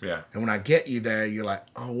there is. Yeah. And when I get you there, you're like,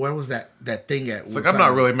 oh, where was that thing at? It's I'm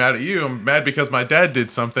not really mad at you. I'm mad because my dad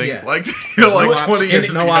did something 20 There's years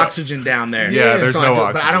ago. no oxygen down there. Yeah, there's no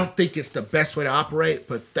oxygen. But I don't think it's the best way to operate,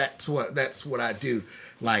 but that's what I do.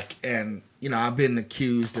 And I've been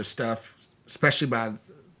accused of stuff, especially by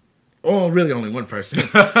really only one person.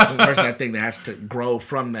 One person I think that has to grow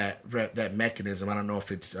from that mechanism. I don't know if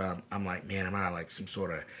it's I'm like, man, am I like some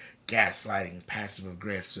sort of gaslighting, passive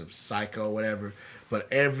aggressive psycho, whatever.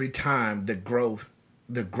 But every time the growth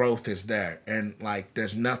is there, and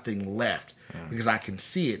there's nothing left because I can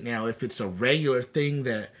see it now. If it's a regular thing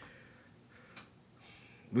that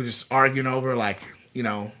we're just arguing over, I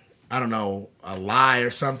don't know, a lie or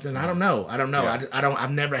something. I don't know. Yeah.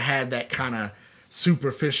 I've never had that kind of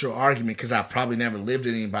superficial argument because I probably never lived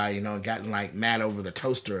with anybody, and gotten mad over the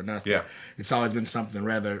toaster or nothing. Yeah. It's always been something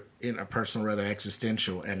rather interpersonal, rather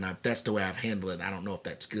existential, and that's the way I've handled it. I don't know if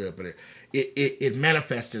that's good, but it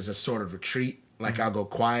manifests as a sort of retreat. I'll go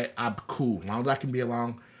quiet. I'm cool. As long as I can be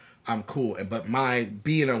alone, I'm cool. But my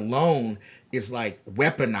being alone is like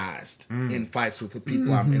weaponized in fights with the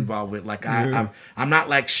people I'm involved with. Like I'm not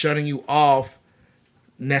like shutting you off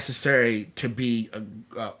necessary to be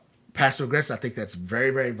passive aggressive. I think that's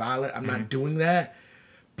very, very violent. I'm not doing that,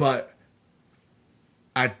 but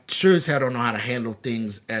I sure as hell don't know how to handle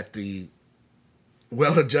things at the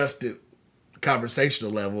well-adjusted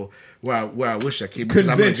conversational level where I wish I could.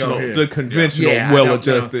 Conventional, the conventional,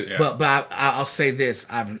 well-adjusted. Yeah. But I'll say this: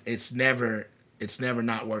 it's never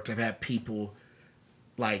not worked. I've had people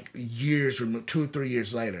like years removed, 2 or 3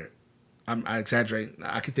 years later. I exaggerate.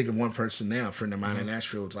 I can think of one person now, a friend of mine in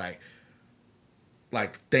Nashville, was like,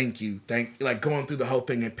 thank you, like going through the whole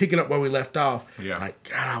thing and picking up where we left off. Yeah. Like,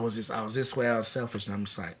 God, I was this way, I was selfish, and I'm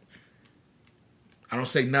just like, I don't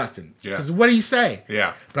say nothing. Yeah. Because what do you say?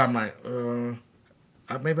 Yeah. But I'm like,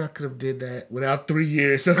 maybe I could have did that without 3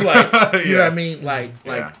 years of like, you know what I mean? Like,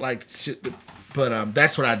 but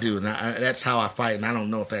that's what I do, and that's how I fight. And I don't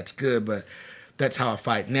know if that's good, but that's how I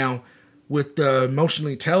fight. Now, with the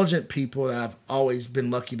emotionally intelligent people that I've always been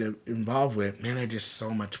lucky to involve with, man, they're just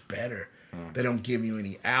so much better. They don't give you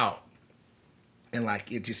any out, and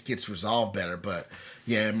like it just gets resolved better. But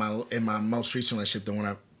yeah, in my most recent relationship, the one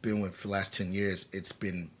I've been with for the last 10 years, it's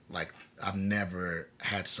been like I've never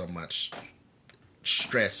had so much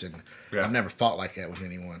stress, and I've never fought like that with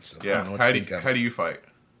anyone. So I don't know what to think of. How do you fight?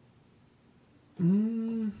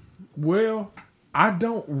 Well, I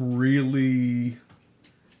don't really.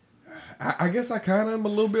 I guess I kind of am a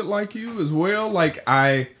little bit like you as well. Like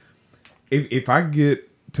if I get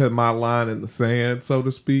to my line in the sand, so to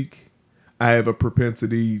speak, I have a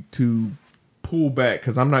propensity to pull back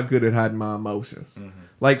because I'm not good at hiding my emotions.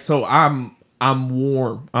 Like, so I'm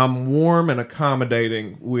warm. I'm warm and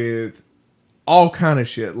accommodating with all kind of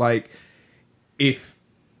shit. Like, if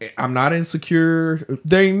I'm not insecure,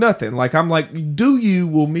 there ain't nothing. Like, I'm like,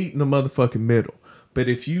 we'll meet in the motherfucking middle. But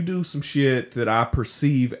if you do some shit that I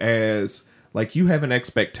perceive as, like, you have an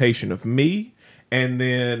expectation of me, and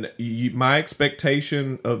then my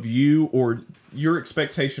expectation of you or your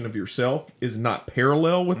expectation of yourself is not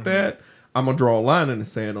parallel with that, I'm going to draw a line in the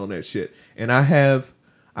sand on that shit. And I have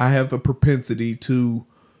a propensity to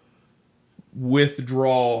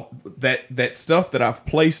withdraw that stuff that I've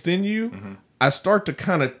placed in you. I start to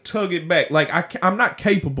kind of tug it back. Like, I'm not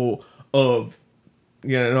capable of,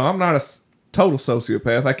 I'm not a total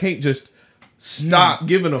sociopath. I can't just stop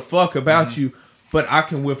giving a fuck about you, but I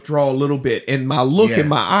can withdraw a little bit. And my look in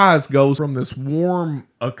my eyes goes from this warm,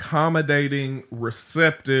 accommodating,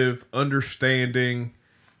 receptive, understanding,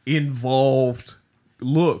 involved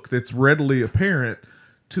look that's readily apparent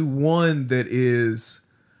to one that is,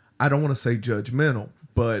 I don't want to say judgmental,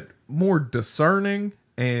 but more discerning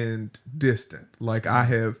and distant. Like, I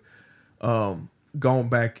have gone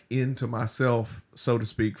back into myself, so to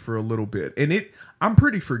speak, for a little bit. And I'm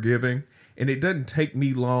pretty forgiving, and it doesn't take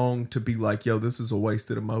me long to be like, yo, this is a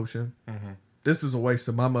wasted emotion. This is a waste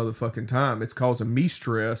of my motherfucking time. It's causing me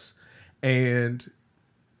stress. And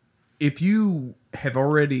if you have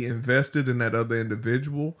already invested in that other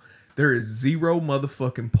individual, there is zero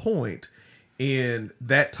motherfucking point in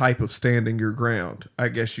that type of standing your ground, I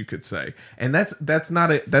guess you could say. And that's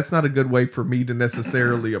not a good way for me to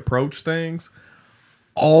necessarily approach things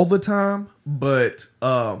all the time, but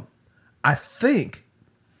I think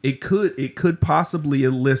it could possibly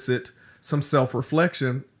elicit some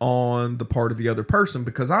self-reflection on the part of the other person,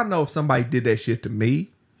 because I know if somebody did that shit to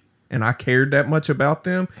me and I cared that much about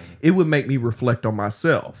them, it would make me reflect on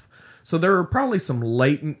myself. So there are probably some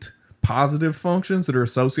latent positive functions that are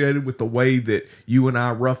associated with the way that you and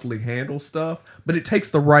I roughly handle stuff, but it takes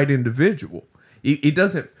the right individual. It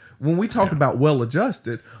doesn't. When we talk about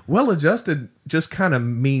well-adjusted just kind of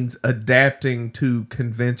means adapting to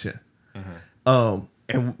convention.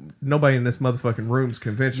 And nobody in this motherfucking room's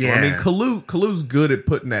conventional. I mean, Kalu's good at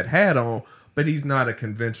putting that hat on, but he's not a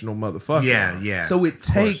conventional motherfucker. So it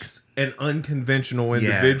takes an unconventional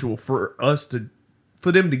individual for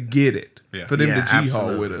them to get it. For them to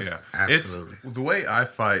G-haul with us. Absolutely. It's, the way I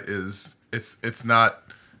fight is it's not,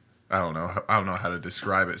 I don't know how to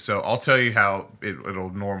describe it. So I'll tell you how it'll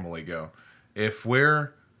normally go. If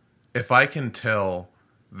I can tell,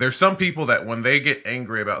 there's some people that when they get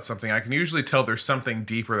angry about something, I can usually tell there's something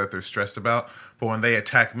deeper that they're stressed about. But when they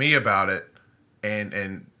attack me about it,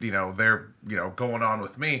 and they're going on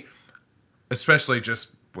with me, especially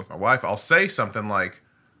just with my wife, I'll say something like,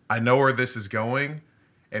 I know where this is going,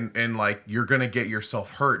 and like, you're gonna get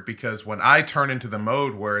yourself hurt, because when I turn into the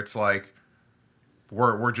mode where it's like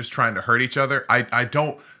we're just trying to hurt each other, I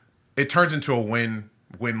don't, it turns into a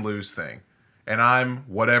win-lose thing, and I'm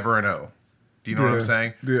whatever an O. Do you know what I'm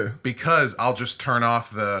saying? Yeah. Because I'll just turn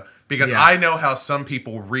off because Yeah. I know how some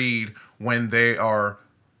people read when they are,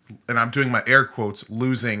 and I'm doing my air quotes,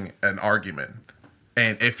 losing an argument.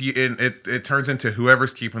 And it turns into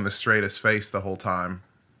whoever's keeping the straightest face the whole time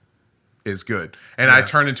is good. And I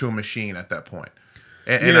turn into a machine at that point.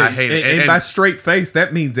 And I hate it. And by straight face,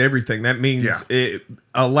 that means everything. That means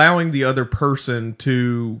allowing the other person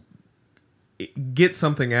to get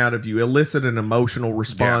something out of you, elicit an emotional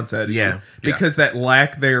response out of you. Because that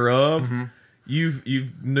lack thereof, you've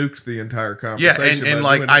nuked the entire conversation. And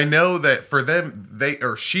like I know that for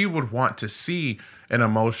them, she would want to see an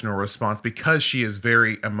emotional response because she is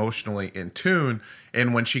very emotionally in tune.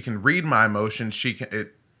 And when she can read my emotions,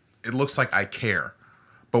 it looks like I care.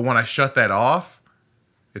 But when I shut that off,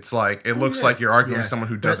 it's like it looks like you're arguing with someone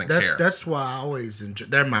who doesn't care. That's why I always enjoy.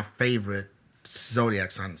 They're my favorite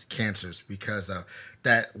zodiac signs, Cancers, because of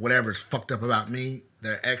that. Whatever's fucked up about me,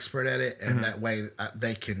 they're expert at it, and that way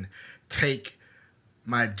they can take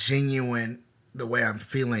my the way I'm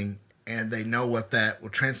feeling, and they know what that will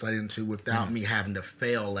translate into without me having to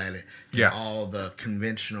fail at it in all the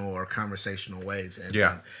conventional or conversational ways.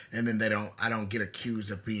 And then I don't get accused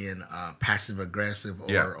of being passive aggressive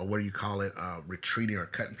or what do you call it, retreating or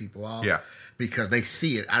cutting people off. Because they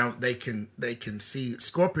see it. They can see.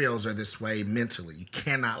 Scorpios are this way mentally. You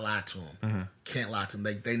cannot lie to them. Can't lie to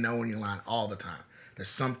them. They know when you're lying all the time. There's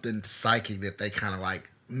something psychic that they kind of like,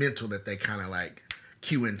 mental that they kind of like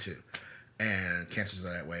cue into. And Cancers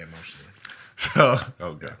are that way emotionally.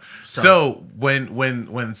 So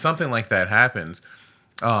when something like that happens,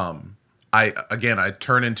 I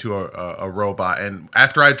turn into a robot, and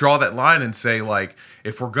after I draw that line and say, like,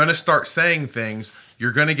 if we're gonna start saying things,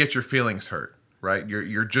 you're gonna get your feelings hurt, right?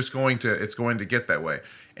 You're just it's going to get that way,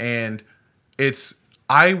 and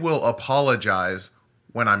I will apologize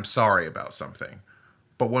when I'm sorry about something,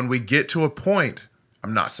 but when we get to a point,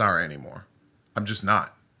 I'm not sorry anymore. I'm just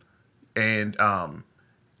not, and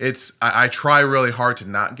I try really hard to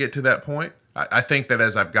not get to that point. I think that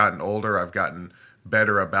as I've gotten older, I've gotten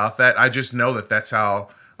better about that. I just know that that's how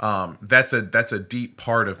that's a deep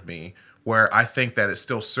part of me where I think that it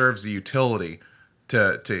still serves the utility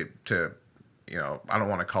to I don't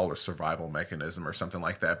want to call it a survival mechanism or something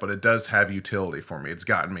like that, but it does have utility for me. It's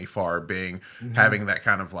gotten me far having that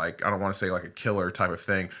kind of like, I don't want to say like a killer type of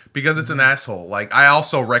thing because it's an asshole. Like I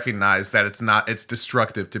also recognize that it's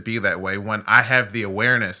destructive to be that way when I have the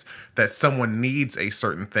awareness that someone needs a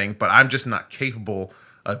certain thing, but I'm just not capable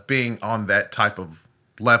of being on that type of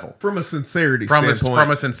level. From a sincerity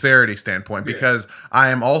standpoint. Because I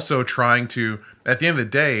am also trying to, at the end of the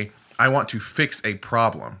day, I want to fix a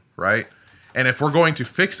problem, right? And if we're going to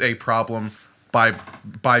fix a problem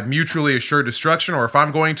by mutually assured destruction, or if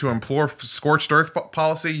I'm going to implore scorched earth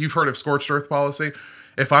policy, you've heard of scorched earth policy.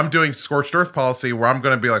 If I'm doing scorched earth policy where I'm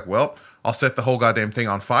going to be like, well, I'll set the whole goddamn thing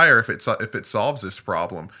on fire if it solves this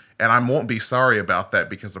problem, and I won't be sorry about that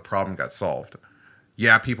because the problem got solved.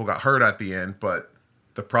 Yeah, people got hurt at the end, but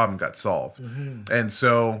the problem got solved. And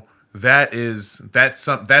so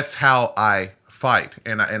that's how I fight,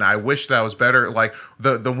 and I wish that I was better. Like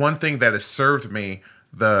the one thing that has served me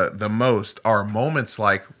the most are moments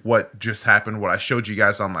like what just happened, what I showed you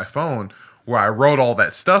guys on my phone, where I wrote all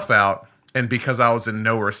that stuff out, and because I was in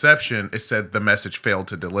no reception, it said the message failed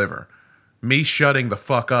to deliver. Me shutting the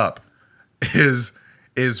fuck up is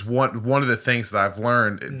one of the things that I've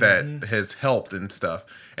learned that has helped and stuff,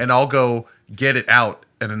 and I'll go get it out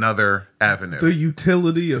in another avenue. The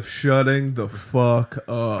utility of shutting the fuck up.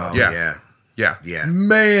 Oh, yeah.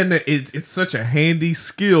 Man, it's such a handy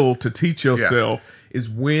skill to teach yourself is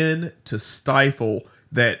when to stifle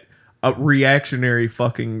that reactionary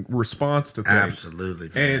fucking response to things. Absolutely,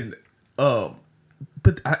 man. And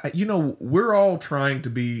but we're all trying to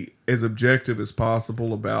be as objective as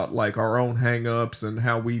possible about like our own hang-ups and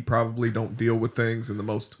how we probably don't deal with things in the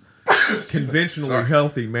most conventionally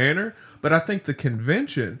healthy manner. But I think the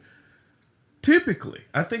convention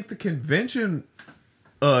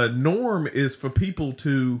norm is for people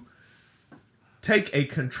to take a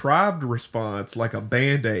contrived response like a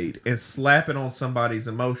Band-Aid and slap it on somebody's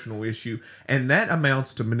emotional issue, and that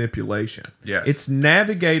amounts to manipulation. Yes. It's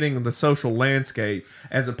navigating the social landscape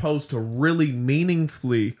as opposed to really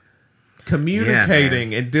meaningfully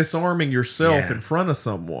communicating and disarming yourself in front of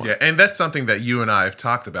someone. Yeah, and that's something that you and I have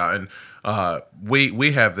talked about, and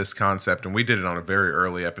we have this concept, and we did it on a very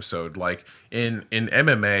early episode, like in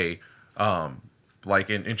MMA, like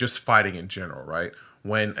in just fighting in general, right?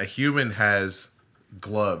 When a human has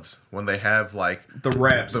gloves, when they have like the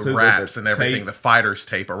wraps and everything, the fighter's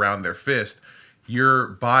tape around their fist, your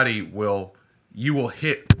body will you will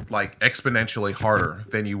hit like exponentially harder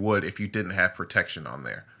than you would if you didn't have protection on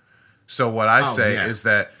there. So what I say is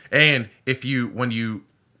that, and if you when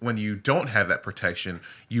you don't have that protection,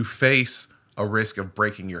 you face a risk of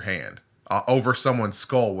breaking your hand over someone's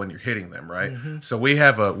skull when you're hitting them, right? Mm-hmm. So we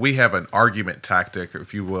have an argument tactic,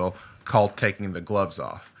 if you will, called taking the gloves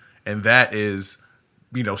off, and that is,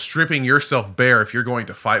 stripping yourself bare if you're going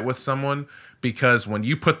to fight with someone, because when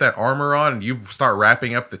you put that armor on and you start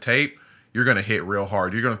wrapping up the tape, you're going to hit real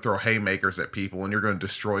hard. You're going to throw haymakers at people and you're going to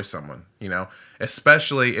destroy someone,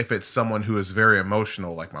 especially if it's someone who is very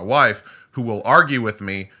emotional, like my wife, who will argue with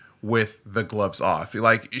me with the gloves off.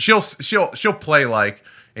 Like she'll play like,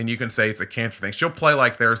 and you can say it's a cancer thing. She'll play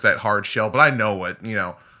like there's that hard shell, but I know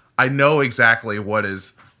I know exactly what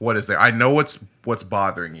is there. I know what's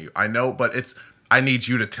bothering you. I know, but I need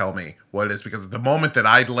you to tell me what it is, because the moment that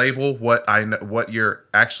I label what you're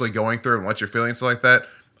actually going through and what you're feeling, so like that,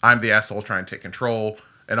 I'm the asshole trying to take control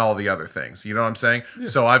and all the other things. You know what I'm saying? Yeah.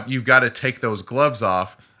 So you've got to take those gloves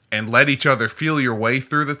off and let each other feel your way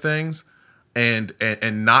through the things, and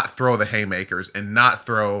not throw the haymakers and not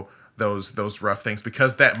throw those rough things,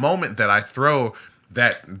 because that moment that I throw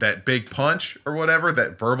that big punch or whatever,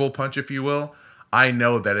 that verbal punch, if you will, I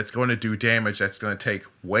know that it's going to do damage that's going to take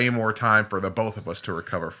way more time for the both of us to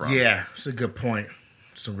recover from. Yeah, it's a good point.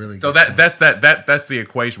 It's a really good point. That's the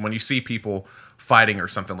equation. When you see people fighting or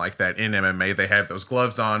something like that in MMA, they have those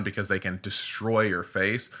gloves on because they can destroy your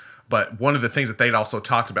face. But one of the things that they'd also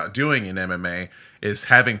talked about doing in MMA is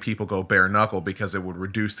having people go bare knuckle, because it would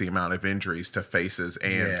reduce the amount of injuries to faces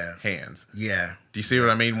and hands. Yeah. Do you see what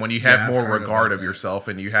I mean? When you have more regard of yourself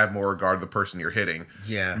and you have more regard of the person you're hitting,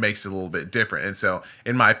 it makes it a little bit different. And so,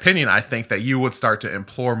 in my opinion, I think that you would start to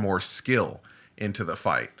employ more skill into the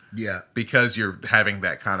fight. Yeah. Because you're having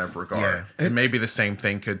that kind of regard. Yeah. And maybe the same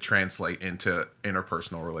thing could translate into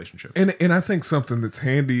interpersonal relationships. And I think something that's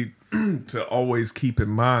handy to always keep in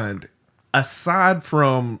mind, aside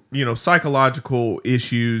from, psychological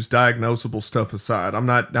issues, diagnosable stuff aside, I'm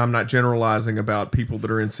not generalizing about people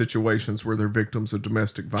that are in situations where they're victims of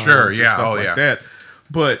domestic violence or stuff like that.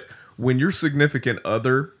 But when your significant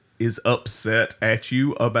other is upset at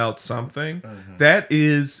you about something, that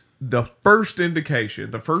is the first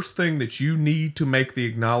indication, the first thing that you need to make the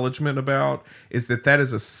acknowledgement about is that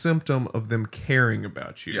is a symptom of them caring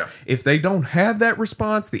about you. Yeah. If they don't have that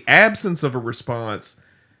response, the absence of a response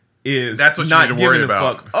is that's what not you need to worry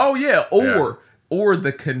about. Fuck. Oh yeah, or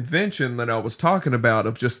the convention that I was talking about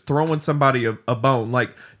of just throwing somebody a bone,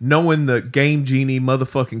 like knowing the Game Genie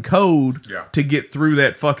motherfucking code to get through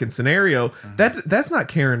that fucking scenario. That's not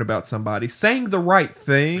caring about somebody. Saying the right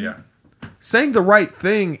thing. Yeah. Saying the right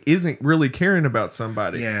thing isn't really caring about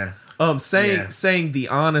somebody. Yeah. Saying the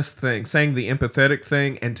honest thing, saying the empathetic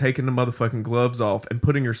thing, and taking the motherfucking gloves off and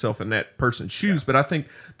putting yourself in that person's shoes. Yeah. But I think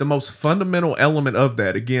the most fundamental element of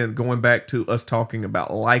that, again, going back to us talking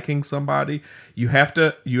about liking somebody, you have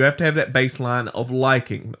to have that baseline of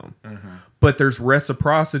liking them. Mm-hmm. But there's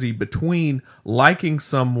reciprocity between liking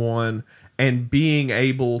someone and being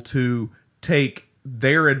able to take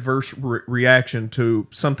their adverse reaction to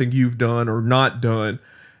something you've done or not done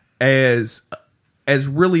as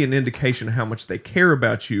really an indication of how much they care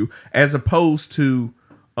about you, as opposed to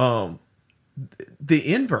the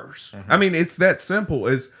inverse. Mm-hmm. I mean, it's that simple.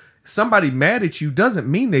 As somebody mad at you doesn't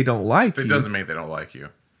mean they don't like you. It doesn't mean they don't like you.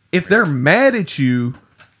 If they're mad at you,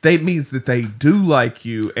 that means that they do like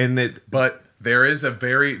you, and that. But there's a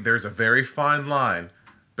very fine line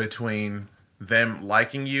between them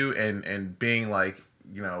liking you and being like,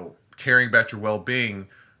 caring about your well-being.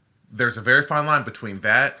 There's a very fine line between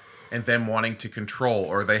that and them wanting to control,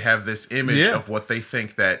 or they have this image of what they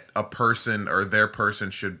think that a person or their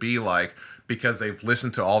person should be like, because they've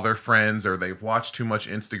listened to all their friends, or they've watched too much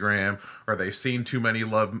Instagram, or they've seen too many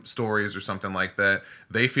love stories or something like that.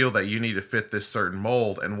 They feel that you need to fit this certain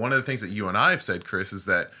mold. And one of the things that you and I have said, Chris, is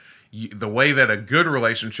that the way that a good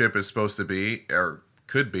relationship is supposed to be, or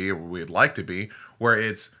could be, or we'd like to be, where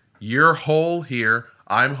it's you're whole here,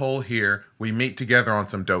 I'm whole here, we meet together on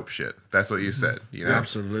some dope shit. That's what you said.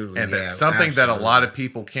 Absolutely. And that's something that a lot of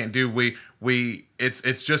people can't do.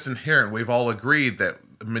 It's just inherent. We've all agreed that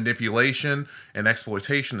manipulation and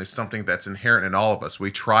exploitation is something that's inherent in all of us.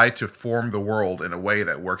 We try to form the world in a way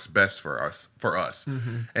that works best for us.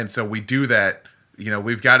 Mm-hmm. And so we do that.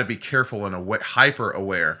 We've got to be careful and hyper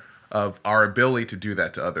aware of our ability to do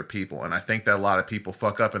that to other people. And I think that a lot of people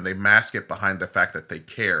fuck up and they mask it behind the fact that they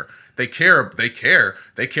care. They care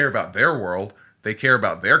about their world. They care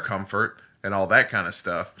about their comfort and all that kind of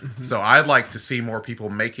stuff. Mm-hmm. So I'd like to see more people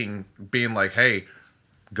being like, hey,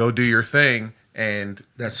 go do your thing and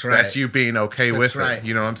That's right. That's you being okay with it.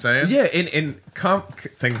 You know what I'm saying? Yeah, and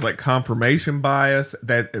things like confirmation bias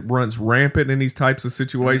that it runs rampant in these types of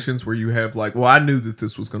situations where you have like, well, I knew that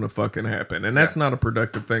this was going to fucking happen, and that's not a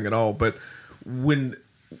productive thing at all. But when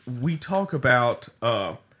we talk about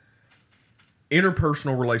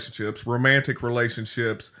interpersonal relationships, romantic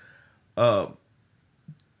relationships,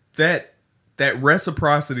 that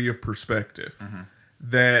reciprocity of perspective,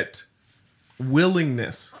 that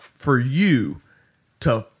willingness for you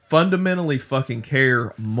to fundamentally fucking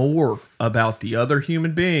care more about the other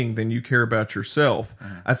human being than you care about yourself,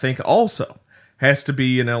 I think also has to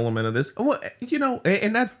be an element of this. Well, you know,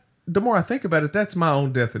 and that the more I think about it, that's my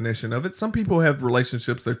own definition of it. Some people have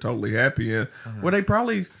relationships they're totally happy in, where they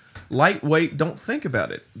probably lightweight don't think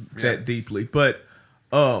about it that deeply, but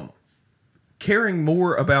caring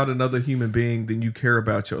more about another human being than you care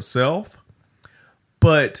about yourself.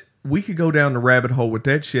 But we could go down the rabbit hole with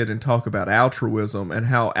that shit and talk about altruism and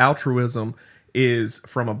how altruism is,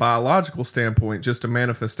 from a biological standpoint, just a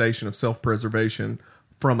manifestation of self-preservation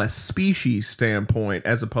from a species standpoint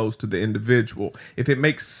as opposed to the individual. If it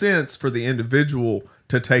makes sense for the individual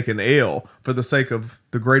to take an L for the sake of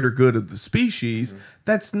the greater good of the species,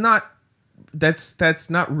 that's not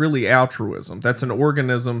really altruism. That's an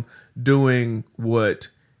organism doing what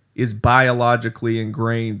is biologically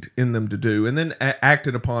ingrained in them to do, and then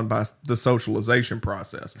acted upon by the socialization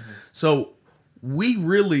process. So we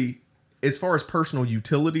really, as far as personal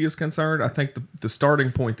utility is concerned, I think the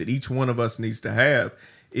starting point that each one of us needs to have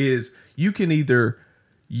is you can either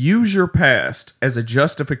use your past as a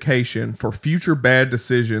justification for future bad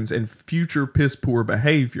decisions and future piss poor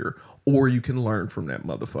behavior, or you can learn from that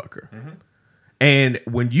motherfucker. And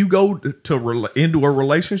when you go into a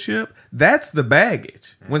relationship, that's the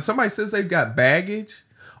baggage. When somebody says they've got baggage,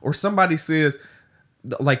 or somebody says,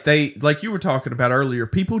 like you were talking about earlier,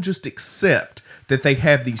 people just accept that they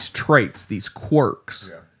have these traits, these quirks.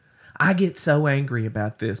 Yeah. I get so angry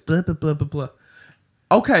about this, blah, blah, blah, blah, blah.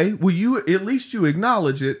 Okay, well, at least you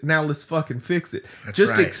acknowledge it. Now let's fucking fix it. That's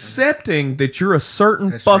just right. Accepting that you're a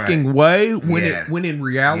certain fucking way when in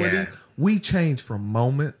reality, we change from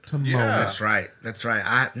moment to moment. That's right. That's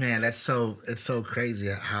right. It's so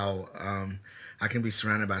crazy how I can be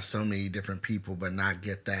surrounded by so many different people, but not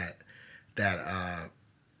get that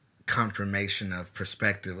confirmation of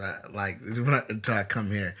perspective. Until I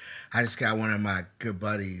come here, I just got one of my good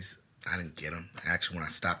buddies. I didn't get him. Actually, when I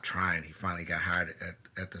stopped trying, he finally got hired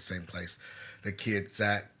at the same place. The kid,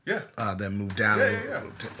 Zach, that moved down.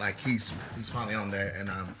 Like he's finally on there,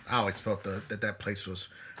 and I always felt that place was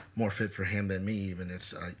more fit for him than me. Even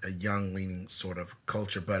it's a young leaning sort of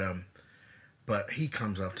culture, but he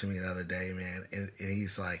comes up to me the other day, man, and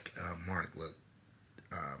he's like, Mark, look,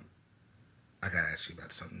 I gotta ask you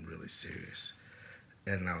about something really serious.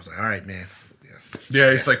 And I was like, all right, man.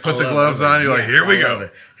 He's like, put the gloves on. You're like, here we go.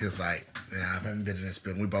 He was like, I haven't been in this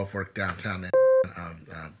building. We both work downtown.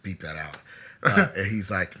 Beep that out. And he's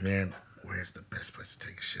like, man, where's the best place to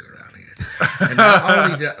take a shit around here? And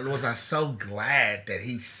not only was I so glad that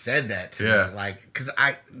he said that to me, like, because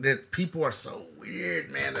people are so weird,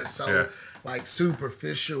 man. They're so like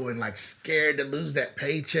superficial and like scared to lose that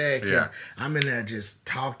paycheck. And I'm in there just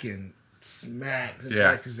talking smack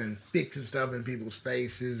and fixing stuff in people's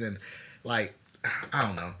faces, and like, I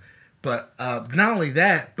don't know. But not only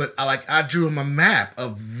that, but I drew him a map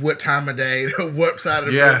of what time of day, what side of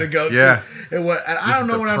the building to go to, and what. And I don't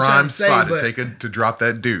know what I'm trying to say, but to drop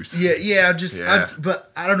that deuce.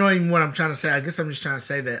 But I don't know even what I'm trying to say. I guess I'm just trying to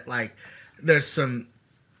say that like there's some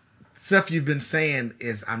stuff you've been saying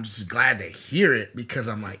is I'm just glad to hear it, because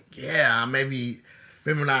I'm like, maybe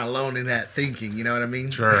we're not alone in that thinking, you know what I mean?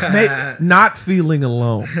 Sure. Not feeling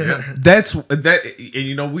alone. That's that. And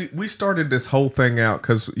you know, we started this whole thing out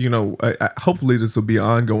because, you know, hopefully this will be an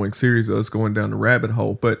ongoing series of us going down the rabbit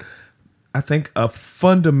hole. But I think a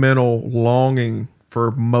fundamental longing for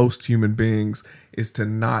most human beings is to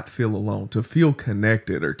not feel alone, to feel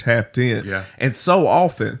connected or tapped in. Yeah. And so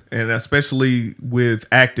often, and especially with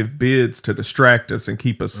active bids to distract us and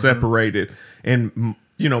keep us separated, and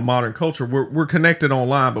you know, modern culture, we're connected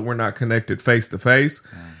online, but we're not connected face to face.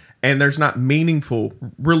 And there's not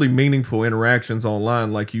really meaningful interactions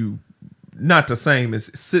online like you, not the same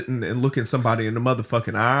as sitting and looking somebody in the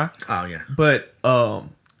motherfucking eye. Oh, yeah. But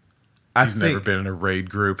He's never been in a raid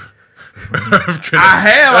group. I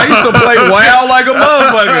have. I used to play WoW like a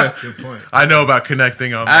motherfucker. Good point. I know about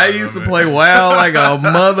connecting on. I used to play WoW like a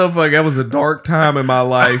motherfucker. That was a dark time in my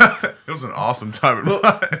life. It was an awesome time in my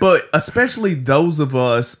life. But especially those of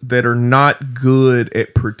us that are not good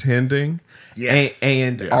at pretending,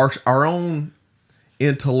 and our own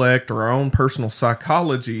intellect or our own personal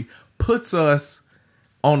psychology puts us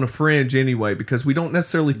on the fringe anyway, because we don't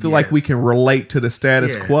necessarily feel like we can relate to the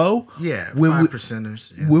status quo. Yeah, when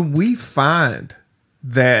 5%ers. Yeah. When we find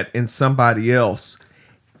that in somebody else,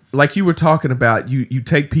 like you were talking about, you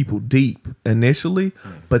take people deep initially,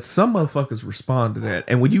 but some motherfuckers respond to that.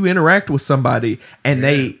 And when you interact with somebody and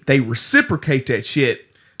they reciprocate that shit,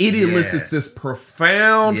 it elicits this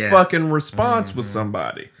profound fucking response with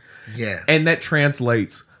somebody. Yeah. And that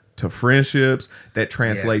translates to friendships, that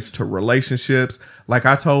translates to relationships. Like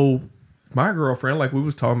I told my girlfriend, like we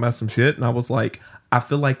was talking about some shit, and I was like, I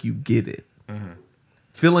feel like you get it.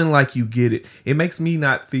 Feeling like you get it. It makes me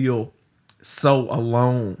not feel so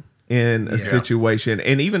alone in a situation.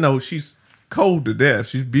 And even though she's cold to death,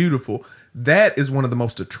 she's beautiful, that is one of the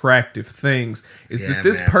most attractive things, is that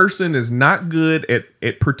this person is not good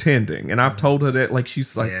at pretending. And I've told her that, like,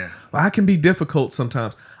 she's like, well, I can be difficult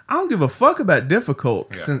sometimes. I don't give a fuck about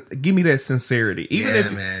difficult. Give me that sincerity.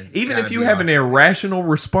 Even if you have an irrational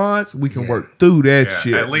response, we can work through that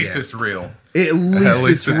shit. At least it's real. At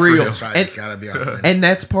least it's real. Right. Gotta be and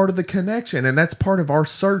that's part of the connection, and that's part of our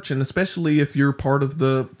search. And especially if you're part of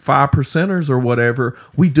the 5%ers or whatever,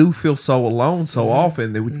 we do feel so alone so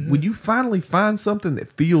often that when you finally find something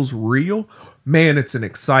that feels real, man, it's an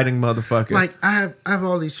exciting motherfucker. Like I have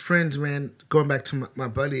all these friends, man. Going back to my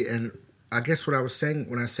buddy, and I guess what I was saying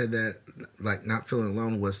when I said that, like not feeling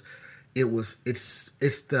alone, was it's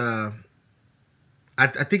the I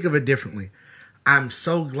think of it differently. I'm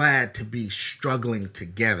so glad to be struggling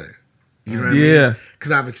together. You know what I mean?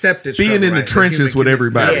 Because I've accepted being in the trenches with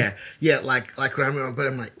everybody. Yeah. Like when I remember, but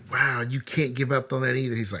I'm like, wow, you can't give up on that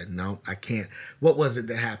either. He's like, no, I can't. What was it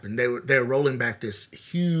that happened? They're rolling back this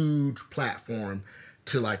huge platform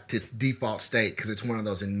to like this default state, because it's one of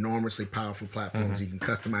those enormously powerful platforms. You can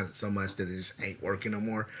customize it so much that it just ain't working no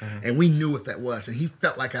more. And we knew what that was, and he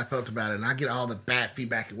felt like I felt about it. And I get all the bad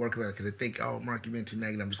feedback at work about it, because they think, oh, Mark, you've been too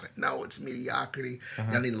negative. I'm just like, no, it's mediocrity.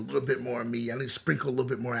 Y'all need a little bit more of me. Y'all need to sprinkle a little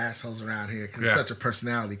bit more assholes around here, because it's such a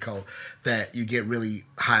personality cult that you get really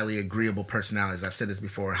highly agreeable personalities. I've said this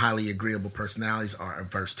before. Highly agreeable personalities are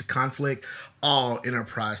averse to conflict. All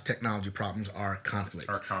enterprise technology problems are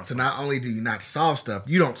conflicts. So not only do you not solve stuff,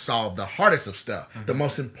 you don't solve the hardest of stuff. The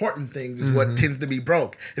most important things is what tends to be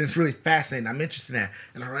broke. And it's really fascinating. I'm interested in that.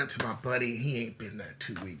 And I run to my buddy. He ain't been there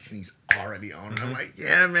 2 weeks, and he's already on it. I'm like,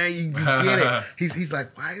 yeah, man, you get it. He's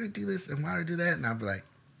like, why do we do this and why do we do that? And I'm like,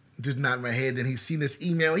 just nodding my head. Then he's seen this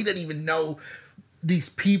email. He doesn't even know these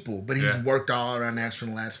people, but he's worked all around Nashville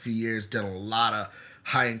in the last few years, done a lot of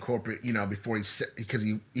high-end corporate, before because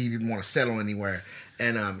he didn't want to settle anywhere.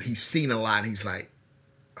 And he's seen a lot, and he's like,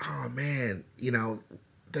 oh, man,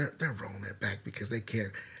 they're rolling that back because they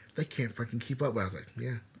can't fucking keep up. But I was like,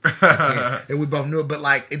 yeah, I can't. And we both knew it, but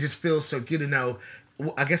like, it just feels so good to know.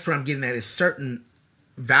 I guess what I'm getting at is certain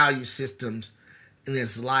value systems in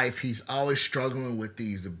his life. He's always struggling with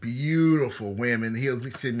these beautiful women. He'll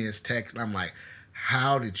send me his text, and I'm like,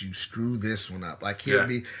 how did you screw this one up? Like, he'll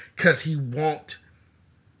be, because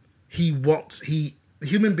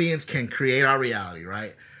human beings can create our reality,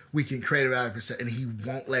 right? We can create a reality for, and he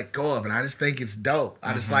won't let go of it. And I just think it's dope.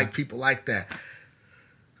 I just like people like that.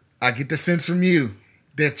 I get the sense from you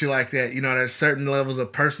that you're like that. There's certain levels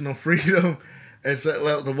of personal freedom and certain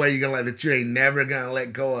levels of the way you're gonna that you ain't never gonna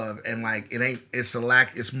let go of. And like,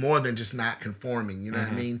 it's more than just not conforming. You know what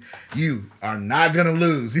I mean? You are not gonna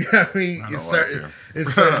lose. You know what I mean?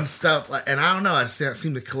 It's certain stuff like, and I don't know, I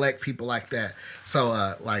seem to collect people like that.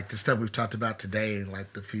 So like the stuff we've talked about today, and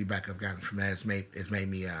like the feedback I've gotten from that has made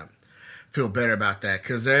me feel better about that,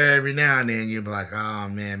 because every now and then you'll be like, oh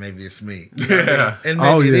man, maybe it's me. You know what I mean? And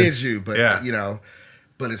maybe it is you, but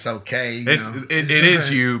but it's okay. It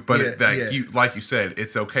is you, but you, like you said,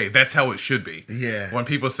 it's okay. That's how it should be. Yeah. When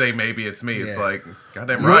people say maybe it's me, it's like,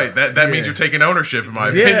 goddamn right. That means you're taking ownership, in my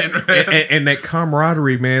opinion. and that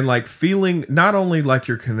camaraderie, man, like feeling not only like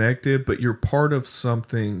you're connected, but you're part of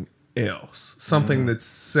something else, something that's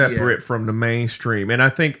separate from the mainstream. And I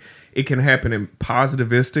think it can happen in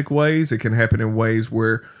positivistic ways. It can happen in ways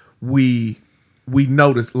where we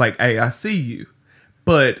notice, like, hey, I see you,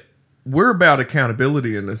 but we're about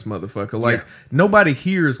accountability in this motherfucker. Like, nobody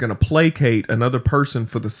here is going to placate another person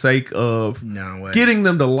for the sake of getting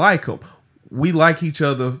them to like them. We like each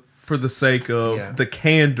other for the sake of the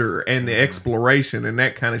candor and the exploration and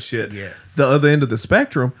that kind of shit. The other end of the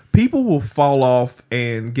spectrum, people will fall off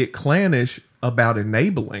and get clannish about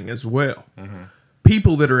enabling as well.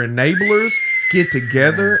 People that are enablers get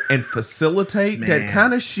together and facilitate that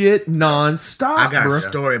kind of shit nonstop. I got a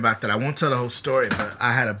story about that. I won't tell the whole story, but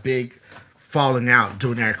I had a big falling out,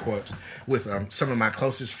 doing air quotes, with some of my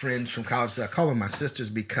closest friends from college. I call them my sisters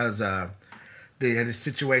because they had a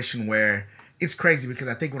situation where it's crazy because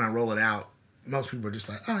I think when I roll it out, most people are just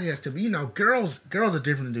like, oh yeah, it's typical. You know, girls are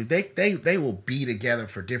different than dudes. They will be together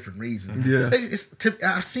for different reasons. Yeah.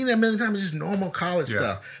 I've seen it a million times. It's just normal college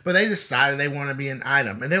stuff. But they decided they want to be an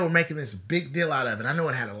item, and they were making this big deal out of it. I know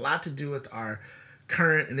it had a lot to do with our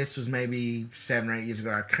current, and this was maybe 7 or 8 years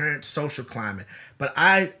ago, our current social climate. But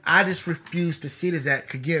I just refuse to see it as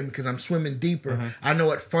that again because I'm swimming deeper. I know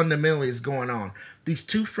what fundamentally is going on. These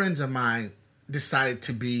two friends of mine decided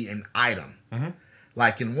to be an item.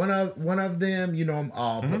 Like in one of them, you know them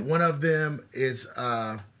all, but one of them is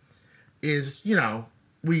you know,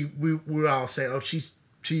 we all say, oh, she's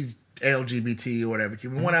LGBT or whatever.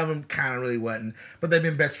 One of them kind of really wasn't, but they've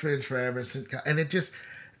been best friends forever since, and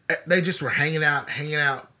they just were hanging out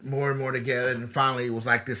more and more together, and finally it was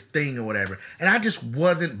like this thing or whatever, and I just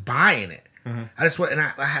wasn't buying it.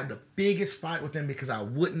 I had the biggest fight with them because I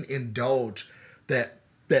wouldn't indulge that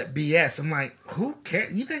BS. I'm like, who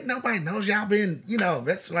cares? You think nobody knows y'all been, you know,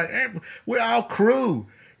 that's like, hey, we're all crew.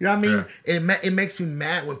 You know what I mean? Yeah. It makes me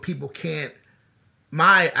mad when people can't,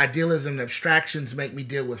 my idealism and abstractions make me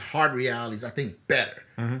deal with hard realities, I think, better.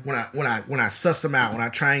 When I suss them out, when I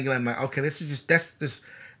triangulate, I'm like, okay, this is just, that's this,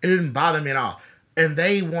 it didn't bother me at all. And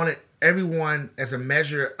they wanted everyone as a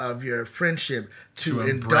measure of your friendship to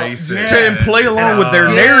embrace it. To play along with their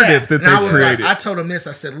narrative that they created. I told them this.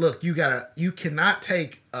 I said, look, you cannot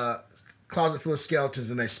take a closet full of skeletons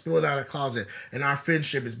and they spill it out of a closet, and our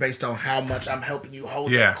friendship is based on how much I'm helping you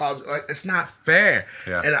hold that closet. Like, it's not fair.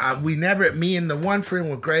 And me and the one friend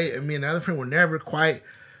were great, and me and the other friend were never quite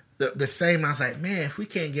the same. And I was like, man, if we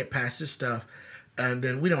can't get past this stuff, and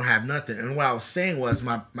then we don't have nothing. And what I was saying was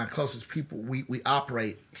my closest people, we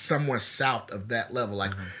operate somewhere south of that level.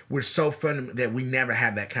 Like, we're so fundamental that we never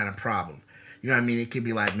have that kind of problem. You know what I mean? It could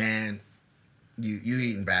be like, man, you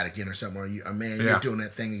eating bad again or something, or man, you're doing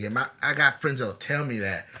that thing again. I got friends that'll tell me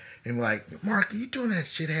that and be like, Mark, are you doing that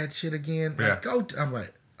shithead shit again? Like, I'm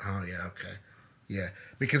like, oh yeah, okay. Yeah,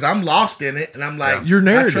 because I'm lost in it, and I'm like, your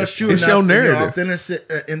narrative. I trust you it's enough. Your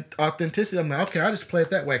narrative. Authenticity. I'm like, okay, I'll just play it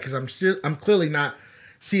that way because I'm clearly not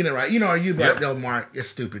seeing it right. You know, are you like, yo, Mark, you're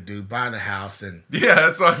stupid, dude. Buy the house and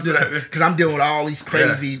that's what I said. Because I'm dealing with all these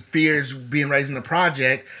crazy fears being raised in the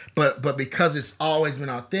project, but because it's always been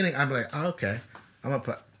authentic, I'm like, oh, okay, I'm gonna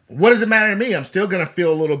put. What does it matter to me? I'm still gonna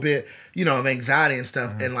feel a little bit, you know, of anxiety and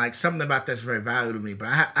stuff, and like something about that's very valuable to me. But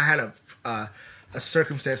I had a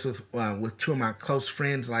circumstance with two of my close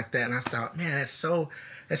friends like that, and I thought, man, that's so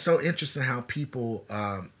interesting how people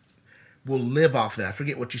will live off that. I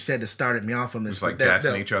forget what you said that started me off on this. It's like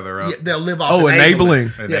gassing each other up. Yeah, they'll live off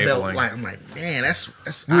enabling. Yeah, I'm like, man, that's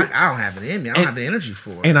I don't have it in me. I don't have the energy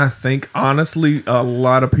for it. And I think honestly, a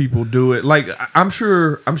lot of people do it. Like, I'm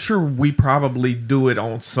sure we probably do it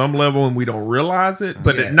on some level and we don't realize it,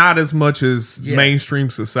 but not as much as mainstream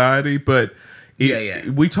society. But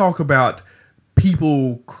we talk about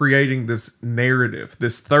people creating this narrative,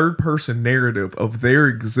 this third person narrative of their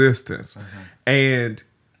existence, and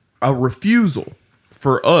a refusal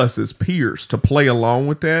for us as peers to play along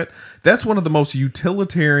with that. That's one of the most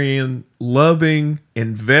utilitarian, loving,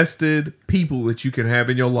 invested people that you can have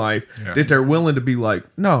in your life, that they're willing to be like,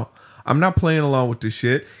 no, I'm not playing along with this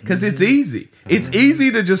shit, because it's easy. It's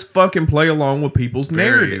easy to just fucking play along with people's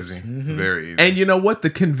narratives. Very easy. And you know what?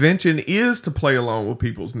 The convention is to play along with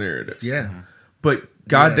people's narratives. Yeah. But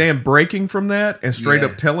goddamn breaking from that and straight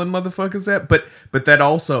up telling motherfuckers that. But that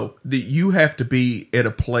also, that you have to be at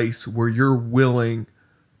a place where you're willing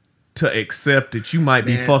to accept that you might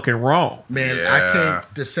be fucking wrong. Man, I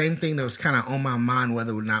think the same thing that was kind of on my mind,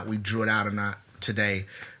 whether or not we drew it out or not today.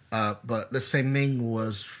 But the same thing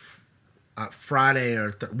was Friday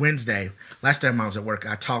or Wednesday. Last time I was at work,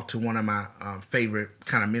 I talked to one of my favorite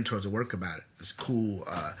kind of mentors at work about it. This cool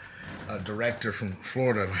director from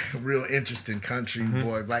Florida, real interesting country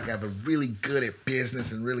boy, black guy, but really good at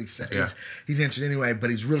business and really he's interesting anyway, but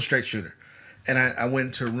he's a real straight shooter. And I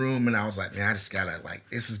went to a room and I was like, man, I just gotta, like,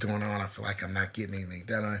 this is going on. I feel like I'm not getting anything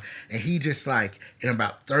done. And he just, like, in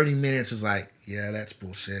about 30 minutes was like, yeah, that's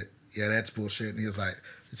bullshit. Yeah, that's bullshit. And he was like,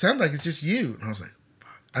 it sounds like it's just you. And I was like,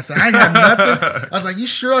 fuck. I said, I ain't have nothing. I was like, you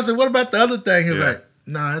sure? I said, what about the other thing? He was like,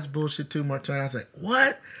 nah, that's bullshit too, Martin. I was like,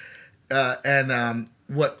 what?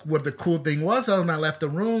 What the cool thing was, when I left the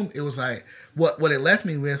room, it was like, what it left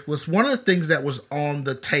me with was one of the things that was on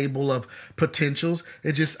the table of potentials.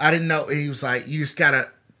 It just, I didn't know. He was like, you just got to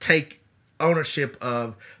take ownership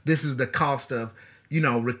of, this is the cost of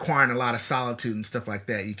requiring a lot of solitude and stuff like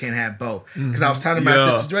that. You can't have both. Because I was talking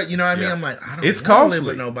about this, you know what I mean? I'm like, I don't want to live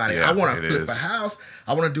with nobody. I want to flip a house.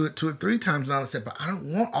 I want to do it 2 or 3 times and all that stuff, but I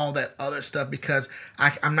don't want all that other stuff because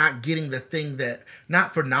I'm not getting the thing that,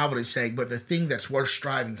 not for novelty's sake, but the thing that's worth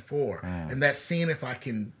striving for. And that's seeing if I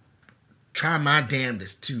can try my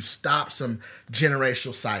damnedest to stop some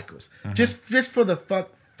generational cycles. Just for the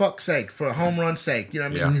fuck's sake, for a home run sake, you know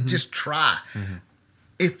what I mean? Just try.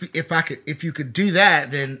 If you could do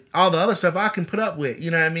that, then all the other stuff I can put up with.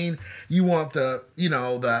 You know what I mean? You want the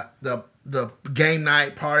game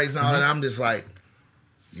night parties and all that. I'm just like,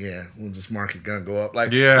 yeah, when's this market gonna go up?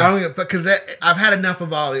 Like, because I've had enough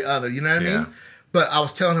of all the other. You know what I mean? But I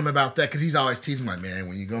was telling him about that because he's always teasing me, like, man,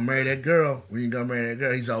 when you gonna marry that girl? When you gonna marry that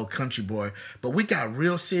girl? He's an old country boy. But we got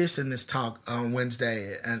real serious in this talk on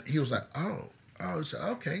Wednesday, and he was like, oh. He said,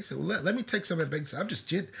 okay. So let me take some advice. I'm just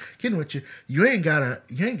kidding with you. You ain't gotta,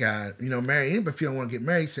 marry anybody if you don't want to get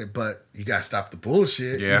married. He said, but you gotta stop the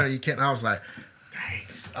bullshit. Yeah. You can't. I was like,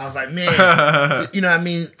 thanks. I was like, man, you know what I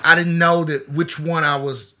mean? I didn't know which one I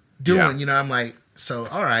was doing. Yeah. I'm like, so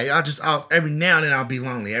all right. I'll every now and then I'll be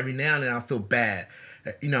lonely. Every now and then I'll feel bad.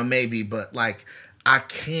 Maybe, but like, I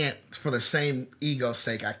can't, for the same ego's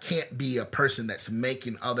sake, I can't be a person that's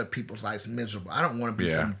making other people's lives miserable. I don't want to be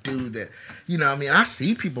some dude that, I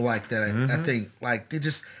see people like that. I think, like, they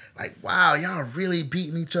just, like, wow, y'all are really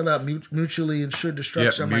beating each other up mutually ensured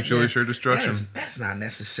destruction. Yep, mutually assured destruction. That's not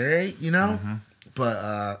necessary,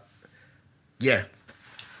 But, yeah.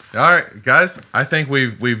 All right, guys, I think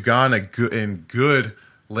we've gone in good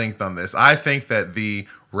length on this. I think that the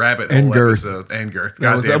rabbit hole episodes and girth.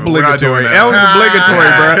 That was obligatory. That was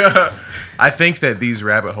obligatory, bro. I think that these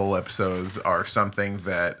rabbit hole episodes are something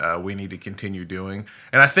that we need to continue doing,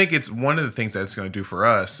 and I think it's one of the things that it's going to do for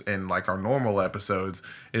us in like our normal episodes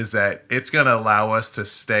is that it's going to allow us to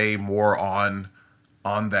stay more on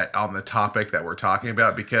the topic that we're talking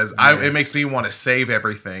about because it makes me want to save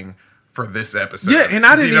everything for this episode. Yeah, and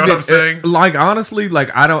I didn't know what I'm saying? Like, honestly, like,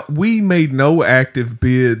 we made no active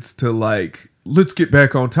bids to, like, let's get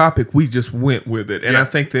back on topic. We just went with it. And I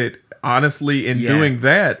think that, honestly, in doing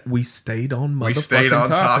that, we stayed on motherfucking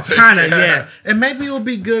topic. Kind of, yeah. And maybe it'll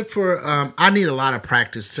be good for, I need a lot of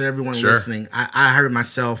practice to everyone listening. I heard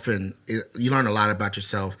myself, and you learn a lot about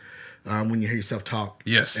yourself when you hear yourself talk.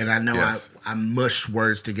 Yes. And I know I mush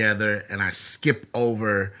words together, and I skip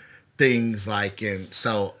over things like, and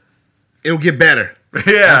so it'll get better.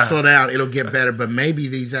 Yeah. I'll slow down. It'll get better. But maybe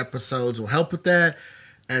these episodes will help with that.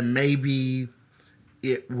 And maybe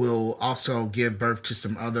it will also give birth to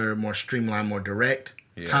some other more streamlined, more direct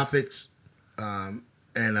topics. And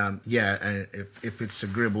if it's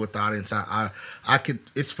agreeable with the audience, I could.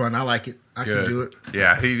 It's fun. I like it. I can do it.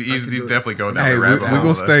 Yeah, he's definitely going down the rabbit hole. We're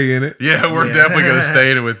going to stay in it. Yeah, we're definitely going to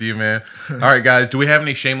stay in it with you, man. All right, guys. Do we have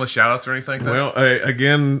any shameless shout-outs or anything like that? Well,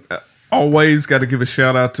 again... always got to give a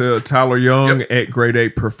shout out to Tyler Young at Grade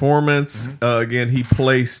 8 Performance. Again, he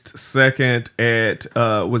placed second at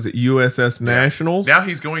was it USS Nationals? Now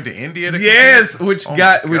he's going to India to compete? Which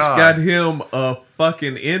got him a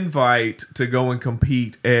fucking invite to go and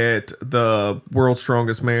compete at the World's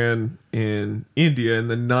Strongest Man in India in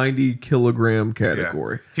the 90 kilogram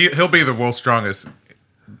category. Yeah. He'll be the world's strongest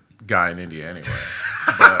guy in India anyway.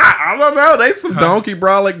 But I don't know. They some donkey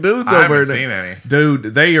brolic dudes over there. I haven't seen any.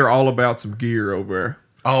 Dude, they are all about some gear over there.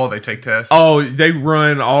 Oh, they take tests? Oh, they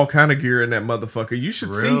run all kind of gear in that motherfucker. You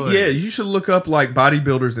should see. Yeah, you should look up like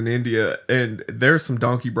bodybuilders in India, and there's some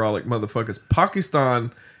donkey brolic motherfuckers.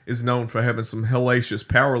 Pakistan is known for having some hellacious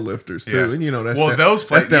power lifters too, and that's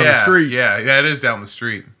that's down the street. Yeah, it is down the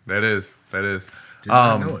street. That is. Did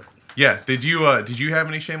not know it. Yeah. Did you have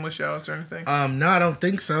any shameless shout-outs or anything? No, I don't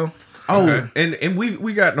think so. Oh, okay. and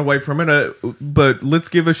we gotten away from it, but let's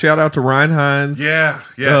give a shout out to Ryan Hines. Yeah,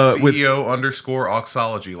 CEO _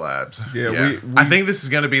 Oxology Labs. Yeah. I think this is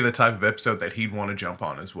going to be the type of episode that he'd want to jump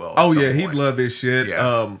on as well. Oh yeah, he'd love his shit.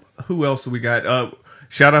 Yeah. Who else do we got?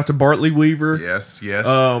 Shout out to Bartley Weaver. Yes.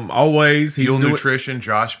 Always. Fuel Nutrition,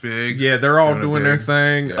 Josh Biggs. Yeah, they're all doing their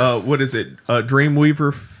thing. Yes. What is it?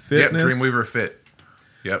 Dreamweaver Fitness. Yep, Dreamweaver Fit.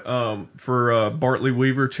 Yep. For Bartley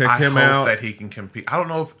Weaver, check him out. I out. hope that he can compete. I don't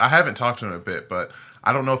know if I haven't talked to him a bit, but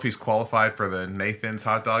I don't know if he's qualified for the Nathan's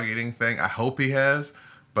hot dog eating thing. I hope he has,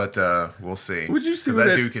 but we'll see. Would you see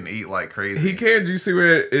that dude can eat like crazy? He can. Did you see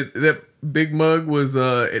where that big mug was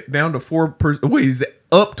down to 4%? Well, he's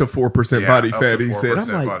up to 4% body fat. He said,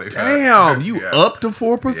 "I'm like, damn, you up to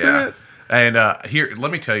 4%." And here, let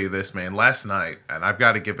me tell you this, man. Last night, and I've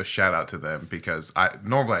got to give a shout out to them because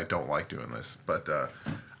normally I don't like doing this, but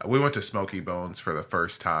we went to Smoky Bones for the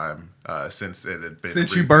first time since it had been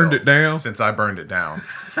since you burned it down. Since I burned it down,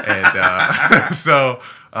 and so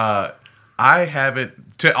I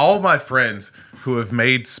haven't. To all my friends who have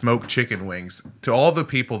made smoked chicken wings, to all the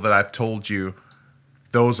people that I've told you,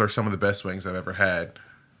 those are some of the best wings I've ever had.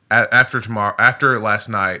 After last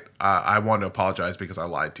night, I want to apologize because I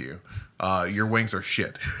lied to you. Your wings are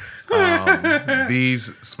shit.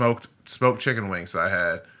 These smoked chicken wings that I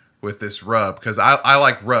had with this rub, because I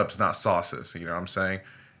like rubs, not sauces. You know what I'm saying?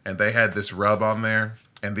 And they had this rub on there,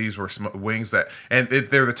 and these were wings that, and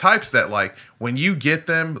they're the types that, like, when you get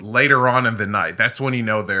them later on in the night, that's when you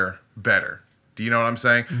know they're better. Do you know what I'm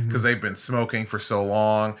saying? Because they've been smoking for so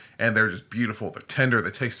long, and they're just beautiful. They're tender.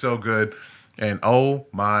 They taste so good. And oh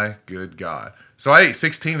my good God. So I ate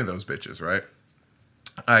 16 of those bitches, right?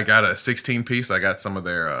 I got a 16 piece. I got some of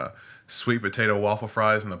their sweet potato waffle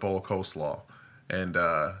fries and a bowl of coleslaw. And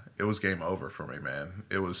it was game over for me, man.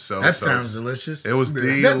 It was That sounds delicious. It was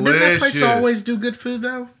delicious. Didn't that place always do good food,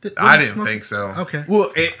 though? I didn't think so. Okay.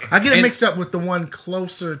 Well, I get it mixed up with the one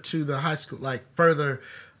closer to the high school, like further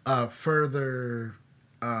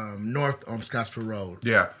north on Scottsville Road.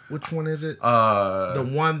 Yeah. Which one is it?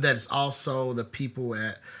 The one that's also the people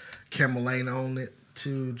at Camel Lane own it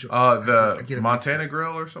too. The Montana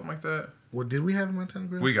Grill or something like that. Well, did we have a Montana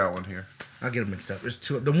Grill? We got one here. I get them mixed up. There's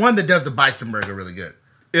two. The one that does the bison burger really good.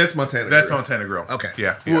 It's Montana. That's Grill. Montana Grill. Okay.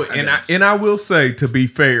 Yeah. Well, and I will say, to be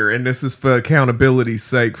fair, and this is for accountability's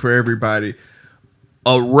sake for everybody,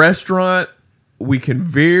 a restaurant, we can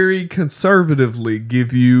very conservatively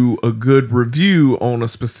give you a good review on a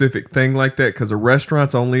specific thing like that, because a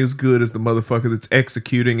restaurant's only as good as the motherfucker that's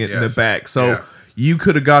executing it in the back. So you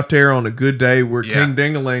could have got there on a good day where King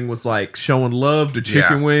Dingaling was like showing love to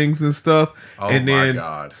chicken wings and stuff, and then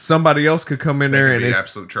somebody else could come in there and be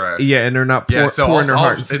absolute trash. Yeah, and they're not pouring their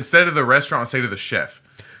heart. Instead of the restaurant, say to the chef.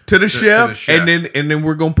 To the chef, and then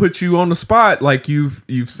we're gonna put you on the spot like you've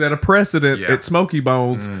set a precedent at Smoky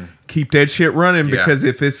Bones. Keep that shit running, because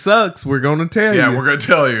if it sucks, we're gonna tell you. Yeah, we're gonna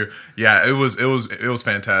tell you. Yeah, it was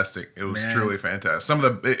fantastic. It was truly fantastic.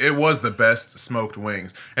 It was the best smoked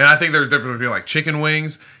wings, and I think there's a difference between like chicken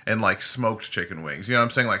wings and like smoked chicken wings. You know what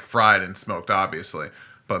I'm saying? Like fried and smoked, obviously.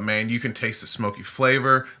 But man, you can taste the smoky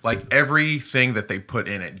flavor. Like everything that they put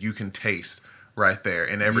in it, you can taste right there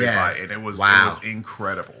in every bite, and it was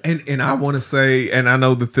incredible. And I want to say, and I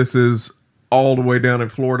know that this is all the way down in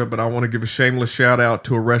Florida, but I want to give a shameless shout out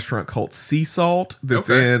to a restaurant called Sea Salt that's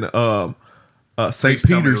in St.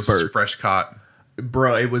 Petersburg. Fresh caught.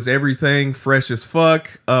 Bro, it was everything fresh as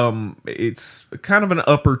fuck. It's kind of an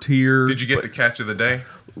upper tier. Did you get the catch of the day?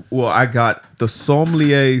 Well, I got the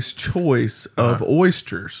sommelier's choice of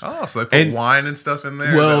oysters. Oh, so they put wine and stuff in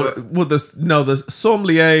there? The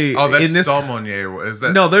sommelier. Oh, that's sommelier. Is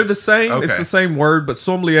that? No, they're the same. Okay. It's the same word, but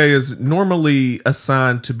sommelier is normally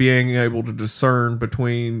assigned to being able to discern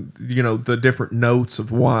between, the different notes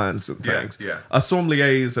of wines and things. Yeah. A sommelier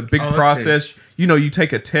is a big process. You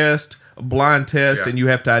take a test, a blind test, and you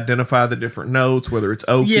have to identify the different notes, whether it's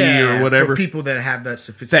oaky or whatever. For people that have that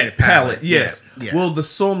sophisticated palate. Yes. Yeah. Well, the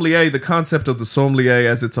sommelier, the concept of the sommelier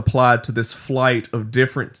as it's applied to this flight of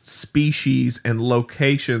different species and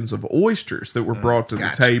locations of oysters that were brought to the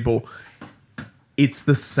table, it's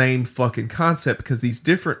the same fucking concept, because these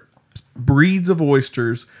different breeds of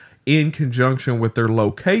oysters in conjunction with their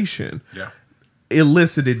location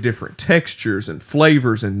elicited different textures and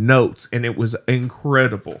flavors and notes, and it was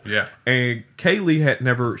incredible. Yeah. And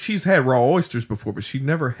Kaylee she's had raw oysters before, but she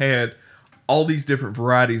never had all these different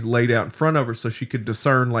varieties laid out in front of her, so she could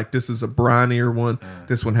discern, like, this is a brinier one,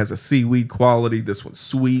 this one has a seaweed quality, this one's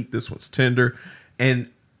sweet, this one's tender. And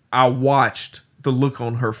I watched the look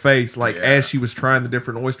on her face, like, as she was trying the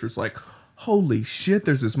different oysters, like, holy shit,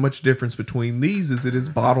 there's as much difference between these as it is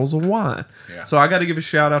bottles of wine. Yeah. So I got to give a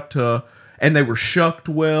shout out to, and they were shucked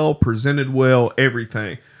well, presented well,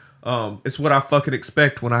 everything. It's what I fucking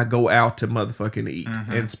expect when I go out to motherfucking eat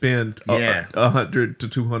and spend $100 to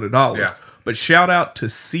 $200. Yeah. But shout out to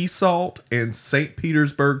Sea Salt in St.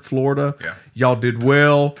 Petersburg, Florida. Yeah. Y'all did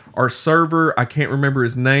well. Our server, I can't remember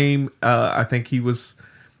his name. I think he was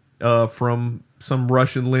from some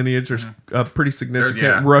Russian lineage or a pretty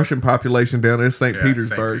significant Russian population down there in St.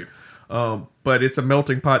 Petersburg. But it's a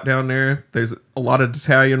melting pot down there. There's a lot of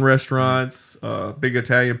Italian restaurants, big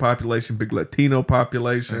Italian population, big Latino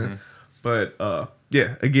population. But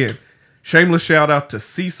again, shameless shout out to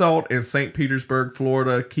Sea Salt in St. Petersburg,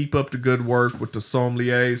 Florida. Keep up the good work with the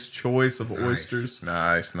sommelier's choice of oysters.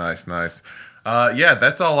 Nice. Yeah,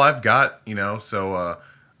 that's all I've got. So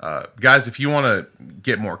Guys, if you want to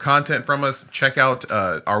get more content from us, check out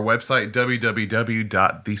our website,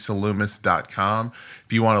 www.thesalumist.com.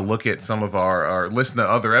 If you want to look at some of our listen to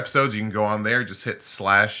other episodes, you can go on there, just hit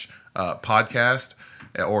 /podcast,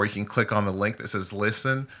 or you can click on the link that says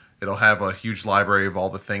listen. It'll have a huge library of all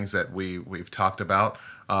the things that we've talked about.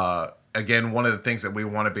 Again, one of the things that we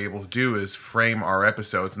want to be able to do is frame our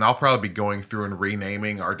episodes, and I'll probably be going through and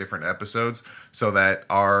renaming our different episodes so that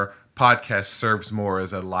our podcast serves more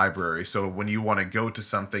as a library. So when you want to go to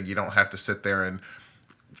something, you don't have to sit there and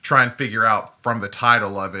try and figure out from the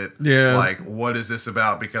title of it, like, what is this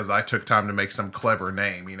about? Because I took time to make some clever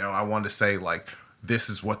name. I wanted to say, like, this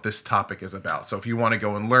is what this topic is about. So if you want to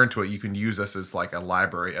go and learn to it, you can use us as like a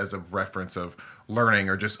library, as a reference of learning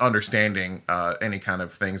or just understanding any kind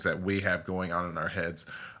of things that we have going on in our heads.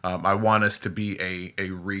 I want us to be a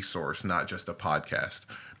resource, not just a podcast.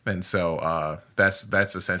 And so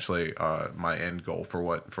that's essentially my end goal for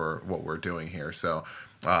what we're doing here. So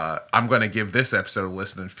I'm going to give this episode a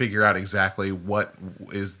listen and figure out exactly what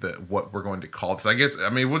we're going to call this.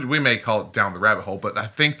 We may call it Down the Rabbit Hole, but I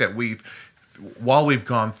think that while we've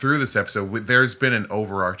gone through this episode, there's been an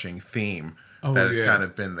overarching theme that has kind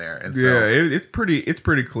of been there. And so, it's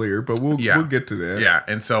pretty clear, but we'll get to that. Yeah,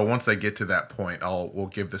 and so once I get to that point,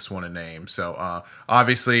 we'll give this one a name. So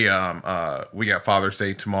obviously, we got Father's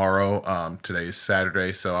Day tomorrow. Today is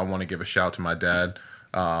Saturday, so I want to give a shout out to my dad.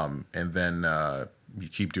 And then you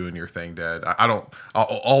keep doing your thing, Dad.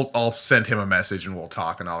 I'll send him a message and we'll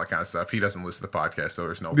talk and all that kind of stuff. He doesn't listen to the podcast, so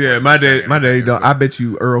there's no. Yeah, my daddy don't. I bet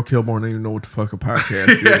you Earl Kilborn don't even know what the fuck a podcast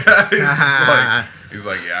is. He's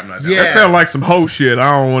like, yeah, I'm not. That sounds like some hoe shit.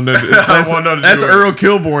 I don't want to. That's Earl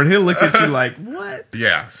Kilborn. He'll look at you like, what?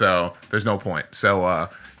 Yeah. So there's no point. So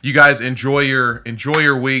you guys enjoy your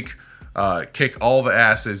week. Kick all the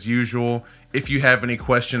ass as usual. If you have any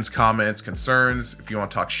questions, comments, concerns, if you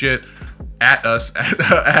want to talk shit, at us at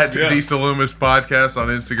The Salumist Podcast on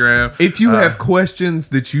Instagram. If you have questions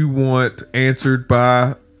that you want answered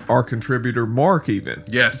by our contributor Mark, even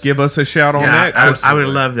give us a shout on that. I would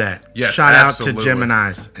love that. Yes, shout out to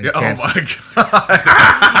Geminis and Cancers. Oh my god!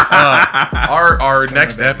 our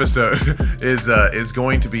next episode is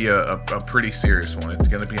going to be a pretty serious one. It's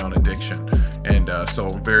going to be on addiction, and so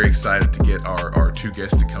I'm very excited to get our two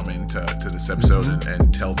guests to come into this episode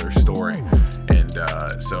and tell their story. And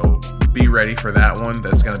so be ready for that one.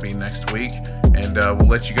 That's going to be next week, and we'll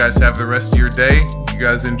let you guys have the rest of your day. You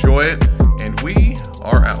guys enjoy it, and we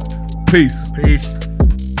are out. Peace. Peace.